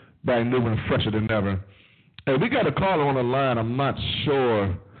 man. Back new and fresher than ever. Hey, we got a caller on the line. I'm not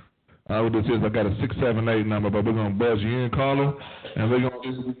sure what this is. I got a 678 number, but we're going to buzz you in, caller, and we're going to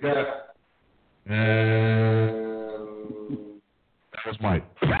see what we got. And that was Mike.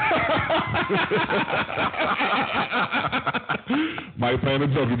 Mike playing a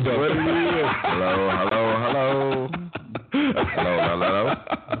joke. Hello.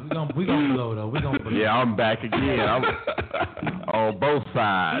 We gonna blow though. We gonna blow. Yeah, I'm back again. I'm on both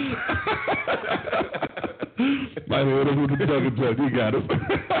sides. Mike, who the joke? You got it.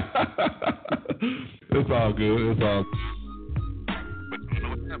 It's all good.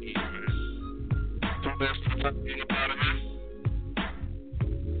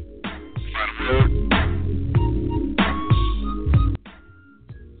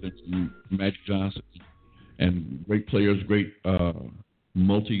 Magic Johnson and great players, great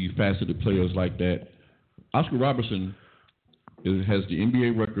multifaceted players like that. Oscar Robertson has the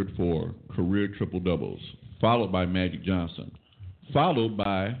NBA record for career triple doubles, followed by Magic Johnson, followed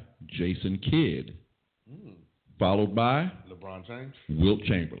by Jason Kidd, followed by LeBron James, Wilt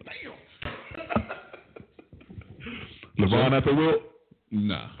Chamberlain. LeBron after Wilt?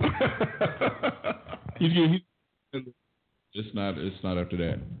 Nah. It's not after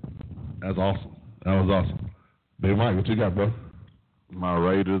that. That's awesome. That was awesome. Big Mike, what you got, bro? My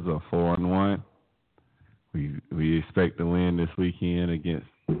Raiders are 4-1. We expect to win this weekend against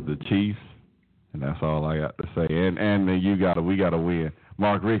the Chiefs, and that's all I got to say. And we gotta win.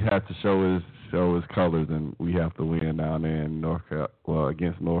 Mark Richt has to show his colors, and we have to win down there in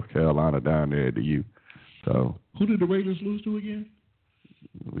against North Carolina down there at the U. So who did the Raiders lose to again?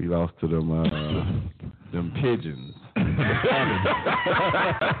 We lost to them pigeons.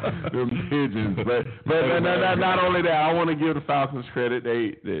 Them pigeons. But not only that, I want to give the Falcons credit.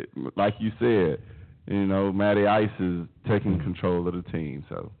 They like you said, Matty Ice is taking control of the team.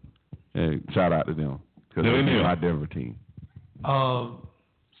 So shout out to them because they're my Denver team. Shout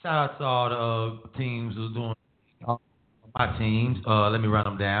out to all the teams who's doing my teams. Let me run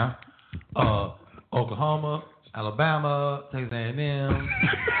them down. Oklahoma, Alabama, Texas A&M,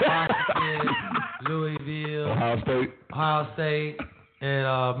 Washington, Louisville, Ohio State,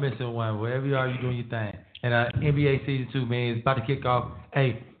 and missing one. Wherever you are, you're doing your thing. And NBA season 2, man, is about to kick off.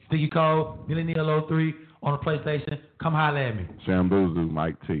 Hey, Sticky Code, Millennial 03 on the PlayStation. Come holler at me. Shamboozoo,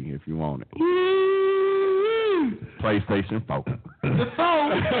 Mike T, if you want it. PlayStation 4.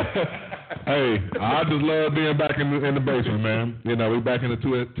 Hey, I just love being back in the basement, man. We back in the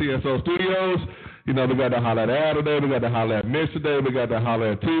TSO studios. We got to holler at Al today. We got to holler at Mitch today. We got to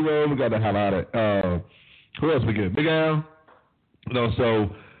holler at T-Row. We got to holler at who else we get? Big Al.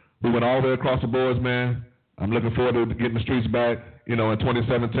 So we went all the way across the boards, man. I'm looking forward to getting the streets back, in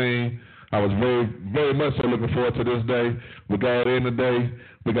 2017. I was very, very much so looking forward to this day. We got it in today.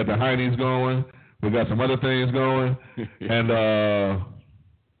 We got the Heinies going. We got some other things going. And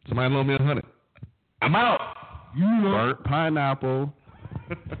somebody loan me $100. I'm out. Burnt pineapple.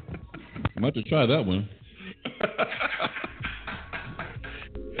 I'm about to try that one.